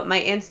show, but my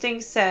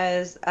instinct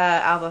says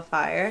Alba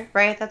Fire,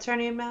 right? That's her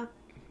name now?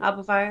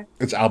 Alba Fire?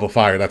 It's Alba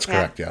Fire. That's Yeah.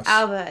 correct. Yes.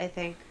 Alba, I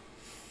think.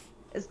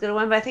 Is gonna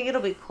win, but I think it'll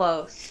be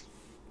close.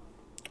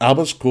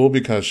 Alba's cool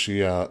because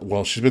she's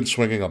been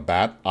swinging a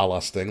bat a la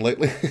Sting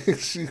lately.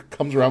 She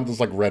comes around with this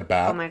like red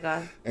bat. Oh my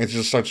god. And she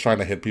just starts trying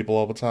to hit people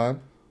all the time.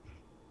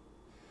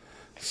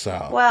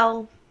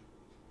 Well,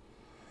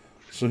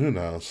 So who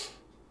knows?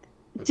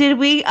 did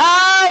we?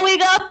 Oh, we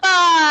got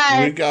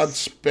bots. We got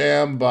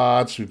spam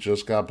bots who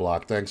just got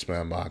blocked. Thanks,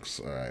 spam box.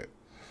 All right.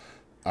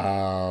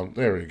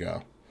 There we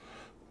go.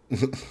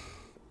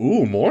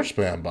 Ooh, more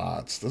spam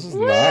bots. This is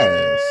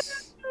nice.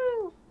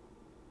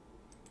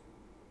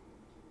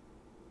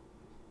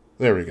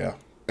 There we go.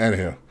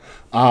 Anywho.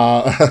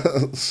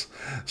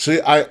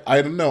 See,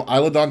 I don't know.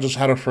 Isla Dawn just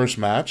had her first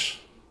match.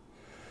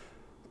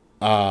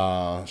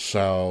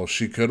 So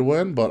she could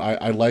win, but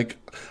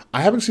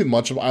I haven't seen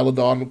much of Isla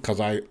Dawn because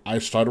I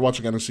started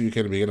watching NXT UK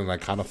in the beginning and I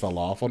kind of fell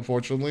off,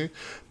 unfortunately.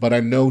 But I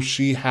know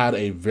she had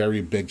a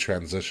very big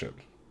transition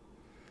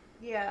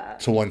Yeah.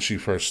 to when she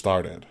first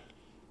started.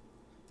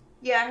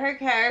 Yeah, her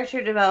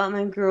character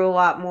development grew a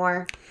lot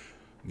more.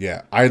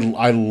 Yeah, I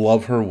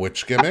love her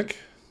witch gimmick.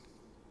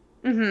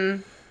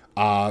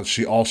 Mm-hmm.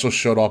 She also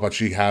showed off that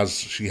she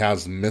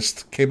has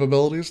mist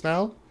capabilities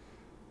now.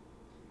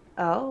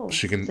 Oh,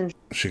 She that's can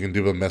she can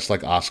do the mist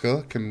like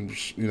Asuka can,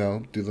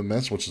 do the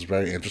mist, which is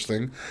very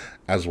interesting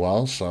as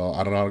well. So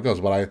I don't know how it goes,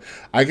 but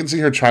I can see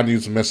her trying to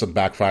use the mist and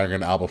backfiring,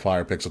 and Alba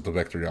Fire picks up the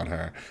victory on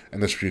her,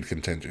 and this feud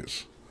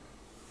continues.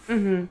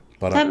 mm-hmm.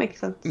 But That makes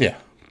sense. yeah,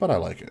 but I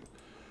like it.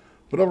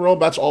 But overall,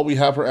 that's all we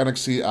have for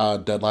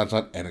NXT deadlines.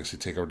 Not NXT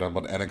Takeover done,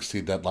 but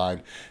NXT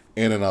deadline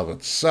in and of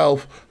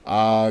itself.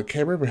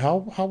 Cameron,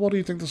 how well do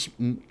you think this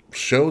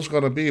show's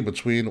going to be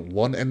between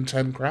 1 and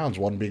 10 crowns?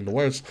 1 being the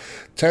worst,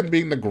 10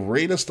 being the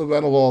greatest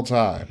event of all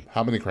time.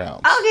 How many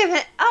crowns?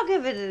 I'll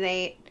give it an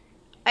 8.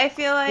 I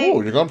feel Ooh,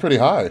 like you're going pretty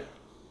high.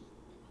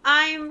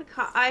 I don't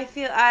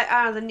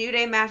know, the New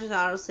Day match is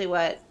honestly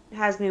what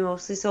has me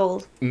mostly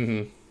sold.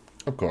 Mm-hmm.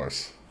 Of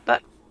course.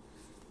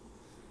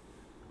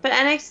 But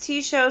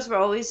NXT shows were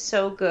always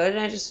so good,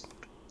 and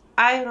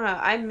I don't know,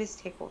 I miss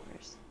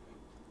takeovers.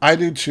 I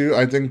do too.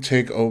 I think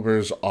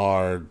takeovers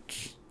are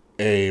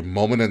a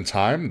moment in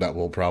time that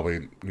will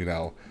probably,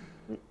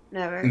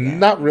 Never again.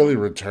 not really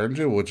return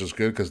to, which is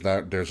good because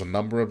there's a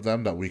number of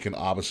them that we can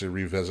obviously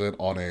revisit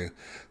on a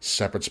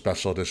separate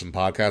special edition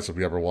podcast if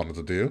we ever wanted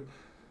to do.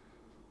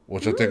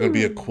 Which I think would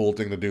be a Mm. cool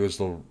thing to do is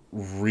to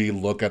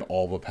re-look at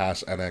all the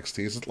past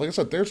NXTs. Like I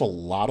said, there's a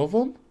lot of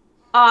them.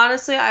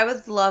 Honestly, I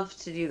would love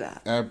to do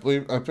that.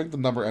 And I think the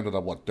number ended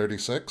up what,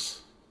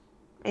 36?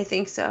 I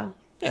think so.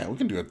 Yeah, we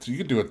can do it. You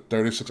can do a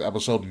 36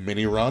 episode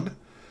mini run.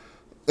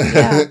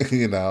 Yeah.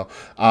 you know.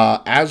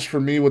 As for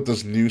me with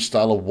this new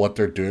style of what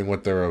they're doing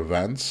with their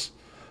events,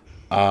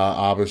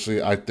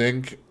 obviously I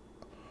think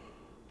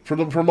for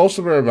most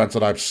of their events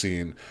that I've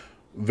seen,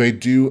 they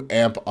do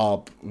amp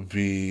up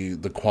the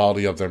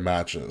quality of their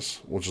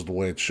matches, which is the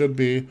way it should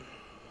be.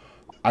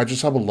 I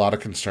just have a lot of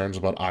concerns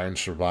about Iron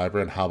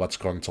Survivor and how that's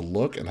going to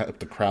look, and if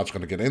the crowd's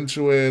going to get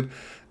into it,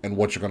 and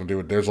what you're going to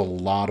do. There's a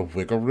lot of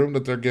wiggle room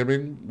that they're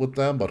giving with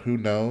them, but who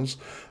knows?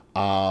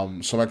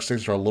 Some X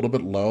are a little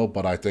bit low,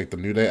 but I think the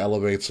New Day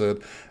elevates it,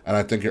 and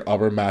I think your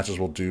other matches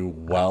will do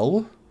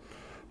well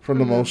for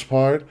the Hmm. most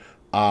part.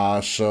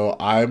 So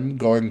I'm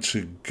going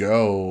to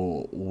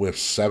go with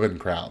 7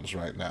 crowns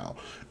right now.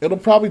 It'll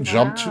probably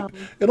jump to Wow.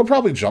 it'll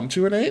probably jump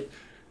to an 8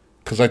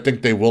 because I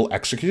think they will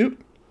execute.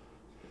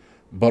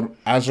 But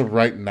as of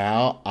right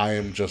now, I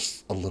am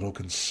just a little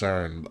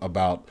concerned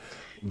about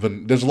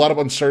There's a lot of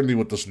uncertainty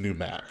with this new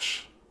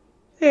match.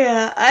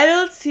 Yeah, I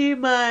don't see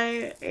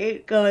my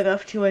 8 going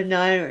up to a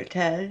 9 or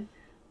 10.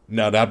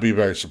 No, that'd be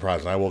very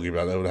surprising. I will give you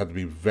that. That would have to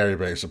be very,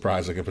 very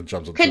surprising if it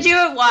jumps up Could to.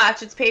 you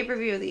watch? It's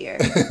pay-per-view of the year.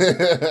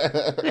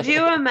 Could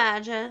you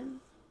imagine?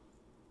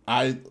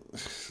 I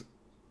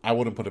I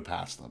wouldn't put it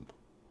past them.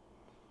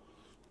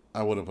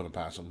 I wouldn't put it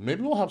past them.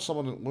 Maybe we'll have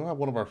someone. We'll have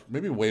one of our.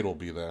 Maybe Wade will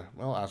be there.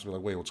 They'll ask me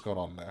like, "Wait, what's going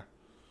on there?"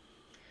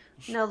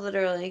 No,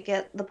 literally,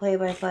 get the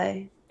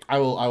play-by-play. I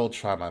will. I will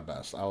try my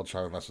best. I will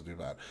try my best to do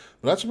that.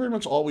 But that's pretty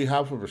much all we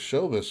have for the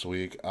show this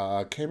week.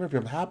 Cameron,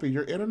 I'm happy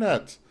your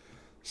internet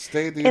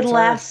stayed the It entire.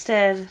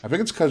 lasted. I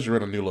think it's because you're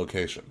in a new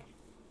location.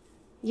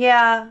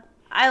 Yeah,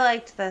 I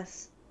liked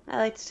this. I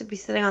liked to be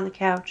sitting on the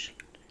couch.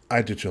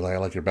 I do too. I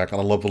like your back. I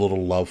love the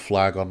little love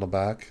flag on the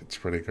back. It's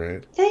pretty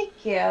great. Thank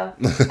you.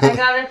 I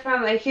got it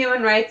from a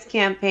human rights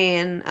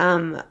campaign,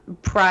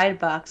 Pride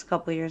box a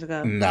couple years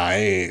ago.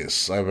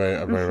 Nice. I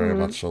very Hmm.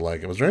 much so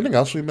like it. Was there anything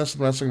else we missed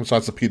in wrestling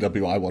besides the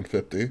PWI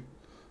 150?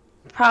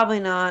 Probably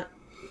not.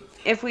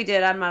 If we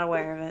did, I'm not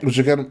aware of it. Which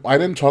again, I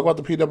didn't talk about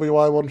the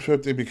PWI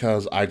 150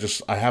 because I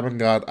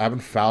haven't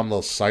found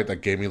the site that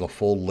gave me the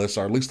full list,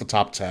 or at least the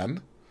top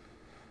 10.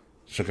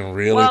 So I can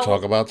really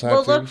talk about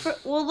tag teams.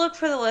 We'll look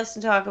for the list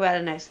and talk about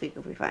it next week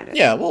if we find it.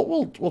 Yeah,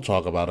 we'll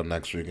talk about it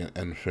next week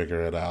and figure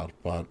it out.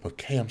 But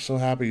Kay, I'm so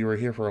happy you were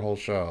here for a whole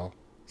show.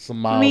 It's a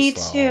Me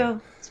milestone.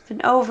 too. It's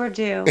been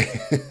overdue.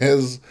 It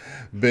has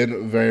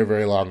been very,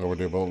 very long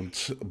overdue.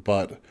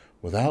 But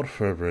without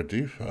further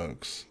ado,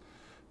 folks,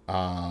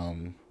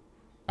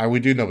 we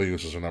do know the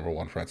users are number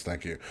one, friends.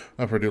 Thank you.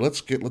 Without further ado,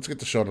 let's get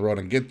the show on the road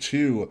and get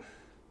to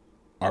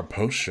our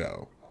post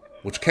show,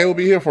 which Kay will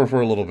be here for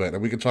a little bit,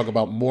 and we can talk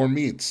about more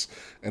meats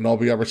and all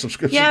the other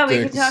subscription Yeah, we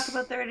things. can talk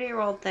about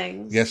 30-year-old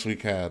things. Yes, we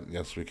can.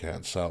 Yes, we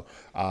can. So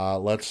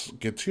let's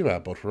get to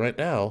that. But for right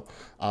now,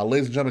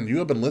 ladies and gentlemen, you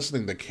have been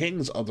listening to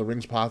Kings of the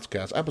Rings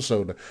podcast,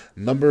 episode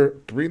number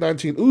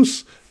 319.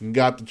 Oos,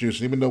 got the juice.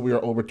 And even though we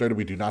are over 30,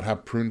 we do not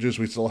have prune juice.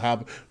 We still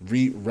have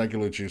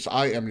regular juice.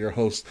 I am your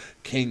host,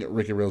 King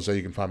Ricky Rose.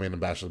 You can find me in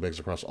Ambassador Biggs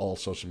across all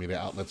social media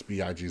outlets,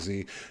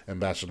 BIGZ,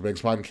 Ambassador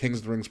Biggs. Find Kings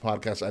of the Rings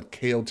podcast at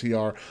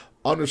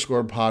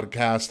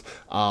KOTR_podcast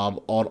on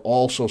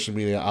all social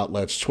media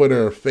outlets,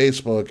 Twitter,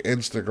 Facebook,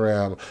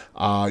 Instagram,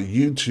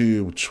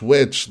 YouTube,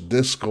 Twitch,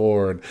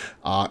 Discord,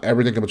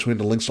 everything in between.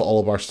 The links to all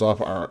of our stuff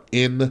are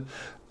in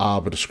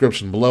the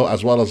description below,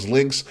 as well as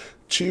links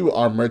to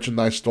our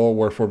merchandise store,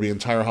 where for the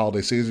entire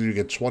holiday season you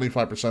get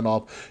 25%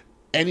 off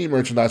any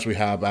merchandise we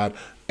have at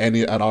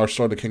at our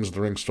store, the Kings of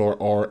the Ring store,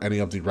 or any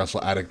of the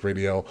Wrestle Addict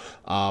Radio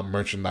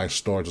merchandise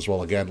stores as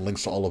well. Again,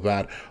 links to all of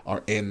that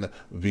are in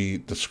the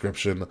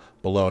description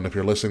below. And if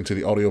you're listening to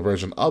the audio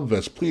version of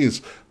this,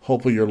 please,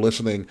 hopefully you're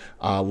listening,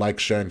 like,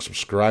 sharing,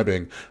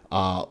 subscribing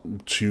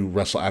to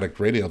Wrestle Addict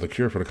Radio, the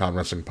cure for the Con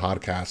Wrestling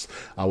podcast,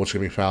 which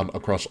can be found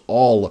across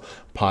all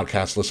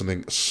podcast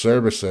listening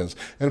services.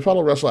 And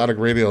follow Wrestle Addict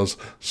Radio's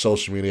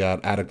social media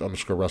at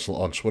addict_wrestle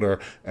on Twitter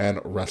and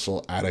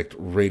Wrestle Addict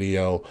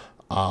Radio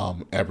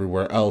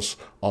everywhere else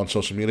on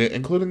social media,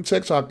 including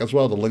TikTok as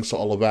well. The links to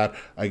all of that,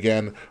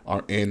 again,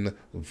 are in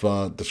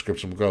the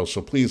description below. So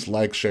please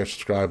like, share,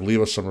 subscribe, leave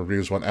us some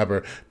reviews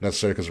whenever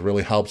necessary, because it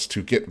really helps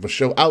to get the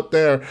show out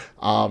there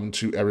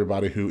to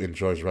everybody who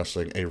enjoys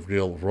wrestling, a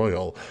real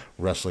royal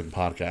wrestling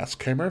podcast.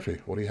 Kay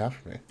Murphy, what do you have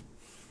for me?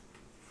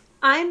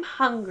 I'm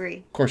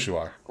hungry. Of course you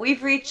are.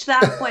 We've reached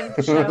that point of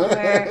the show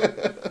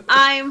where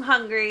I'm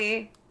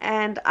hungry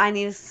and I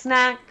need a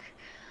snack.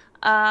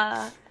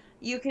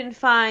 You can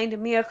find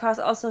me across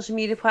all social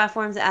media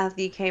platforms as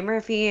the K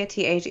Murphy,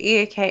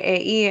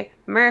 TheKae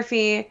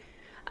Murphy.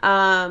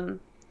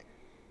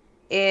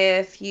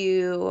 If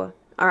you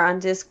are on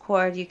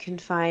Discord, you can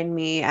find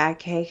me at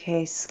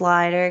KK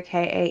Slider,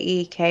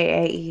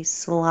 KAE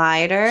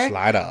Slider.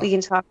 Slider.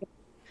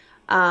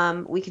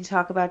 We can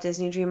talk about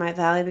Disney Dreamlight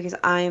Valley because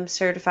I am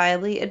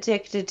certifiably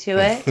addicted to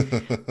it.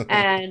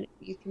 And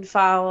you can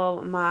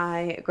follow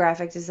my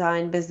graphic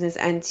design business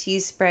and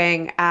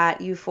Teespring at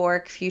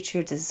Euphoric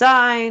Future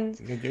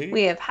Designs. Okay.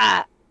 We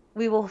have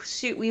we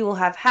will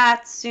have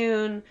hats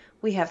soon.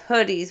 We have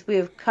hoodies. We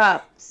have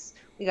cups.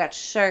 We got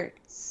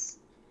shirts.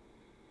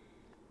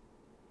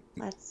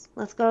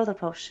 Let's go to the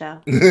post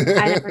show.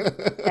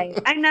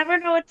 I never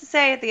know what to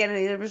say at the end of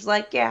these. I'm just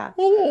like, yeah.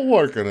 Well, we'll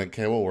work on it,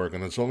 Kay. We'll work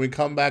on it. So when we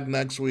come back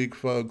next week,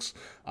 folks,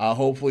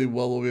 hopefully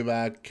Will be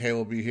back. Kay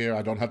will be here.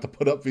 I don't have to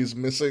put up these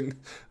missing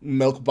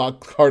milk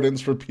box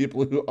cartons for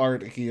people who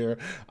aren't here.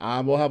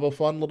 We'll have a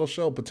fun little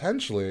show,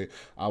 potentially, which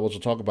we'll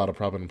talk about it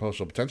probably in the post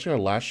show. Potentially our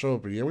last show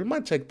of the year. We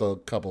might take the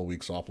couple of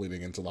weeks off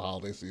leading into the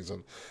holiday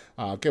season.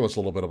 Give us a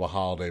little bit of a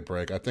holiday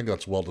break. I think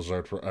that's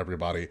well-deserved for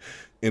everybody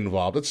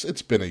involved.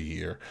 It's been a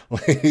year,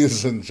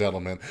 ladies and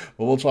gentlemen.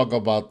 But we'll talk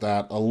about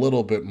that a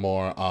little bit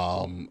more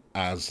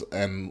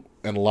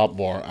and a lot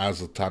more as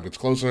the time gets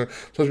closer.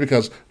 So it's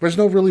because there's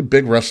no really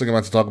big wrestling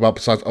event to talk about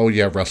besides,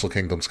 Wrestle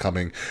Kingdom's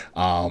coming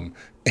at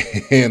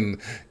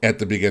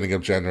the beginning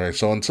of January.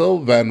 So until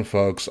then,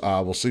 folks,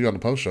 we'll see you on the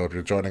post show if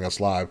you're joining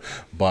us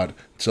live. But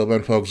until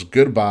then, folks,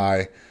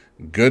 goodbye,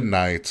 good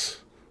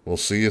night. We'll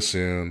see you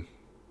soon.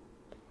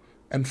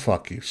 And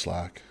fuck you,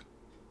 Slack.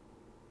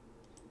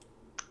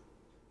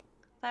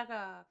 Fuck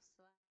off.